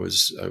on, I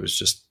was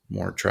just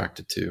more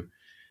attracted to.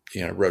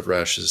 Road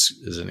Rash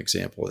is an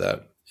example of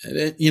that.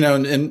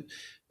 And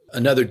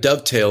another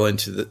dovetail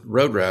into the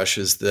Road Rash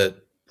is that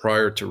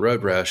prior to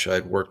Road Rash,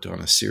 I'd worked on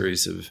a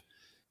series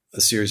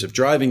of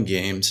driving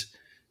games,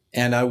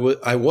 and I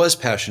was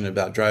passionate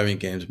about driving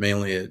games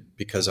mainly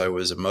because I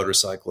was a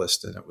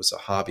motorcyclist and it was a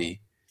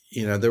hobby.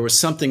 There was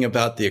something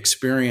about the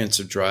experience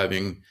of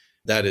driving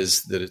that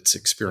it's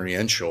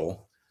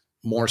experiential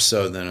more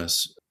so than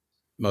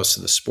most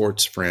of the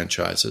sports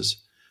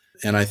franchises.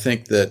 And I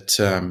think that,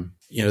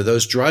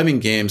 those driving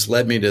games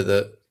led me to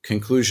the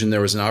conclusion there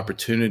was an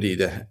opportunity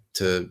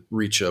to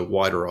reach a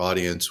wider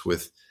audience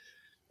with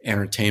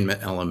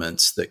entertainment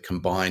elements that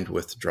combined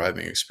with the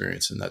driving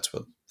experience. And that's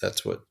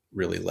what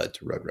really led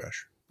to Road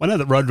Rash. I know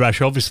that Road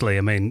Rash,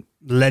 obviously,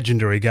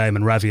 legendary game,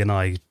 and Ravi and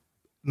I,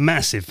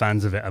 massive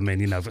fans of it.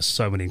 For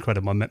so many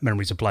incredible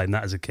memories of playing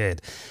that as a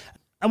kid.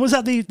 And was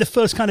that the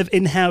first kind of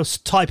in-house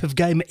type of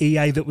game at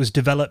EA that was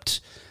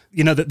developed,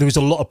 that there was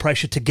a lot of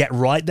pressure to get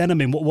right then?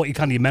 What are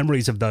kind of your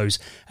memories of those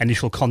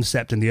initial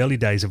concept in the early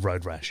days of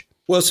Road Rash?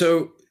 Well,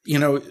 so,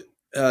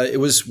 it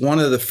was one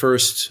of the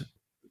first.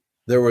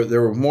 There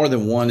were more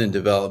than one in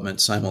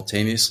development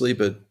simultaneously,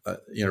 but,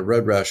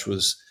 Road Rash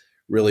was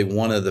really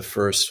one of the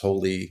first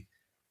wholly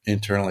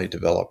internally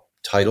developed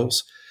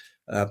titles.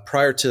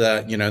 Prior to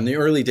that, in the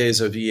early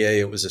days of EA,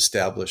 it was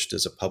established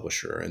as a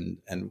publisher.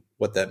 And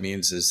what that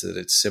means is that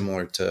it's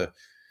similar to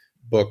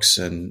books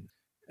and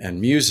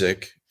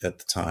music at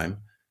the time,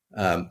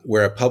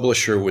 where a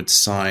publisher would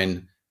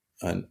sign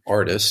an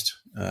artist,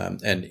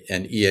 and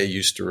EA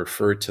used to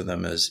refer to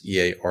them as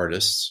EA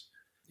artists.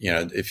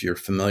 If you're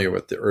familiar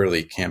with the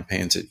early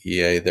campaigns at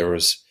EA, there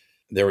was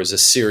a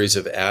series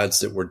of ads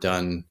that were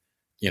done.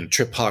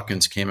 Trip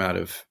Hawkins came out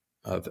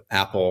of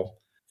Apple,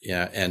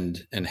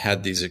 and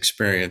had these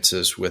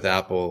experiences with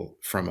Apple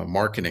from a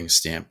marketing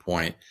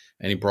standpoint,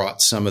 and he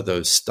brought some of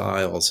those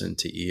styles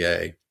into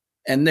EA,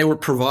 and they were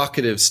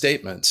provocative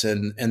statements,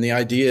 and the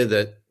idea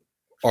that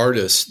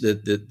artists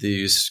that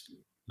these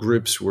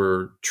groups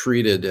were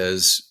treated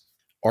as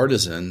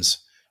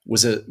artisans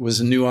was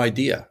a new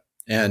idea.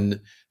 And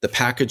the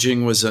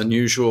packaging was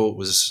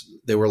unusual.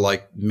 They were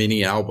like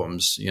mini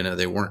albums.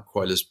 They weren't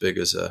quite as big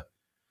as a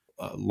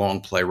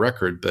long play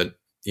record, but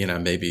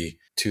maybe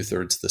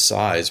 2/3 the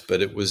size.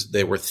 But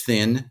they were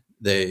thin.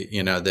 They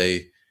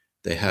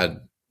had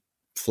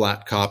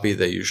flat copy.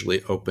 They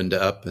usually opened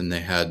up, and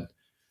they had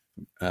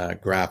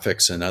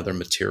graphics and other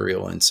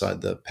material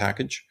inside the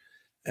package.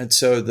 And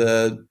so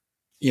the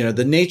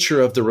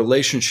nature of the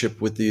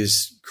relationship with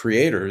these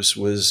creators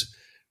was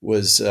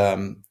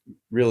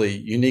really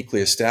uniquely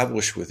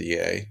established with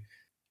EA.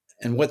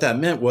 And what that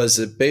meant was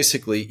that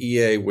basically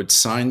EA would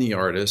sign the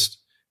artist,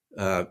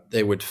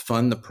 they would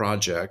fund the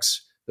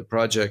projects. The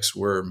projects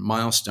were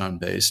milestone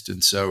based.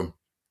 And so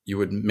you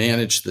would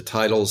manage the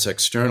titles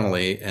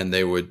externally, and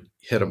they would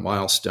hit a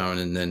milestone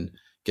and then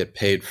get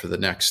paid for the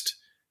next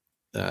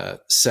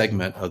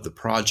segment of the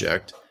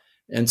project.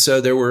 And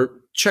so there were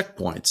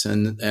checkpoints.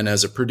 And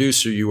as a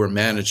producer, you were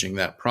managing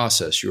that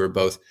process. You were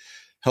both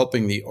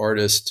helping the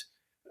artist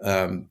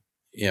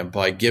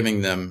by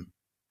giving them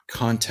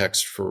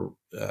context for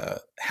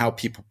how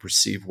people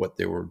perceive what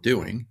they were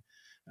doing,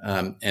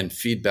 and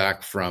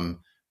feedback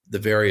from the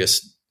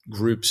various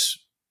groups,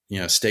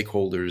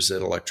 stakeholders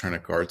at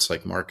Electronic Arts,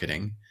 like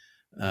marketing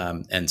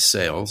and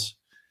sales.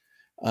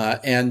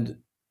 And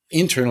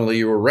internally,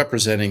 you were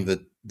representing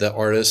the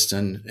artist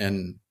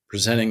and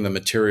presenting the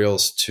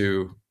materials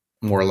to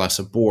more or less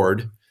a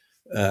board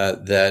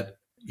that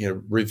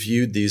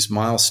reviewed these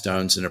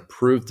milestones and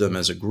approved them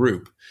as a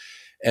group.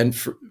 And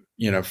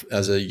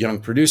as a young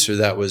producer,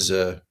 that was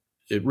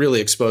it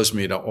really exposed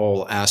me to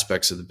all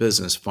aspects of the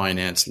business: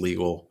 finance,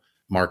 legal,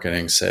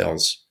 marketing,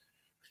 sales.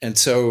 And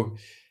so,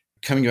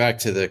 coming back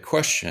to the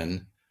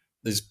question,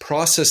 these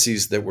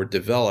processes that were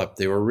developed,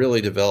 they were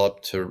really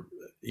developed to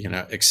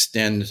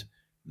extend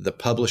the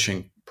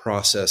publishing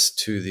process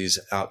to these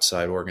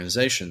outside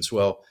organizations.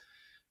 Well,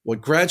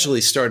 what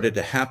gradually started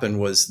to happen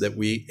was that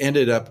we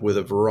ended up with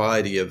a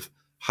variety of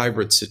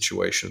hybrid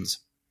situations.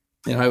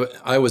 And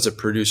I was a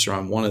producer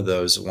on one of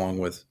those, along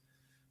with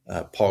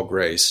Paul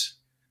Grace.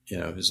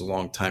 who's a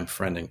longtime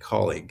friend and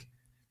colleague.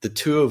 The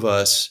two of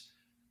us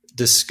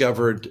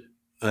discovered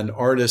an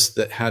artist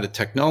that had a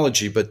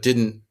technology but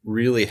didn't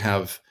really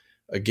have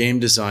a game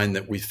design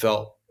that we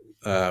felt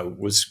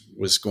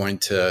was going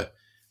to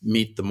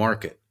meet the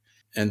market.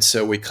 And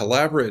so we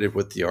collaborated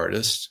with the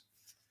artist,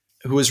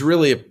 who was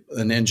really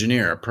an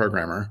engineer, a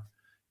programmer.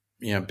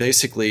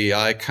 Basically,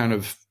 I kind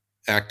of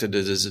acted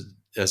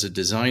as a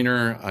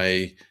designer.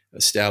 I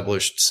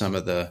established some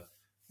of the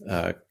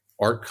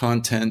art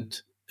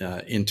content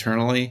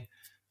internally,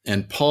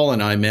 and Paul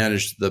and I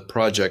managed the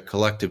project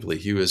collectively.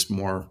 He was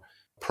more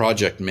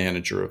project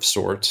manager of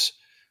sorts.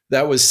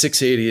 That was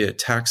 680 at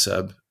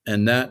TaxHub,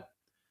 and that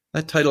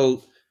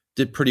title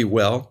did pretty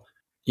well,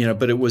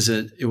 but it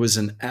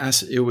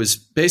was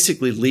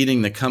basically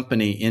leading the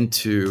company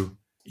into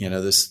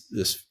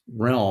this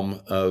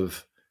realm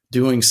of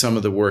doing some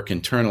of the work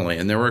internally.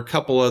 And there were a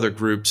couple other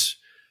groups,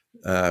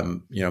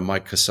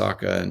 Mike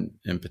Kasaka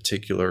in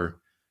particular,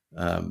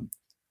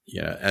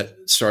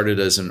 started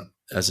as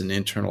an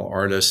internal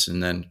artist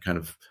and then kind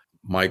of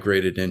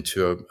migrated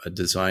into a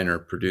designer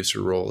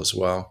producer role as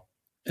well.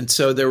 And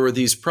so there were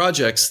these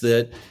projects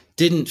that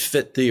didn't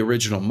fit the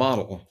original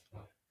model,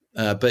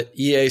 but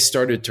EA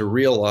started to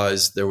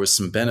realize there was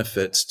some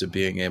benefits to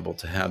being able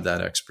to have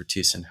that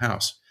expertise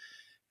in-house.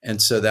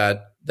 And so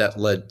that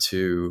led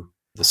to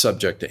the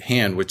subject at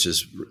hand, which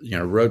is,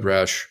 Road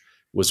Rash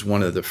was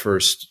one of the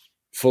first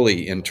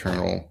fully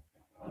internally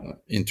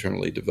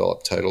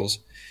developed titles.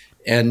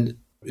 And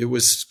it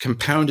was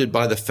compounded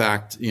by the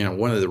fact,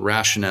 one of the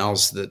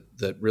rationales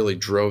that really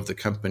drove the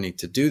company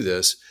to do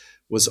this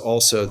was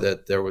also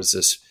that there was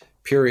this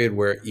period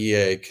where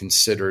EA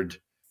considered,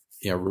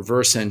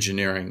 reverse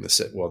engineering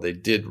they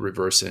did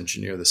reverse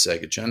engineer the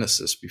Sega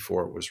Genesis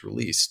before it was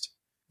released.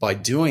 By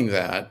doing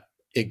that,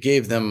 it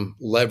gave them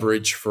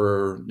leverage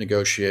for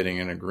negotiating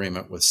an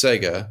agreement with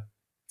Sega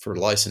for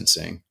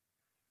licensing,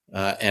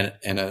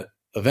 and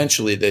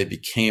eventually they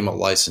became a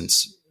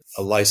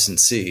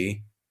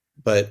licensee.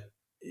 But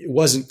it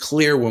wasn't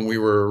clear when we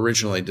were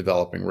originally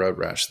developing Road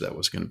Rash that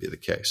was going to be the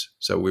case.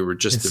 So we were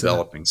just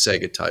developing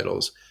Sega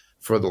titles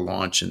for the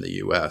launch in the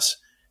US.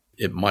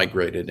 It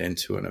migrated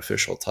into an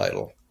official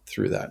title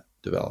through that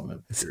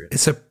development period.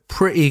 It's a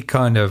pretty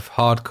kind of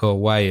hardcore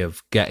way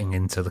of getting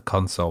into the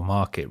console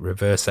market,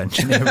 reverse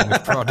engineering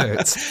of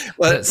products.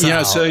 Well,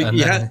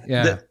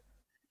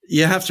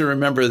 you have to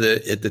remember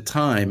that at the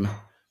time,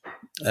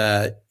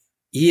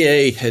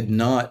 EA had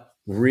not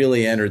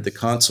really entered the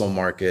console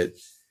market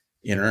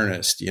in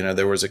earnest.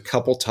 There was a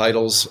couple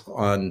titles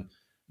on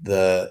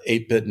the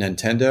 8-bit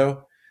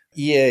Nintendo.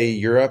 EA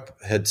Europe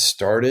had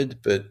started,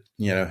 but,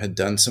 had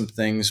done some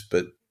things,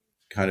 but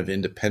kind of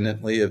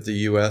independently of the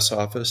US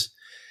office.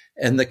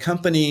 And the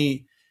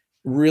company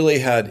really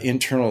had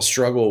internal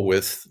struggle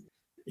with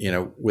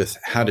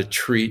how to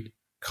treat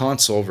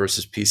console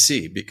versus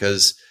PC,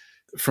 because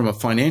from a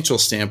financial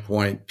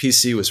standpoint,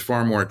 PC was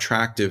far more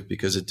attractive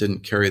because it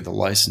didn't carry the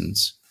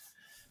license.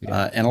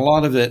 Yeah. And a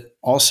lot of it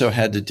also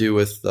had to do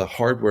with the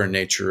hardware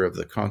nature of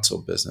the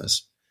console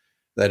business.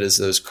 That is,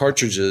 those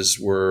cartridges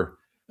were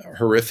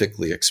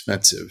horrifically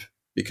expensive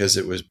because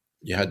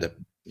you had to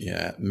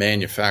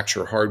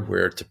manufacture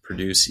hardware to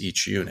produce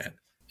each unit.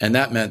 And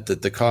that meant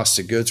that the cost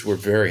of goods were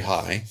very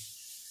high.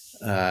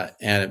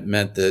 And it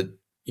meant that,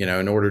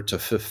 in order to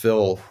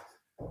fulfill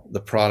the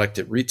product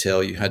at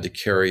retail, you had to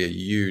carry a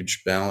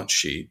huge balance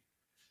sheet.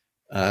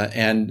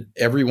 And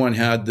everyone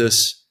had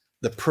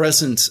the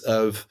presence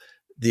of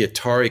the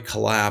Atari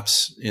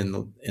collapse in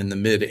the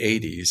mid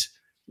 80s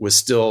was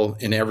still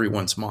in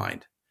everyone's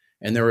mind.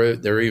 And there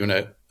were even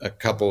a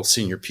couple of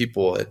senior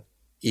people at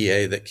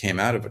EA that came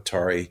out of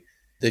Atari.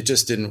 They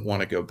just didn't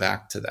want to go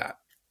back to that.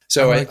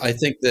 So I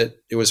think that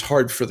it was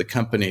hard for the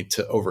company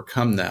to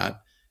overcome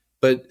that.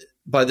 But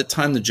by the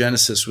time the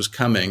Genesis was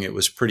coming, it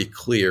was pretty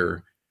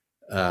clear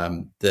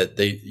that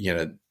they,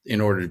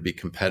 in order to be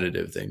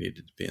competitive, they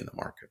needed to be in the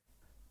market.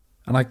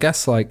 And I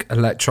guess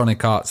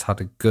Electronic Arts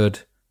had a good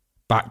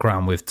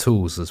background with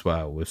tools as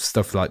well, with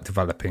stuff like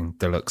developing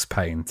Deluxe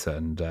Paint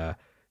and,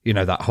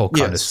 that whole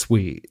kind of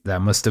suite. There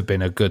must have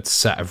been a good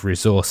set of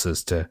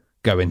resources to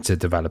go into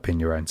developing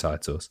your own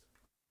titles.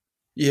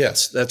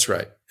 Yes, that's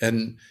right.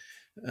 And,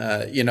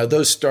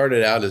 those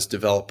started out as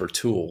developer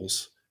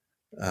tools,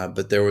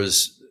 but there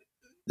was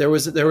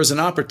an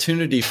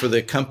opportunity for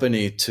the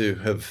company to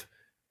have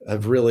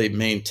really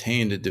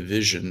maintained a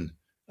division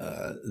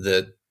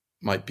that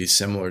might be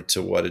similar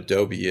to what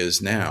Adobe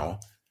is now.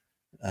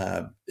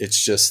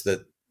 It's just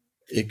that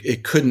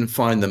it couldn't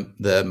find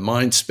the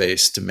mind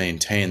space to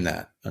maintain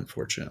that,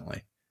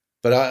 unfortunately.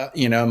 But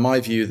in my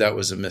view, that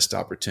was a missed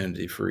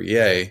opportunity for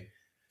EA.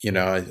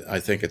 I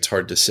think it's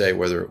hard to say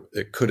whether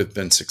it could have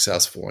been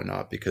successful or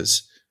not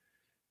because,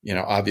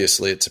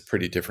 obviously it's a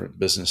pretty different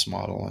business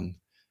model. And,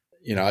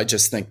 I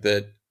just think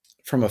that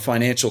from a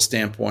financial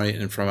standpoint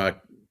and from a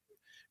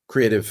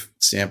creative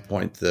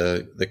standpoint,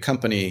 the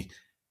company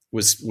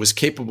was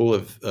capable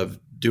of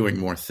doing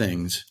more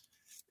things,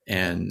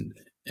 and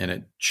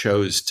it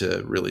chose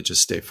to really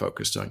just stay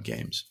focused on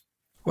games.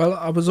 Well,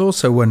 I was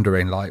also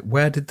wondering, like,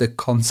 where did the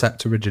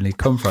concept originally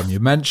come from? You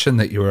mentioned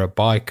that you were a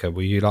biker.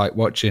 Were you like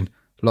watching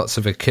lots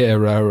of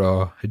Akira,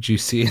 or had you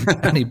seen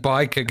any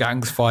biker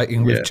gangs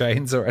fighting with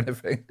chains or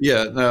anything?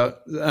 Yeah, no.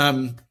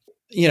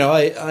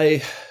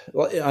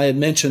 I had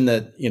mentioned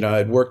that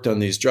I'd worked on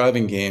these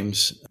driving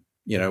games,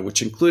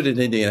 which included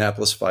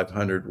Indianapolis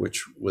 500,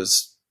 which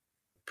was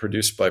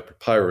produced by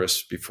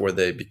Papyrus before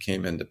they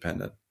became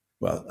independent.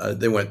 Well,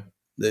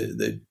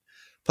 they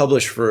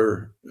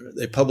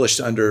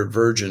published under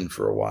Virgin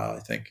for a while,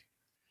 I think.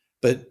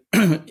 But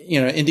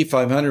Indy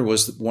 500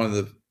 was one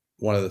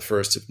of the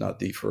first, if not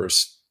the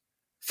first,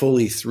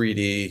 fully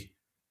 3D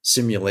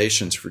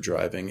simulations for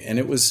driving, and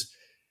it was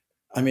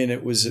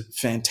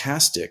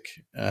fantastic,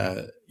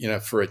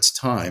 for its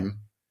time,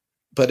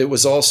 but it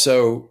was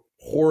also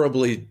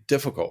horribly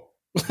difficult.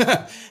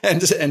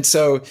 and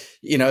so,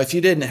 if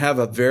you didn't have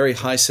a very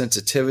high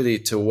sensitivity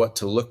to what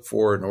to look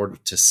for in order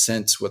to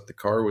sense what the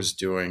car was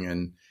doing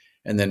and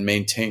then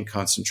maintain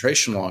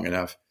concentration long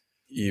enough,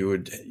 you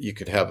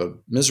could have a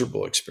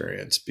miserable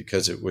experience,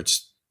 because it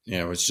was,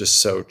 it's just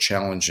so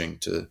challenging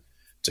to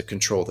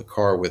control the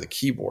car with a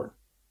keyboard.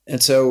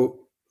 And so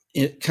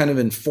it kind of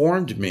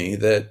informed me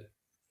that,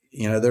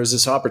 there's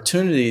this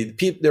opportunity.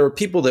 There were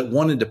people that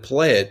wanted to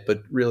play it,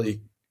 but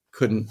really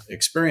couldn't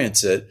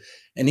experience it.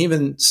 And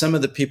even some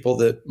of the people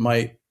that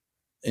might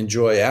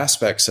enjoy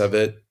aspects of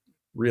it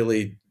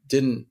really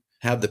didn't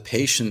have the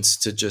patience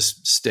to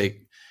just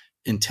stay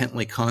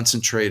intently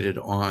concentrated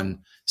on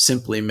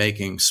simply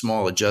making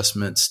small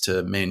adjustments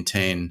to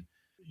maintain,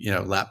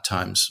 lap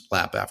times,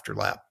 lap after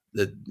lap.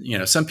 That,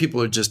 some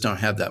people just don't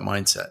have that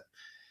mindset.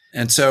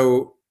 And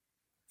so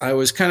I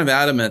was kind of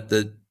adamant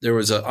that there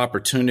was an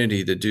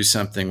opportunity to do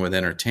something with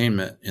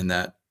entertainment in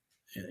that,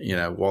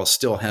 while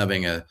still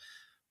having an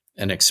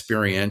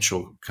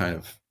experiential kind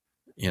of,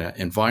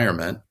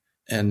 environment.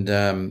 And,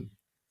 there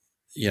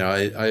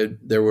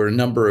were a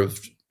number of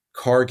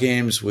car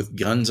games with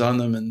guns on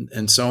them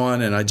and so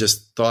on. And I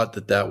just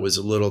thought that was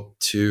a little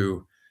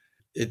too,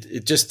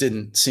 it just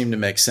didn't seem to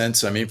make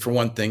sense. I mean, for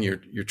one thing,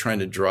 you're trying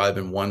to drive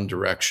in one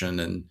direction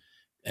and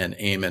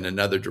aim in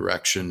another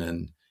direction.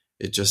 And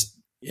it just,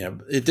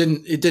 it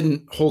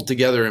didn't hold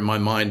together in my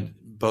mind,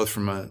 both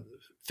from a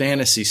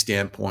fantasy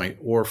standpoint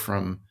or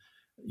from,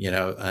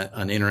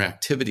 an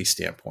interactivity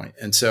standpoint.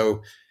 And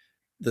so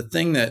the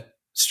thing that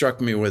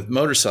struck me with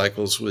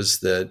motorcycles was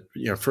that,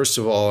 first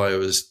of all, I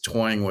was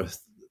toying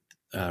with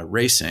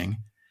racing,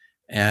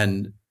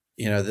 and,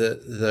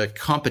 the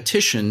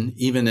competition,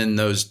 even in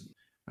those,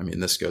 I mean,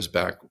 this goes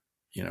back,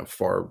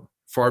 far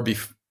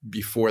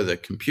before the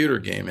computer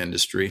game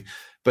industry,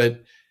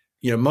 but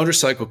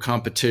motorcycle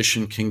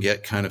competition can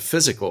get kind of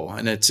physical.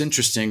 And it's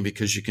interesting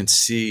because you can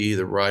see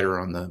the rider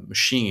on the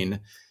machine,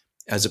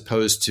 as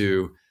opposed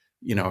to,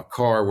 a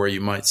car where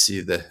you might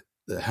see the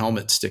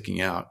helmet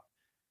sticking out,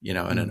 in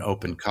an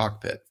open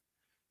cockpit.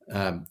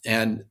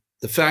 And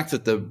the fact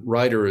that the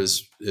rider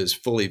is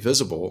fully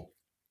visible,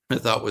 I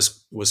thought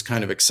was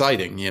kind of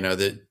exciting,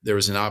 that there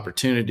was an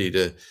opportunity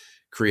to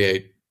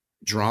create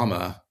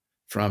drama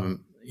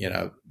from,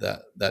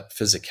 that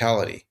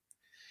physicality.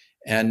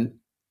 And,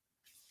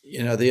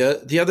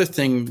 the other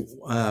thing,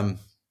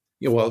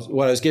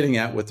 what I was getting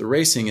at with the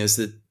racing is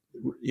that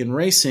in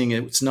racing,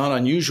 it's not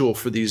unusual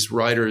for these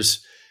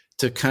riders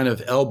to kind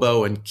of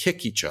elbow and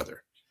kick each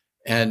other.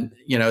 And,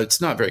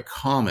 it's not very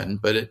common,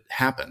 but it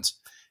happens.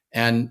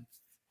 And,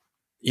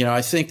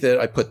 I think that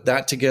I put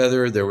that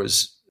together. There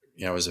was,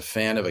 I was a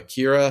fan of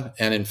Akira.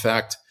 And in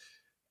fact,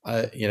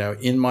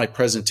 in my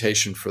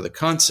presentation for the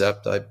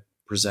concept, I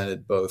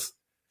presented both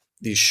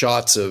these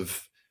shots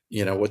of,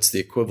 what's the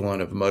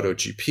equivalent of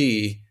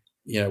MotoGP,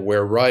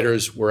 where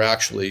riders were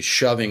actually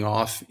shoving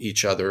off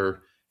each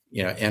other,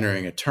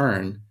 entering a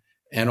turn,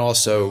 and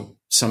also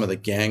some of the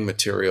gang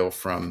material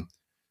from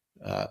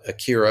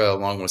Akira,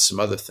 along with some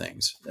other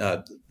things,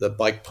 the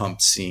bike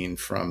pump scene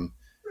from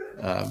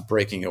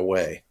Breaking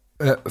Away.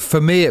 For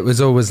me, it was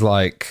always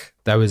like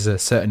there was a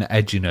certain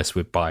edginess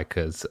with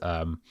bikers,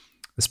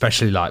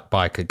 especially like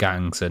biker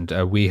gangs. And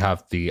we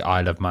have the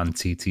Isle of Man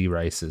TT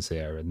races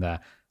here, and they're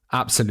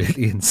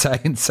absolutely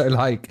insane. So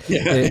like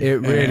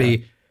it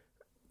really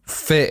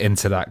fit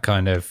into that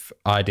kind of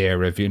idea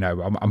of,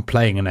 I'm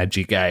playing an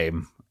edgy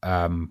game.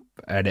 And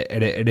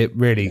it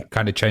really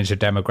kind of changed the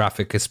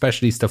demographic,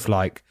 especially stuff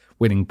like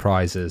winning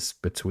prizes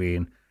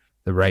between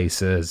the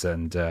racers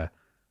and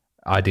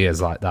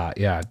ideas like that.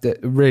 Yeah,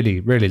 really,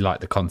 really like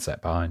the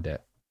concept behind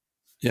it.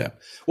 Yeah.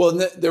 Well,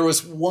 there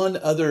was one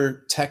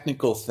other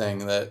technical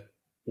thing that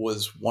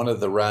was one of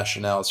the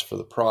rationales for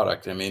the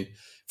product. I mean,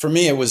 for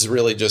me, it was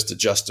really just a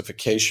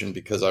justification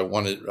because I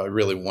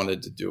really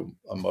wanted to do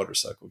a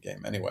motorcycle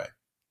game anyway.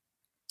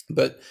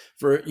 But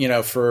for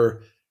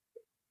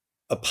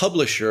a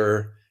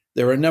publisher,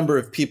 there were a number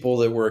of people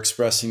that were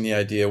expressing the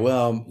idea,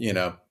 well,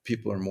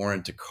 people are more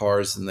into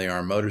cars than they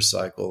are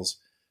motorcycles.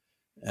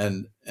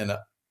 And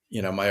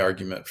my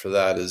argument for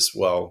that is,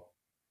 well,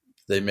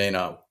 they may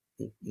not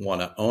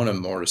want to own a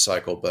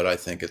motorcycle, but I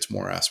think it's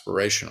more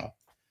aspirational.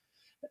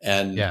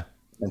 And,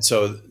 And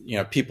so,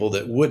 people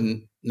that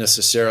wouldn't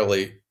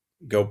necessarily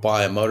go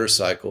buy a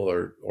motorcycle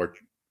or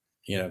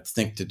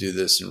think to do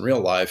this in real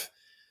life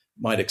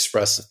might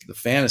express the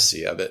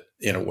fantasy of it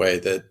in a way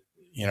that,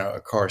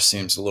 a car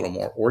seems a little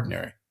more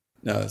ordinary.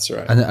 No, that's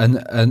right.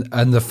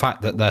 And the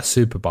fact that they're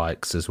super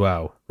bikes as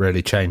well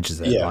really changes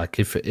it. Yeah. Like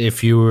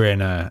if you were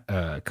in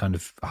a kind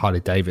of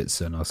Harley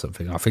Davidson or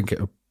something, I think it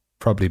would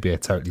probably be a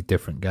totally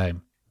different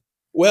game.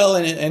 Well,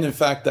 and in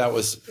fact, that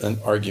was an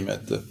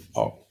argument that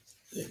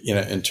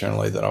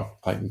internally that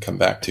I can come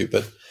back to.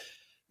 But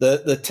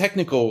the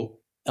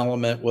technical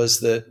element was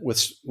that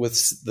with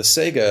the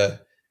Sega,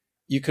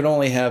 you could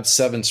only have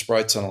 7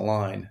 sprites on a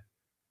line,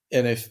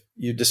 and if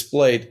you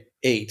displayed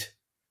 8,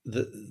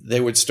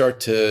 they would start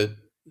to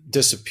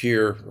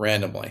disappear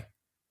randomly.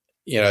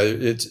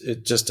 It's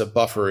just a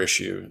buffer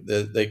issue.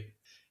 The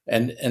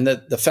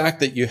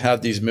fact that you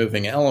have these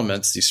moving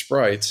elements, these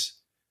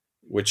sprites,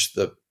 which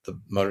the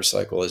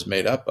motorcycle is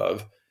made up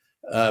of,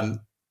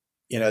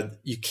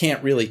 you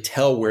can't really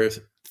tell where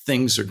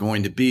things are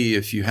going to be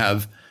if you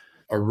have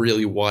a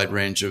really wide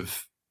range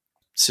of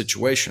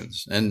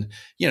situations. And,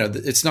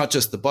 it's not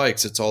just the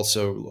bikes, it's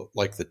also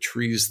like the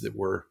trees that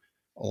were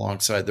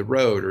alongside the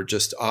road, or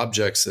just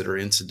objects that are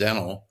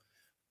incidental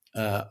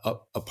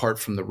apart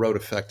from the road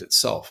effect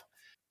itself.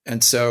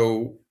 And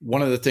so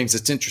one of the things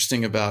that's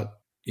interesting about,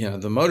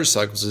 the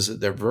motorcycles is that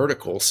they're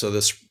vertical. So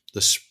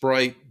the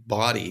sprite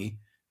body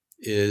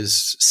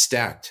is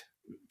stacked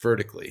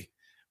vertically,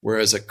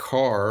 whereas a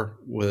car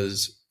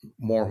was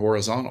more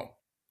horizontal.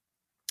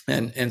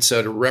 And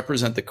so to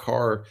represent the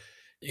car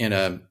in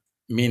a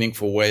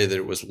meaningful way that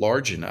it was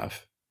large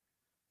enough,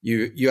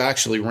 you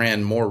actually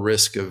ran more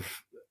risk of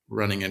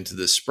running into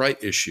the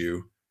sprite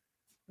issue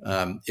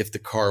if the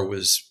car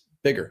was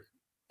bigger.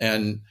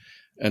 And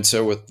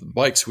so with the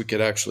bikes, we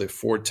could actually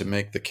afford to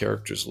make the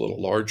characters a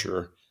little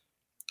larger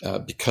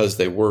because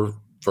they were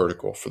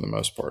vertical for the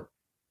most part.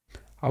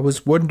 I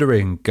was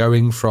wondering,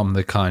 going from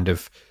the kind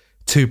of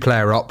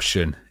 2-player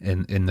option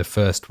in the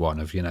first one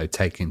of,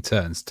 taking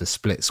turns, to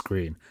split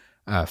screen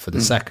for the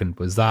second,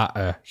 was that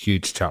a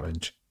huge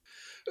challenge?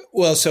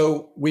 Well,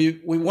 so we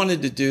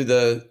wanted to do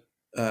the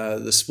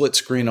split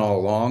screen all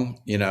along.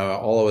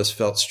 All of us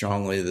felt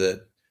strongly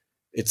that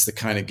it's the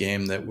kind of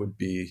game that would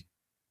be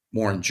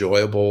more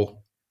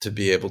enjoyable to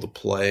be able to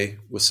play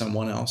with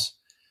someone else.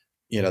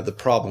 The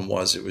problem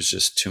was it was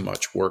just too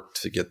much work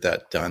to get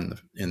that done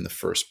in the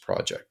first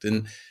project.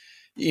 And,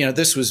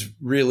 this was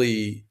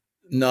really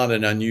not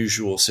an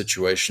unusual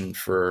situation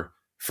for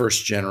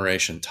first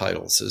generation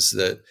titles, is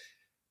that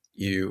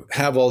you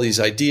have all these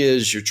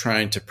ideas, you're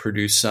trying to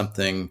produce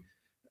something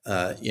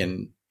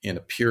in a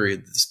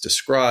period that's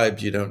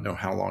described. You don't know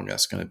how long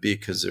that's going to be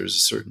because there's a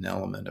certain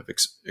element of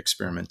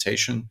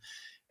experimentation.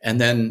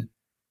 And then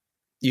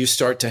you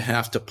start to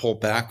have to pull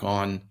back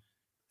on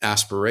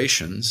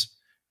aspirations.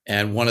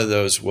 And one of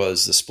those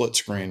was the split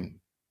screen,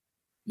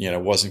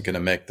 wasn't going to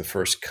make the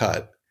first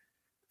cut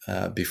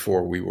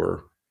before we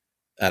were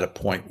at a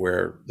point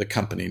where the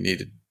company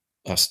needed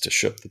us to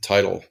ship the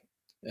title.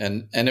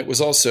 And it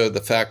was also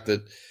the fact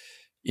that,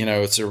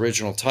 it's an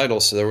original title,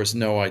 so there was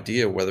no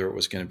idea whether it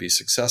was going to be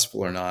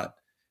successful or not.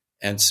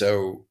 And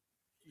so,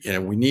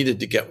 we needed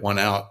to get one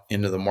out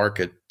into the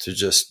market to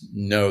just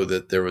know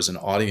that there was an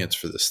audience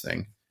for this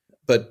thing.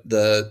 But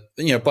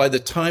by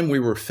the time we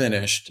were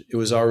finished, it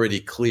was already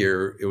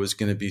clear it was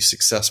going to be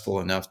successful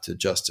enough to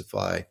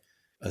justify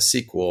a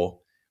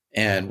sequel.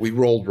 And we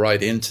rolled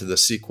right into the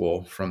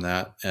sequel from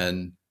that.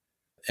 And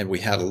we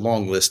had a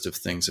long list of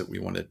things that we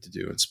wanted to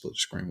do, and split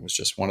screen was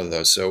just one of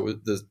those. So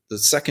the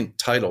second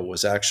title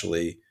was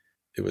actually,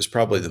 it was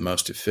probably the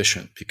most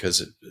efficient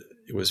because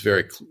it was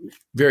very,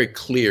 very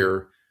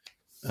clear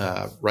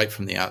right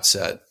from the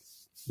outset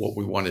what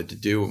we wanted to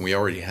do. And we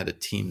already had a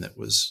team that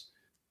was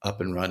up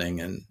and running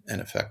and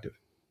effective.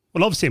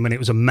 Well, obviously, it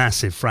was a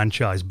massive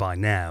franchise by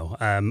now.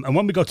 And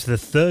when we got to the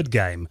third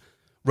game,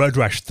 Road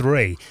Rash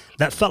 3,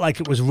 that felt like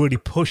it was really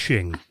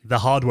pushing the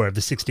hardware of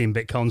the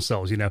 16-bit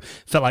consoles.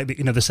 Felt like the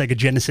Sega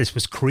Genesis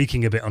was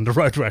creaking a bit under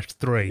Road Rash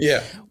 3.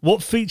 Yeah.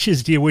 What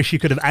features do you wish you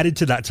could have added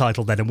to that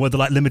title then? And were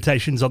there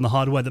limitations on the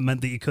hardware that meant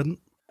that you couldn't?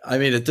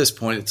 At this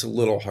point, it's a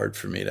little hard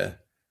for me to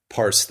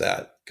parse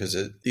that because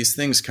these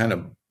things kind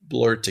of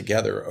blur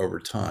together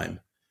over time.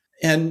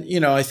 And,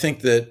 I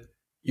think that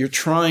you're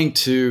trying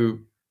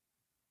to,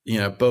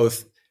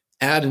 both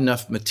add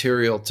enough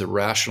material to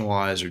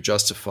rationalize or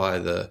justify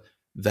the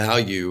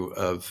value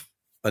of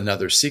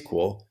another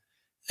sequel.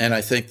 And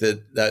I think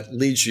that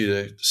leads you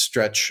to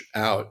stretch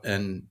out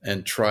and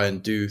try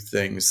and do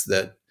things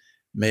that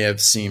may have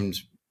seemed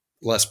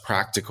less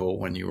practical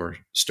when you were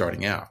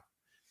starting out.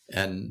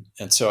 And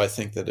so I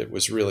think that it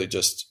was really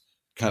just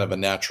kind of a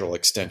natural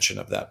extension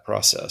of that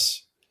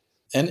process.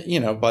 And,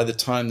 by the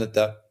time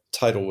that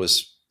title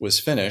was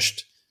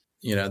finished,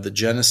 the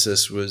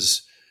Genesis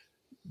was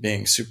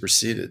being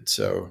superseded.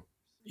 So,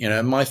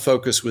 my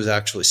focus was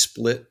actually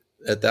split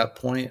at that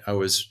point. I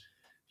was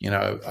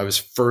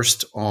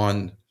first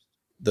on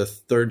the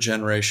third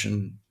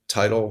generation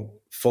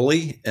title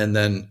fully, and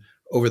then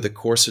over the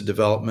course of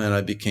development,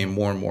 I became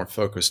more and more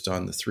focused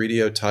on the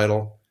 3DO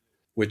title,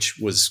 which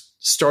was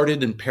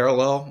started in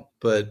parallel,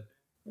 but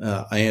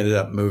I ended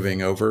up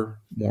moving over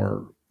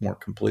more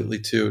completely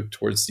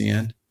towards the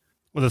end.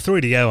 Well, the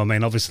 3DO, I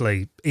mean,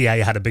 obviously EA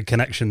had a big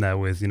connection there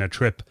with,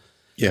 Trip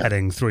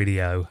heading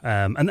 3DO.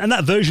 And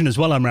that version as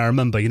well, I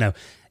remember,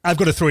 I've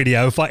got a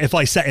 3DO. If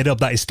I set it up,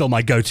 that is still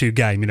my go-to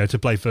game, to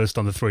play first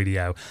on the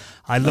 3DO.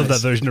 I love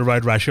that version of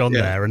Road Rash on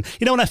there. And,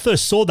 when I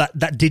first saw that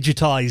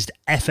digitized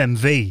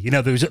FMV,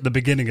 that was at the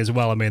beginning as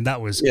well. I mean, that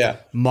was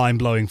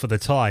mind-blowing for the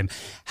time.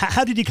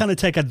 How did you kind of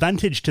take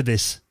advantage to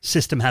this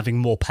system having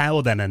more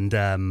power then?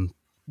 And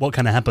what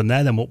kind of happened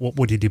there then?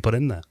 What did you put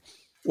in there?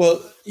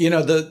 Well,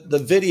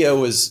 the video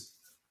was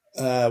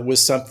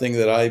something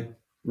that I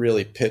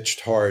really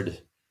pitched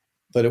hard,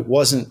 but it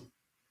wasn't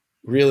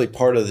really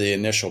part of the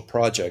initial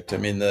project. I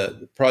mean,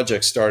 the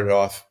project started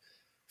off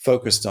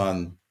focused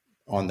on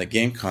the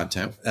game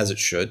content, as it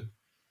should.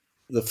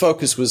 The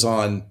focus was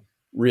on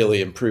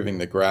really improving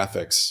the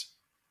graphics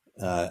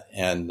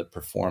and the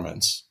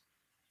performance.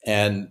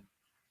 And,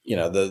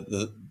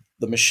 the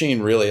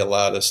machine really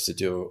allowed us to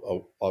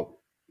do a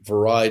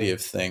variety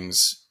of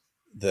things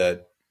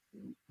that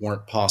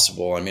weren't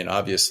possible. I mean,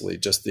 obviously,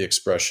 just the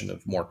expression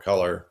of more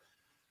color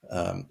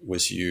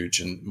was huge,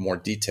 and more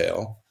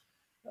detail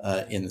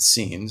in the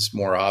scenes,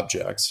 more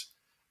objects.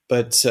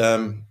 But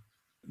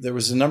there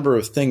was a number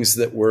of things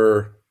that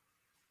were,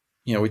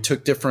 we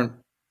took different,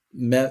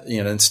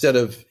 instead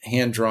of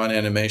hand-drawn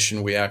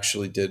animation, we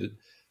actually did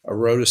a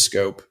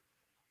rotoscope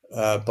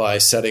by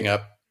setting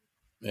up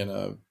in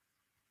a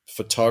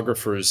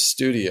photographer's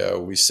studio.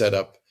 We set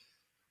up,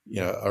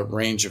 a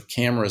range of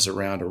cameras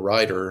around a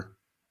rider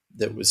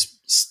that was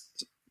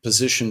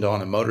positioned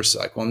on a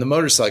motorcycle, and the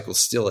motorcycle's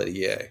still at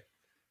EA.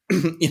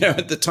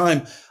 At the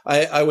time,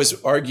 I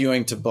was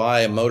arguing to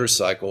buy a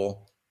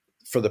motorcycle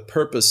for the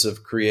purpose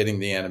of creating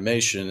the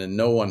animation, and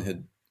no one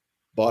had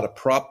bought a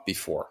prop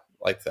before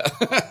like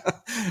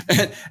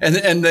that.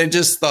 and they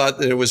just thought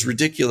that it was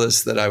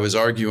ridiculous that I was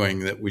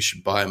arguing that we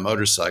should buy a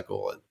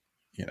motorcycle at,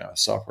 a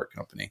software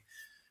company.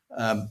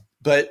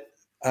 But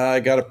I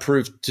got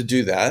approved to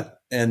do that.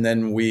 And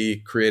then we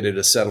created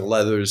a set of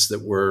leathers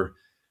that were,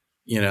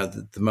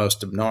 the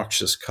most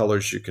obnoxious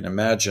colors you can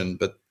imagine.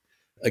 But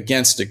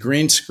against a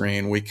green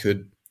screen, we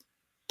could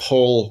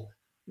pull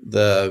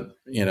the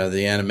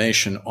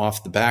animation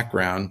off the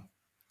background.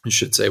 I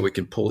should say we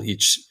could pull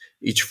each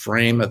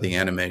frame of the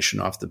animation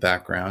off the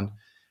background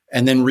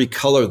and then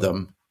recolor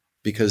them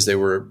because they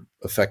were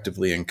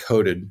effectively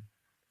encoded,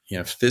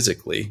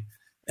 physically.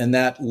 And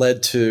that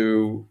led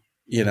to,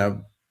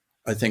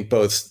 I think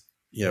both,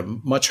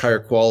 much higher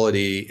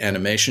quality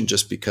animation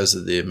just because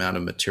of the amount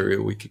of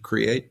material we could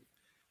create.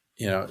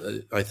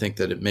 I think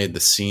that it made the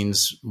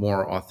scenes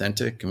more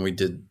authentic, and we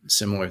did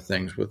similar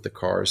things with the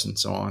cars and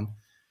so on.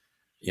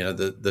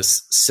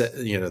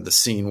 The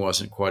scene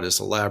wasn't quite as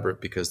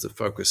elaborate because the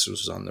focus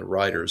was on the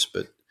riders,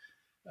 but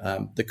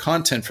the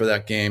content for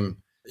that game,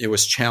 it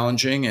was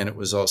challenging, and it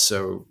was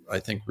also, I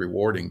think,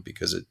 rewarding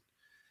because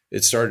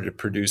it started to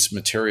produce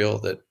material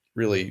that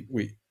really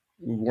we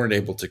weren't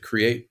able to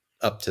create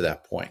up to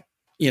that point.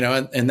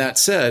 And that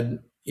said,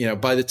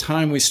 by the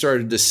time we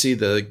started to see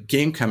the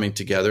game coming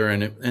together,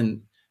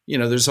 and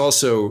there's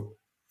also,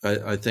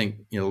 I think,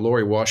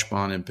 Laurie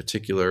Washbaum in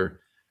particular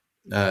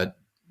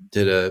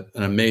did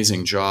an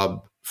amazing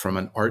job from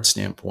an art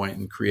standpoint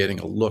in creating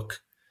a look.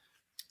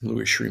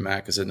 Louis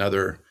Schremak is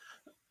another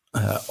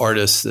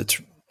artist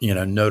that's,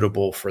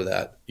 notable for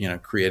that,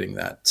 creating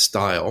that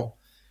style.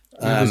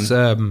 It was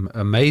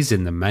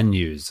amazing, the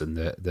menus and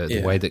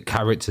the way that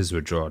characters were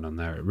drawn on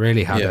there. It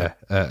really had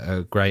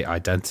a great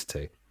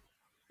identity.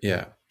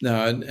 Yeah,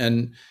 no,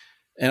 and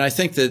I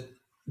think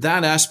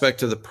that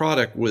aspect of the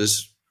product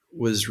was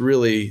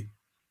really,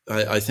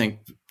 I think,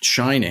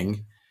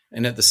 shining.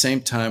 And at the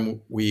same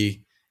time,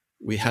 we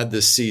had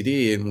this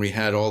CD, and we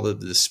had all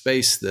of the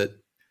space that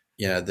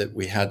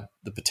we had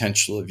the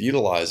potential of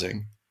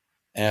utilizing.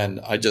 And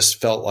I just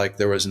felt like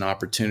there was an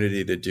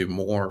opportunity to do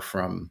more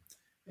from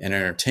an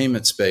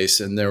entertainment space.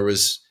 And there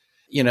was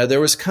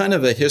kind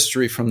of a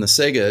history from the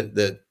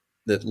Sega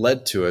that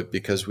led to it,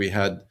 because we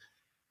had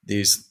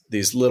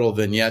these little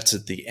vignettes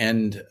at the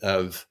end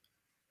of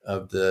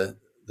the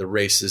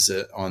races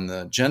on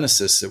the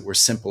Genesis that were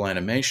simple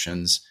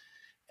animations.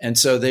 And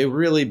so they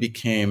really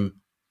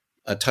became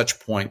a touch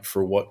point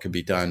for what could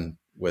be done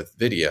with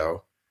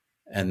video.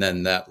 And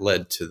then that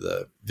led to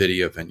the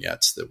video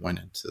vignettes that went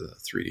into the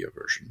 3D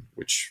version,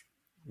 which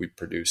we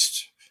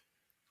produced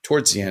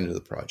towards the end of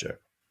the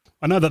project.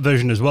 I know that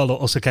version as well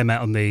also came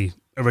out on the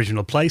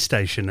original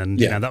PlayStation, and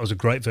that was a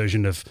great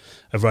version of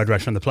Road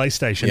Rash on the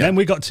PlayStation. Then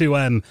we got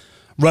to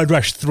Road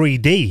Rash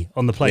 3D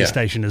on the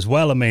PlayStation as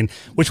well. I mean,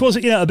 which was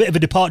a bit of a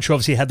departure.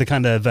 Obviously, it had the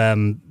kind of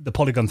the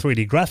polygon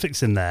 3D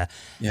graphics in there.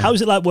 Yeah. How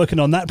was it like working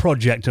on that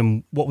project,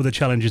 and what were the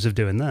challenges of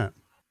doing that?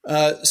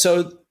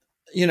 So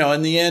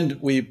in the end,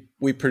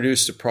 we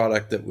produced a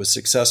product that was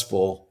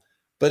successful,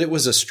 but it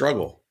was a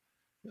struggle.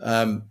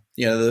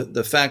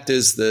 The fact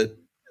is that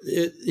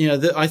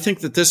I think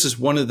that this is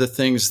one of the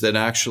things that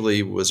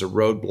actually was a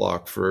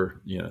roadblock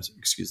for,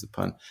 excuse the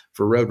pun,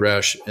 for Road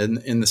Rash,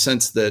 in the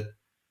sense that,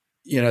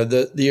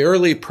 the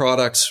early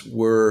products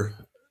were,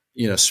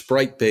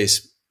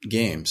 sprite-based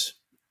games.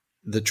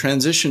 The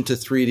transition to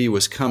 3D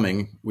was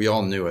coming. We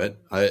all knew it.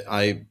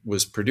 I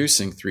was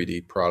producing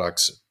 3D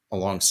products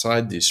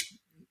alongside these,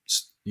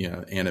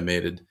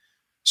 animated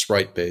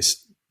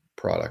sprite-based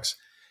products.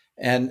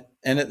 And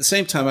at the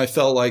same time, I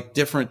felt like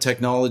different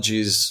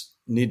technologies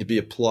need to be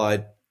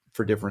applied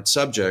for different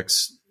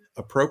subjects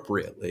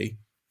appropriately.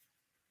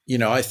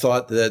 I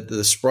thought that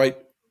the sprite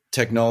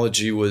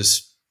technology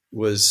was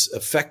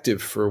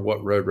effective for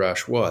what Road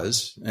Rash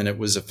was, and it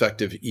was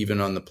effective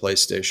even on the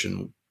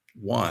PlayStation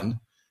 1,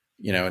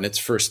 in its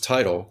first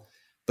title.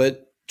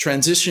 But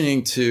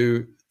transitioning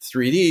to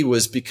 3D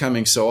was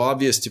becoming so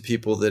obvious to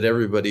people that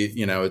everybody,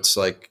 it's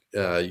like,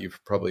 you've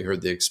probably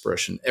heard the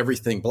expression,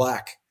 everything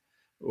black,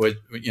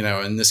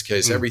 in this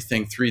case,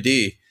 everything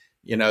 3D.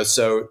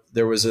 So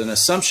there was an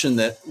assumption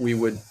that we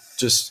would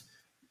just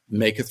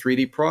make a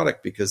 3D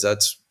product because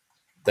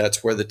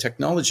that's where the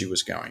technology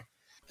was going.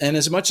 And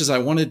as much as I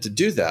wanted to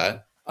do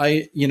that,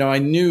 I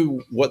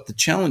knew what the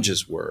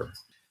challenges were.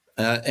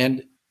 I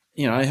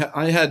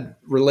had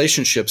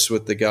relationships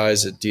with the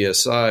guys at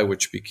DSI,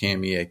 which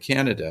became EA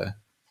Canada.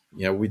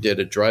 We did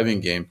a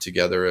driving game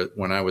together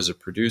when I was a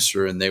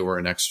producer and they were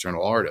an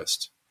external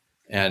artist.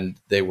 And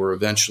they were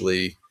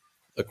eventually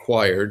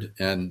acquired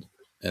and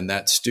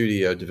that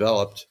studio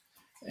developed,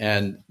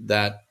 and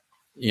that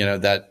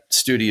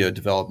studio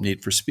developed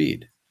Need for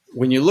Speed.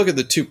 When you look at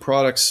the two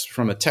products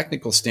from a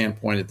technical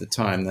standpoint at the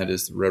time, that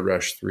is the Road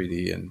Rash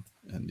 3D and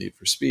Need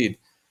for Speed,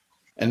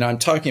 and I'm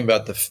talking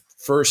about the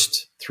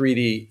first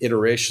 3D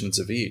iterations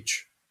of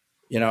each,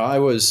 I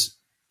was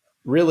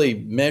really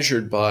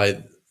measured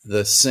by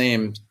the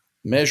same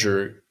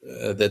measure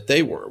that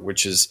they were,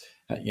 which is,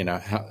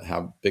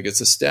 how big is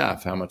the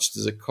staff? How much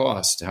does it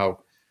cost? How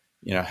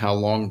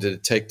long did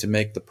it take to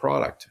make the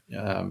product?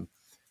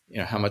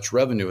 How much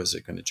revenue is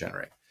it going to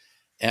generate?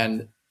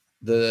 And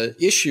the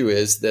issue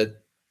is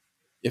that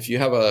if you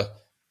have a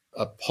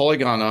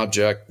polygon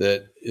object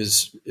that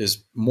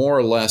is more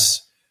or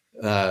less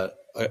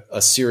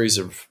a series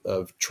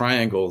of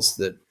triangles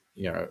that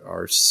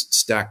are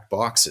stacked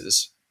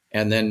boxes,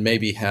 and then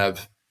maybe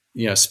have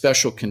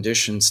special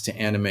conditions to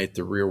animate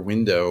the rear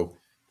window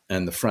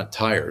and the front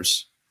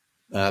tires,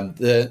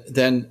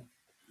 then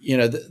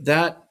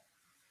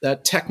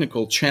that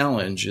technical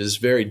challenge is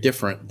very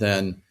different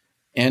than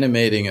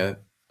animating a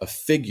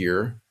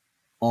figure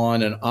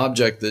on an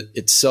object that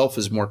itself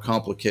is more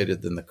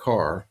complicated than the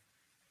car,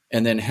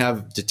 and then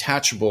have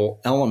detachable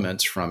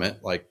elements from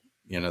it, like,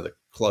 the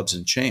clubs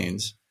and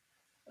chains.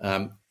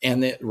 And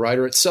the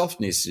rider itself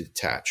needs to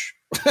detach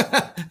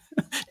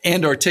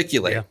and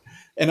articulate. Yeah.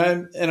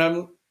 And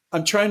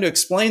I'm trying to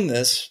explain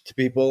this to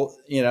people,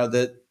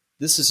 that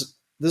this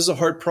is a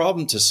hard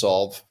problem to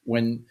solve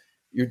when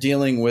you're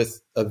dealing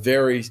with a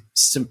very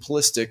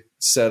simplistic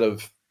set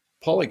of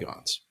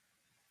polygons,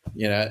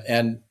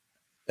 and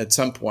at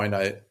some point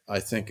I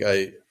think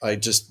I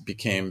just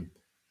became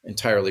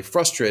entirely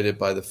frustrated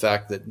by the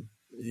fact that,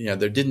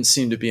 there didn't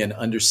seem to be an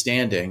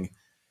understanding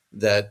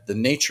that the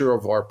nature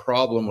of our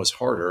problem was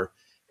harder,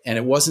 and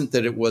it wasn't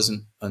that it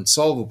wasn't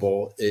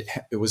unsolvable.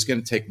 It was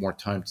going to take more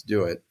time to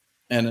do it.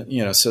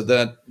 And, so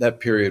that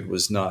period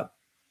was not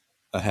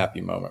a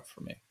happy moment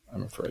for me,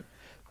 I'm afraid.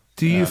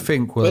 Do you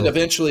think? Well, but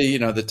eventually,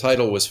 the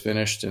title was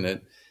finished,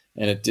 and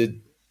it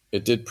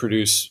did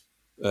produce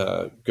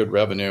good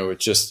revenue.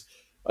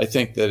 I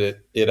think that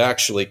it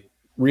actually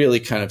really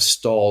kind of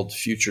stalled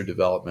future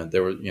development.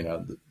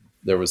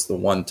 There was the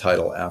one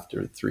title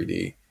after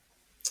 3D,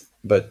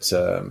 but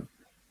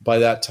by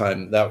that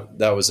time,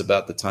 that was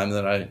about the time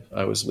that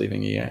I was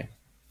leaving EA.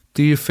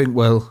 Do you think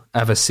we'll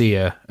ever see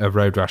a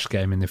Road Rash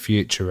game in the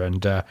future?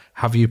 And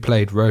have you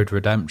played Road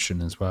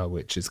Redemption as well,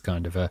 which is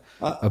kind of a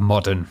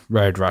modern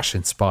Road Rash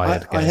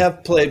inspired game? I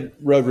have played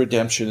Road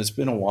Redemption. It's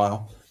been a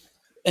while.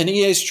 And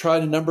EA's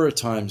tried a number of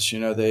times.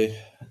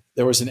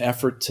 There was an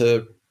effort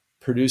to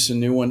produce a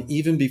new one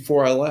even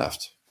before I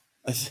left.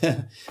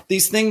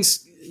 These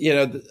things,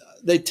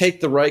 they take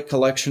the right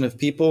collection of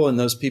people, and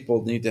those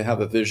people need to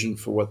have a vision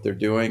for what they're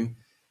doing.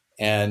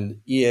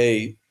 And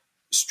EA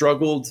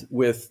struggled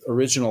with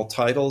original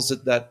titles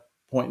at that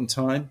point in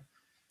time.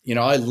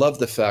 I love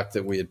the fact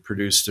that we had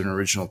produced an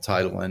original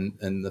title, and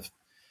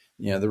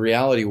the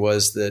reality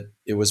was that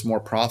it was more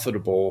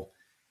profitable.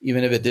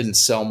 Even if it didn't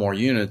sell more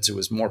units, it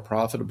was more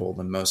profitable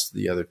than most of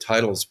the other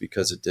titles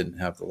because it didn't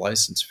have the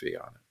license fee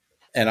on it.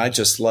 And I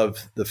just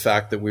love the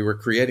fact that we were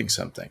creating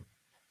something.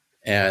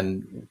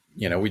 And,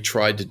 we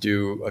tried to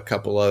do a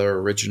couple other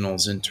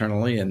originals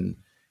internally, and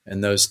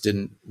those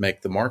didn't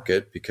make the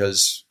market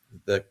because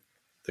the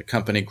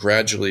company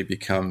gradually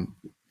became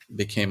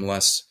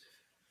less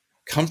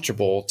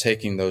comfortable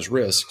taking those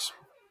risks.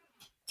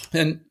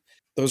 And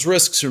those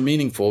risks are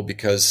meaningful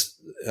because,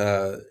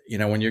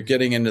 when you're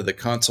getting into the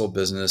console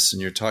business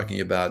and you're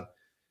talking about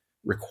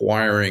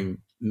requiring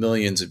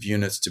millions of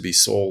units to be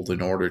sold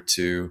in order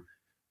to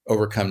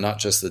overcome not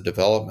just the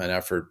development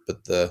effort,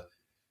 but the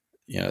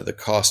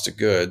cost of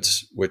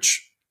goods,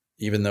 which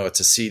even though it's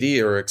a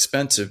CD are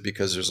expensive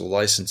because there's a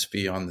license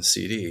fee on the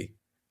CD.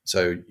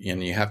 So,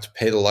 you have to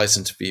pay the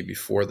license fee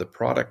before the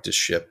product is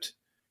shipped.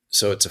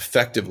 So it's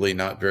effectively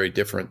not very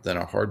different than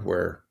a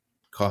hardware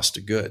cost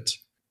of goods.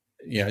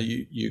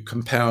 You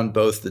compound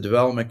both the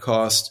development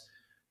cost,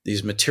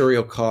 these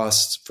material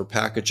costs for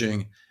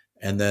packaging,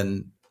 and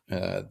then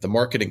the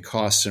marketing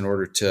costs in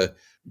order to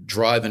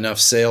drive enough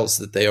sales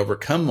that they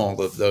overcome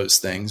all of those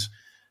things.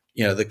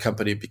 The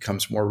company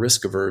becomes more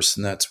risk averse,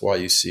 and that's why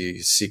you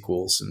see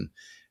sequels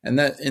and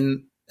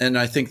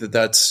I think that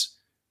that's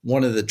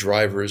one of the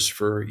drivers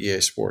for EA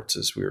Sports,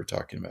 as we were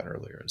talking about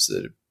earlier, is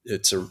that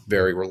it's a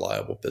very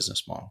reliable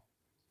business model.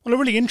 Well, a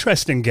really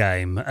interesting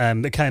game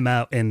that came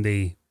out in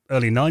the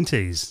early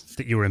 90s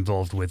that you were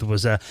involved with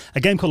was a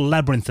game called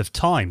Labyrinth of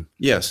Time.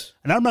 Yes.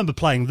 And I remember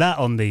playing that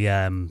on the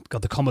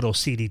Commodore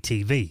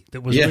CD-TV. That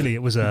was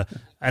it was an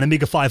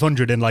Amiga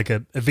 500 in like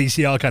a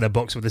VCR kind of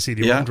box with a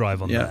CD-ROM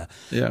drive on there.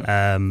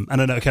 Yeah. And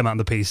I know it came out on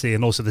the PC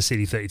and also the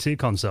CD32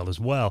 console as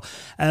well.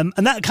 And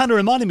that kind of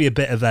reminded me a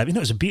bit of, it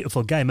was a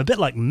beautiful game, a bit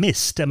like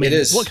Myst. I mean, it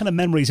is. What kind of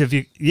memories have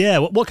you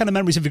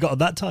got of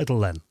that title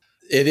then?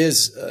 It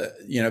is,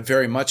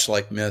 very much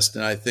like Myst.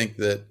 And I think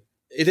that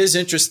it is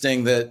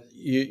interesting that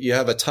you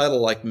have a title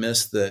like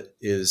Myst that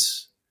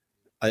is,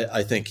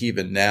 I think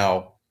even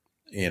now,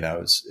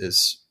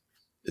 is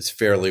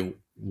fairly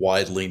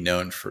widely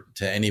known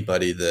to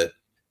anybody that,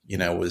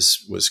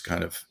 was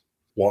kind of,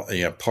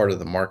 part of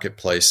the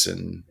marketplace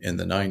in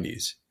the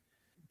 90s.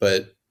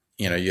 But,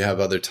 you have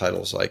other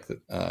titles like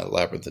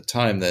Labyrinth of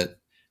Time that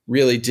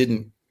really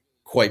didn't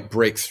quite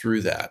break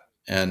through that.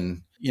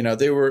 And,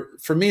 they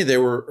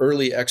were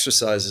early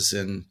exercises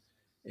in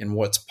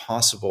what's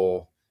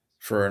possible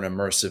for an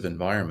immersive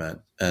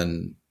environment.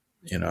 And,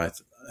 I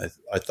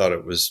thought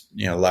it was,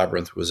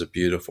 Labyrinth was a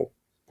beautiful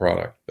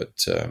product, but,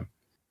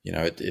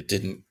 it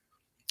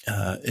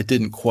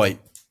didn't quite,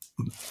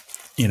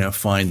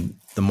 find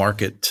the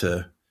market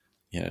to,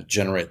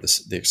 generate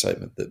the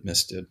excitement that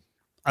Myst did.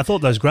 I thought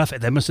those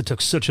graphics, they must have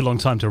took such a long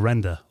time to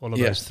render all of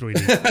those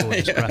 3D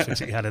gorgeous graphics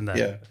that you had in there.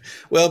 Yeah.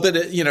 Well, but,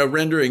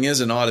 rendering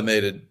is an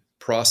automated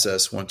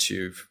process once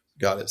you've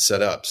got it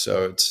set up.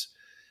 So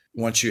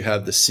once you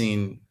have the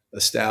scene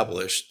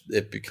established,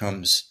 it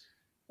becomes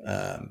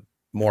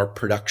more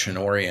production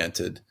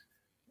oriented.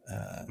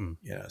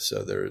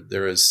 So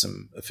there is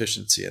some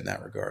efficiency in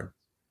that regard.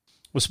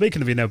 Well,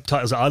 speaking of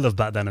titles that I loved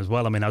back then as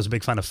well, I mean, I was a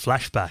big fan of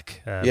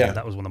Flashback.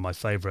 That was one of my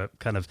favorite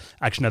kind of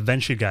action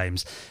adventure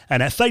games,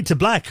 and Fade to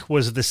Black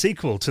was the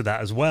sequel to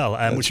that as well,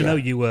 which I know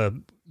you were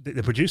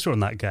the producer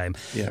on that game.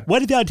 Yeah. Where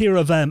did the idea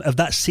of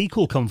that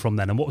sequel come from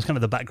then, and what was kind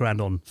of the background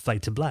on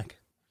Fade to Black?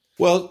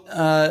 Well,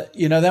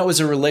 that was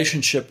a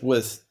relationship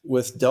with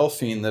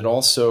Delphine that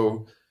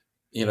also,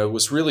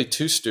 was really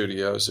two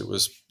studios. It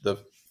was the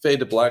Fade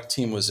to Black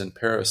team was in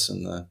Paris,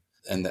 and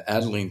the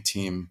Adeline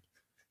team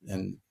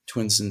and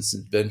Twins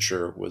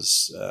Adventure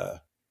was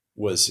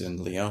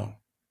in Lyon.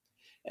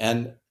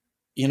 And,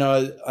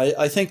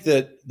 I think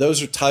that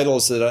those are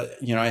titles that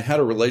I had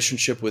a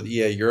relationship with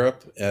EA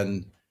Europe,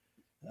 and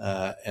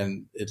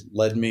it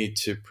led me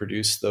to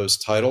produce those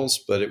titles,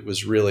 but it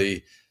was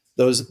really,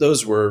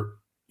 those were,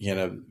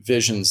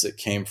 visions that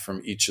came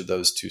from each of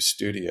those two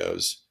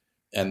studios.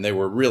 And they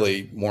were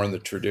really more in the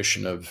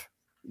tradition of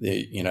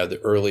the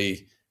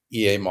early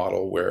EA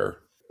model where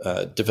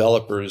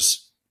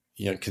developers,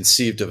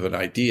 conceived of an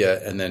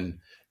idea and then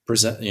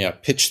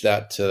pitched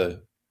that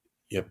to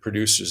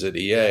producers at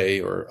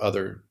EA or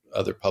other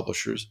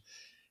publishers,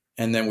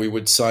 and then we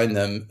would sign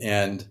them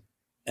and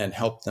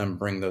help them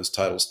bring those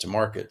titles to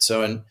market.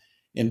 So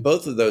in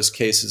both of those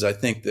cases, I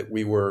think that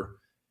we were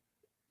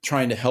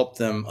trying to help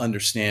them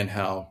understand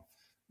how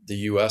the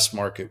U.S.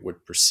 market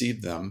would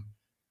perceive them.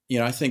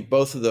 I think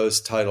both of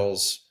those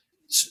titles,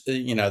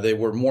 they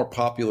were more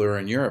popular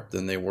in Europe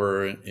than they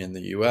were in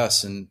the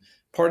U.S. And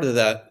part of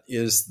that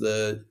is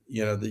the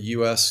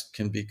U.S.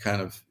 can be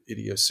kind of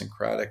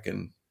idiosyncratic,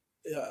 and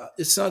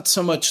it's not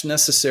so much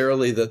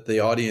necessarily that the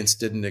audience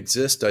didn't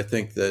exist. I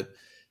think that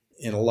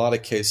in a lot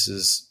of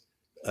cases,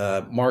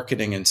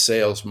 marketing and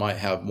sales might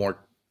have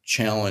more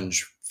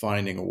challenge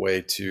finding a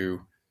way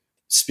to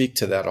speak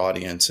to that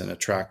audience and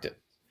attract it.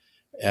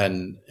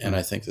 And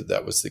I think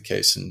that was the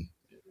case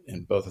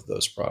in both of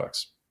those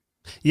products.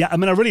 Yeah, I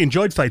mean, I really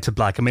enjoyed Fade to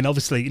Black. I mean,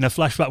 obviously,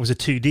 Flashback was a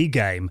 2D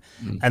game,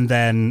 and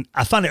then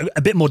I found it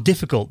a bit more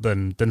difficult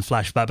than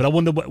Flashback, but I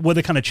wonder, were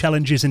there kind of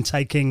challenges in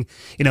taking,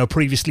 a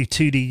previously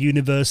 2D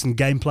universe and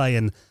gameplay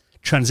and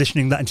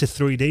transitioning that into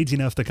 3D? Do you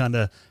know if they kind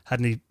of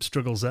had any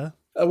struggles there?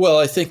 Well,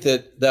 I think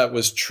that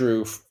was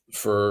true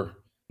for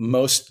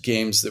most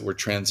games that were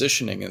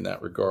transitioning in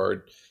that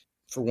regard,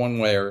 for one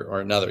way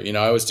or another.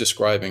 I was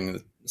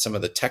describing some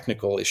of the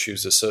technical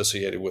issues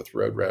associated with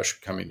Road Rash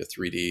coming to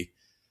 3D.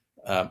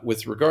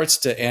 With regards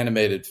to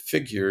animated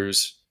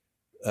figures,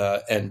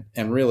 and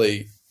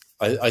really,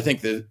 I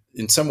think that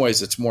in some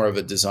ways it's more of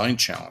a design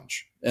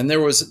challenge. And there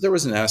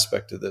was an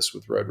aspect of this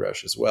with Road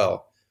Rash as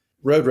well.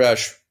 Road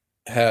Rash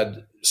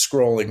had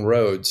scrolling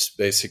roads,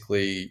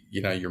 basically,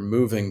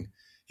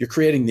 you're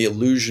creating the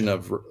illusion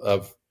of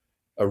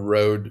a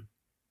road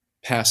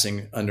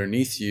passing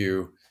underneath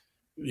you,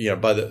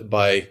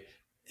 by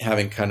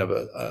having kind of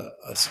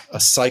a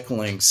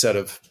cycling set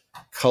of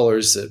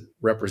colors that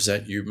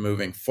represent you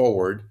moving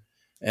forward,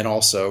 and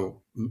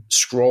also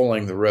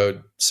scrolling the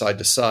road side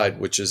to side,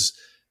 which is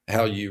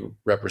how you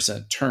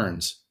represent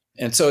turns.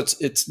 And so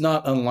it's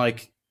not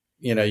unlike,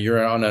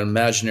 you're on an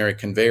imaginary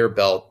conveyor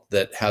belt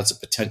that has the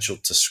potential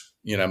to,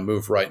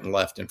 move right and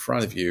left in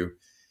front of you.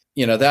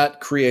 That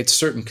creates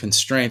certain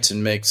constraints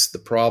and makes the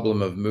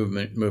problem of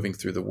moving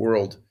through the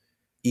world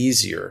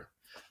easier.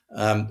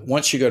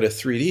 Once you go to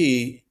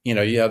 3D,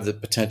 you have the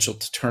potential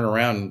to turn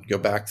around and go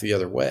back the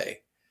other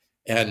way.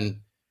 And,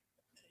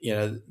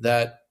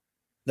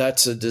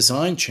 that's a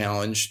design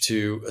challenge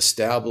to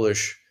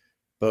establish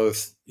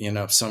both,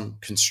 some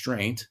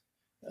constraint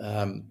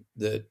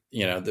that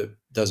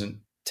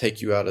doesn't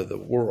take you out of the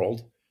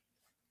world,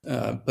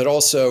 but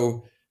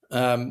also,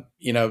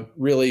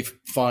 really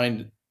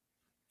find,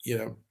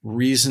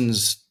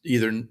 reasons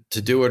either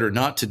to do it or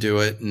not to do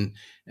it,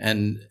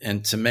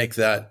 and to make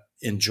that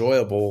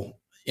enjoyable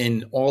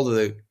in all of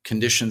the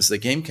conditions the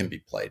game can be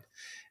played.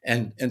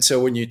 And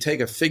so when you take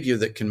a figure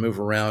that can move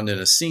around in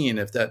a scene,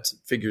 if that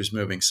figure is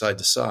moving side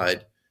to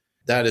side,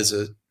 that is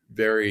a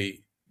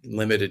very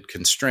limited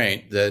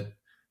constraint that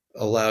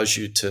allows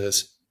you to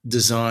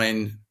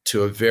design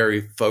to a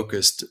very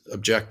focused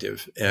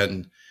objective.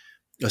 And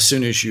as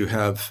soon as you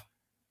have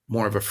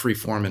more of a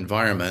free-form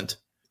environment,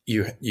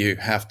 you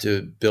have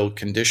to build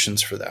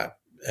conditions for that.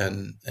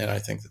 And I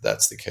think that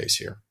that's the case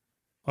here.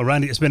 Well,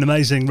 Randy, it's been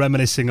amazing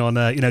reminiscing on,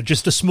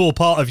 just a small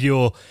part of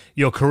your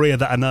career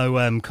that I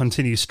know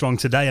continues strong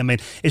today. I mean,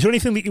 is there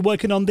anything that you're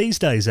working on these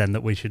days then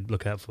that we should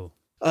look out for?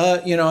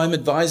 I'm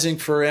advising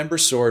for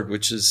Sword,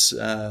 which is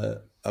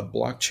a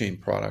blockchain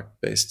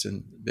product based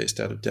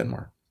out of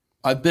Denmark.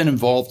 I've been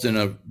involved in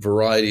a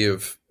variety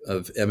of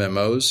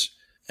MMOs,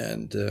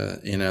 and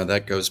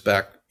that goes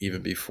back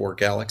even before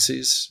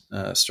Galaxies,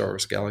 Star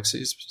Wars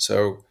Galaxies.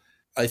 So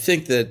I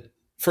think that,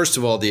 first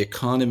of all, the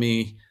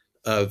economy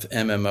of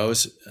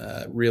MMOs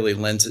really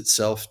lends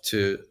itself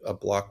to a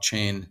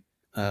blockchain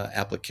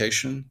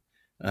application.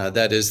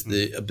 That is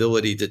the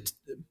ability to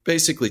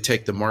basically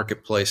take the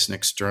marketplace and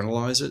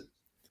externalize it.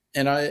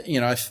 And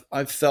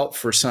I've felt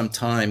for some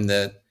time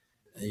that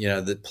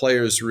that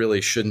players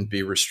really shouldn't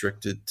be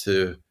restricted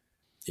to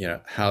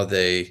how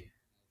they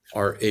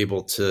are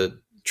able to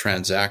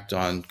transact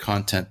on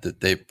content that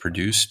they've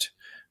produced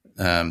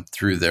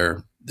through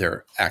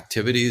their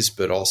activities,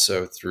 but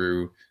also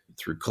through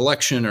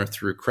collection or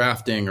through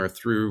crafting or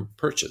through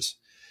purchase.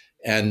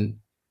 And,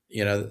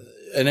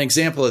 an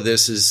example of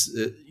this is,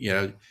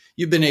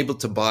 you've been able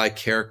to buy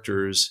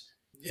characters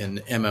in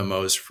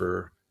MMOs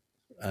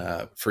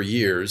for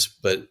years,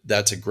 but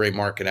that's a gray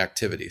market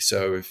activity.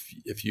 So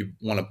if you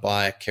want to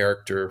buy a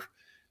character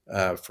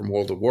from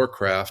World of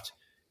Warcraft,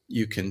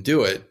 you can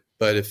do it.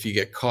 But if you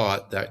get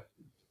caught, that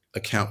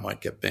account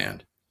might get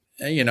banned.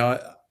 And,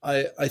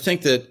 I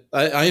think that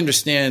I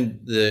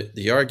understand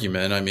the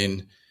argument. I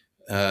mean,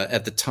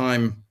 at the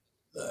time,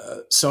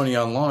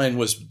 Sony Online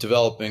was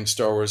developing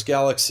Star Wars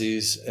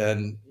Galaxies,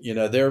 and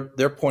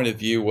their point of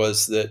view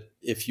was that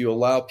if you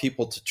allow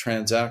people to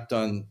transact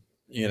on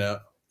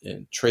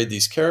and trade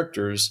these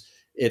characters,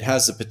 it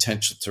has the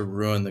potential to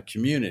ruin the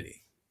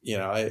community.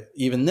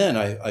 Even then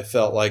I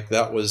felt like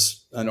that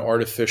was an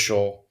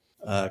artificial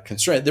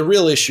constraint. The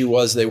real issue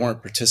was they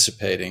weren't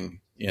participating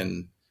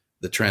in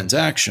the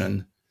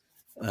transaction.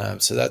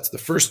 So that's the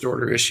first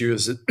order issue,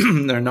 is that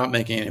they're not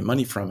making any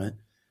money from it.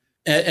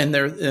 And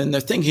they're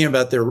thinking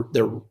about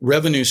their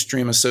revenue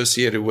stream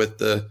associated with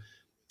the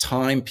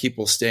time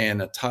people stay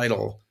in a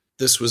title.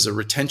 This was a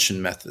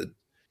retention method.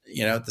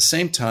 At the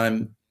same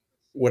time,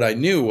 what I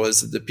knew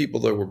was that the people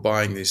that were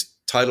buying these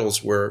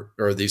titles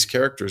or these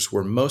characters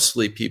were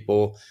mostly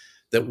people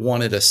that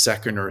wanted a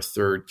second or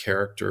third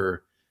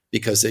character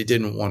because they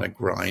didn't want to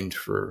grind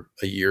for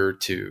a year or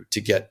two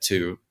to get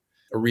to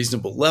a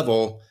reasonable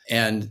level.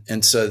 And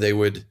so they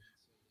would,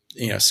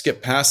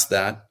 skip past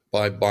that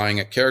by buying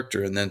a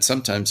character and then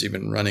sometimes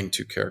even running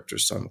two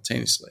characters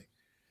simultaneously.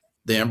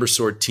 The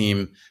Sword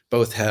team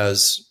both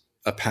has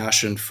a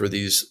passion for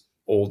these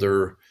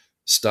older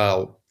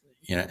style,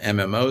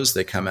 MMOs.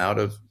 They come out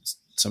of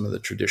some of the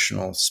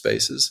traditional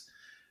spaces,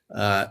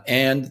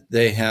 and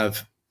they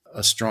have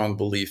a strong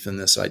belief in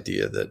this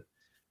idea that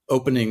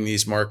opening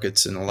these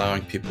markets and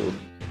allowing people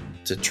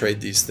to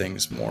trade these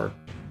things more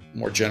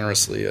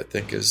generously, I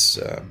think, is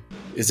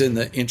in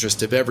the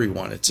interest of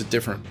everyone. It's a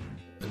different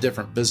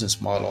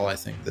business model, I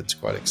think, that's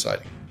quite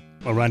exciting.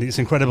 Well, Randy, it's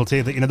incredible to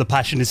hear that the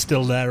passion is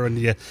still there, and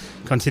you're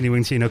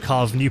continuing to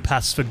carve new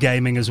paths for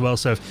gaming as well.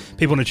 So if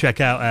people want to check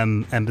out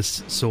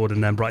Sword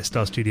and Bright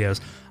Star Studios,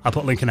 I'll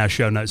put a link in our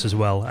show notes as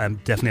well.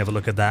 Definitely have a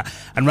look at that.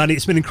 And Randy,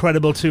 it's been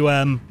incredible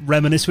to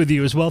reminisce with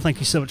you as well. Thank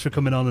you so much for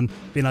coming on and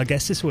being our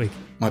guest this week.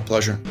 My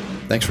pleasure.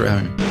 Thanks for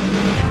having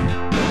me.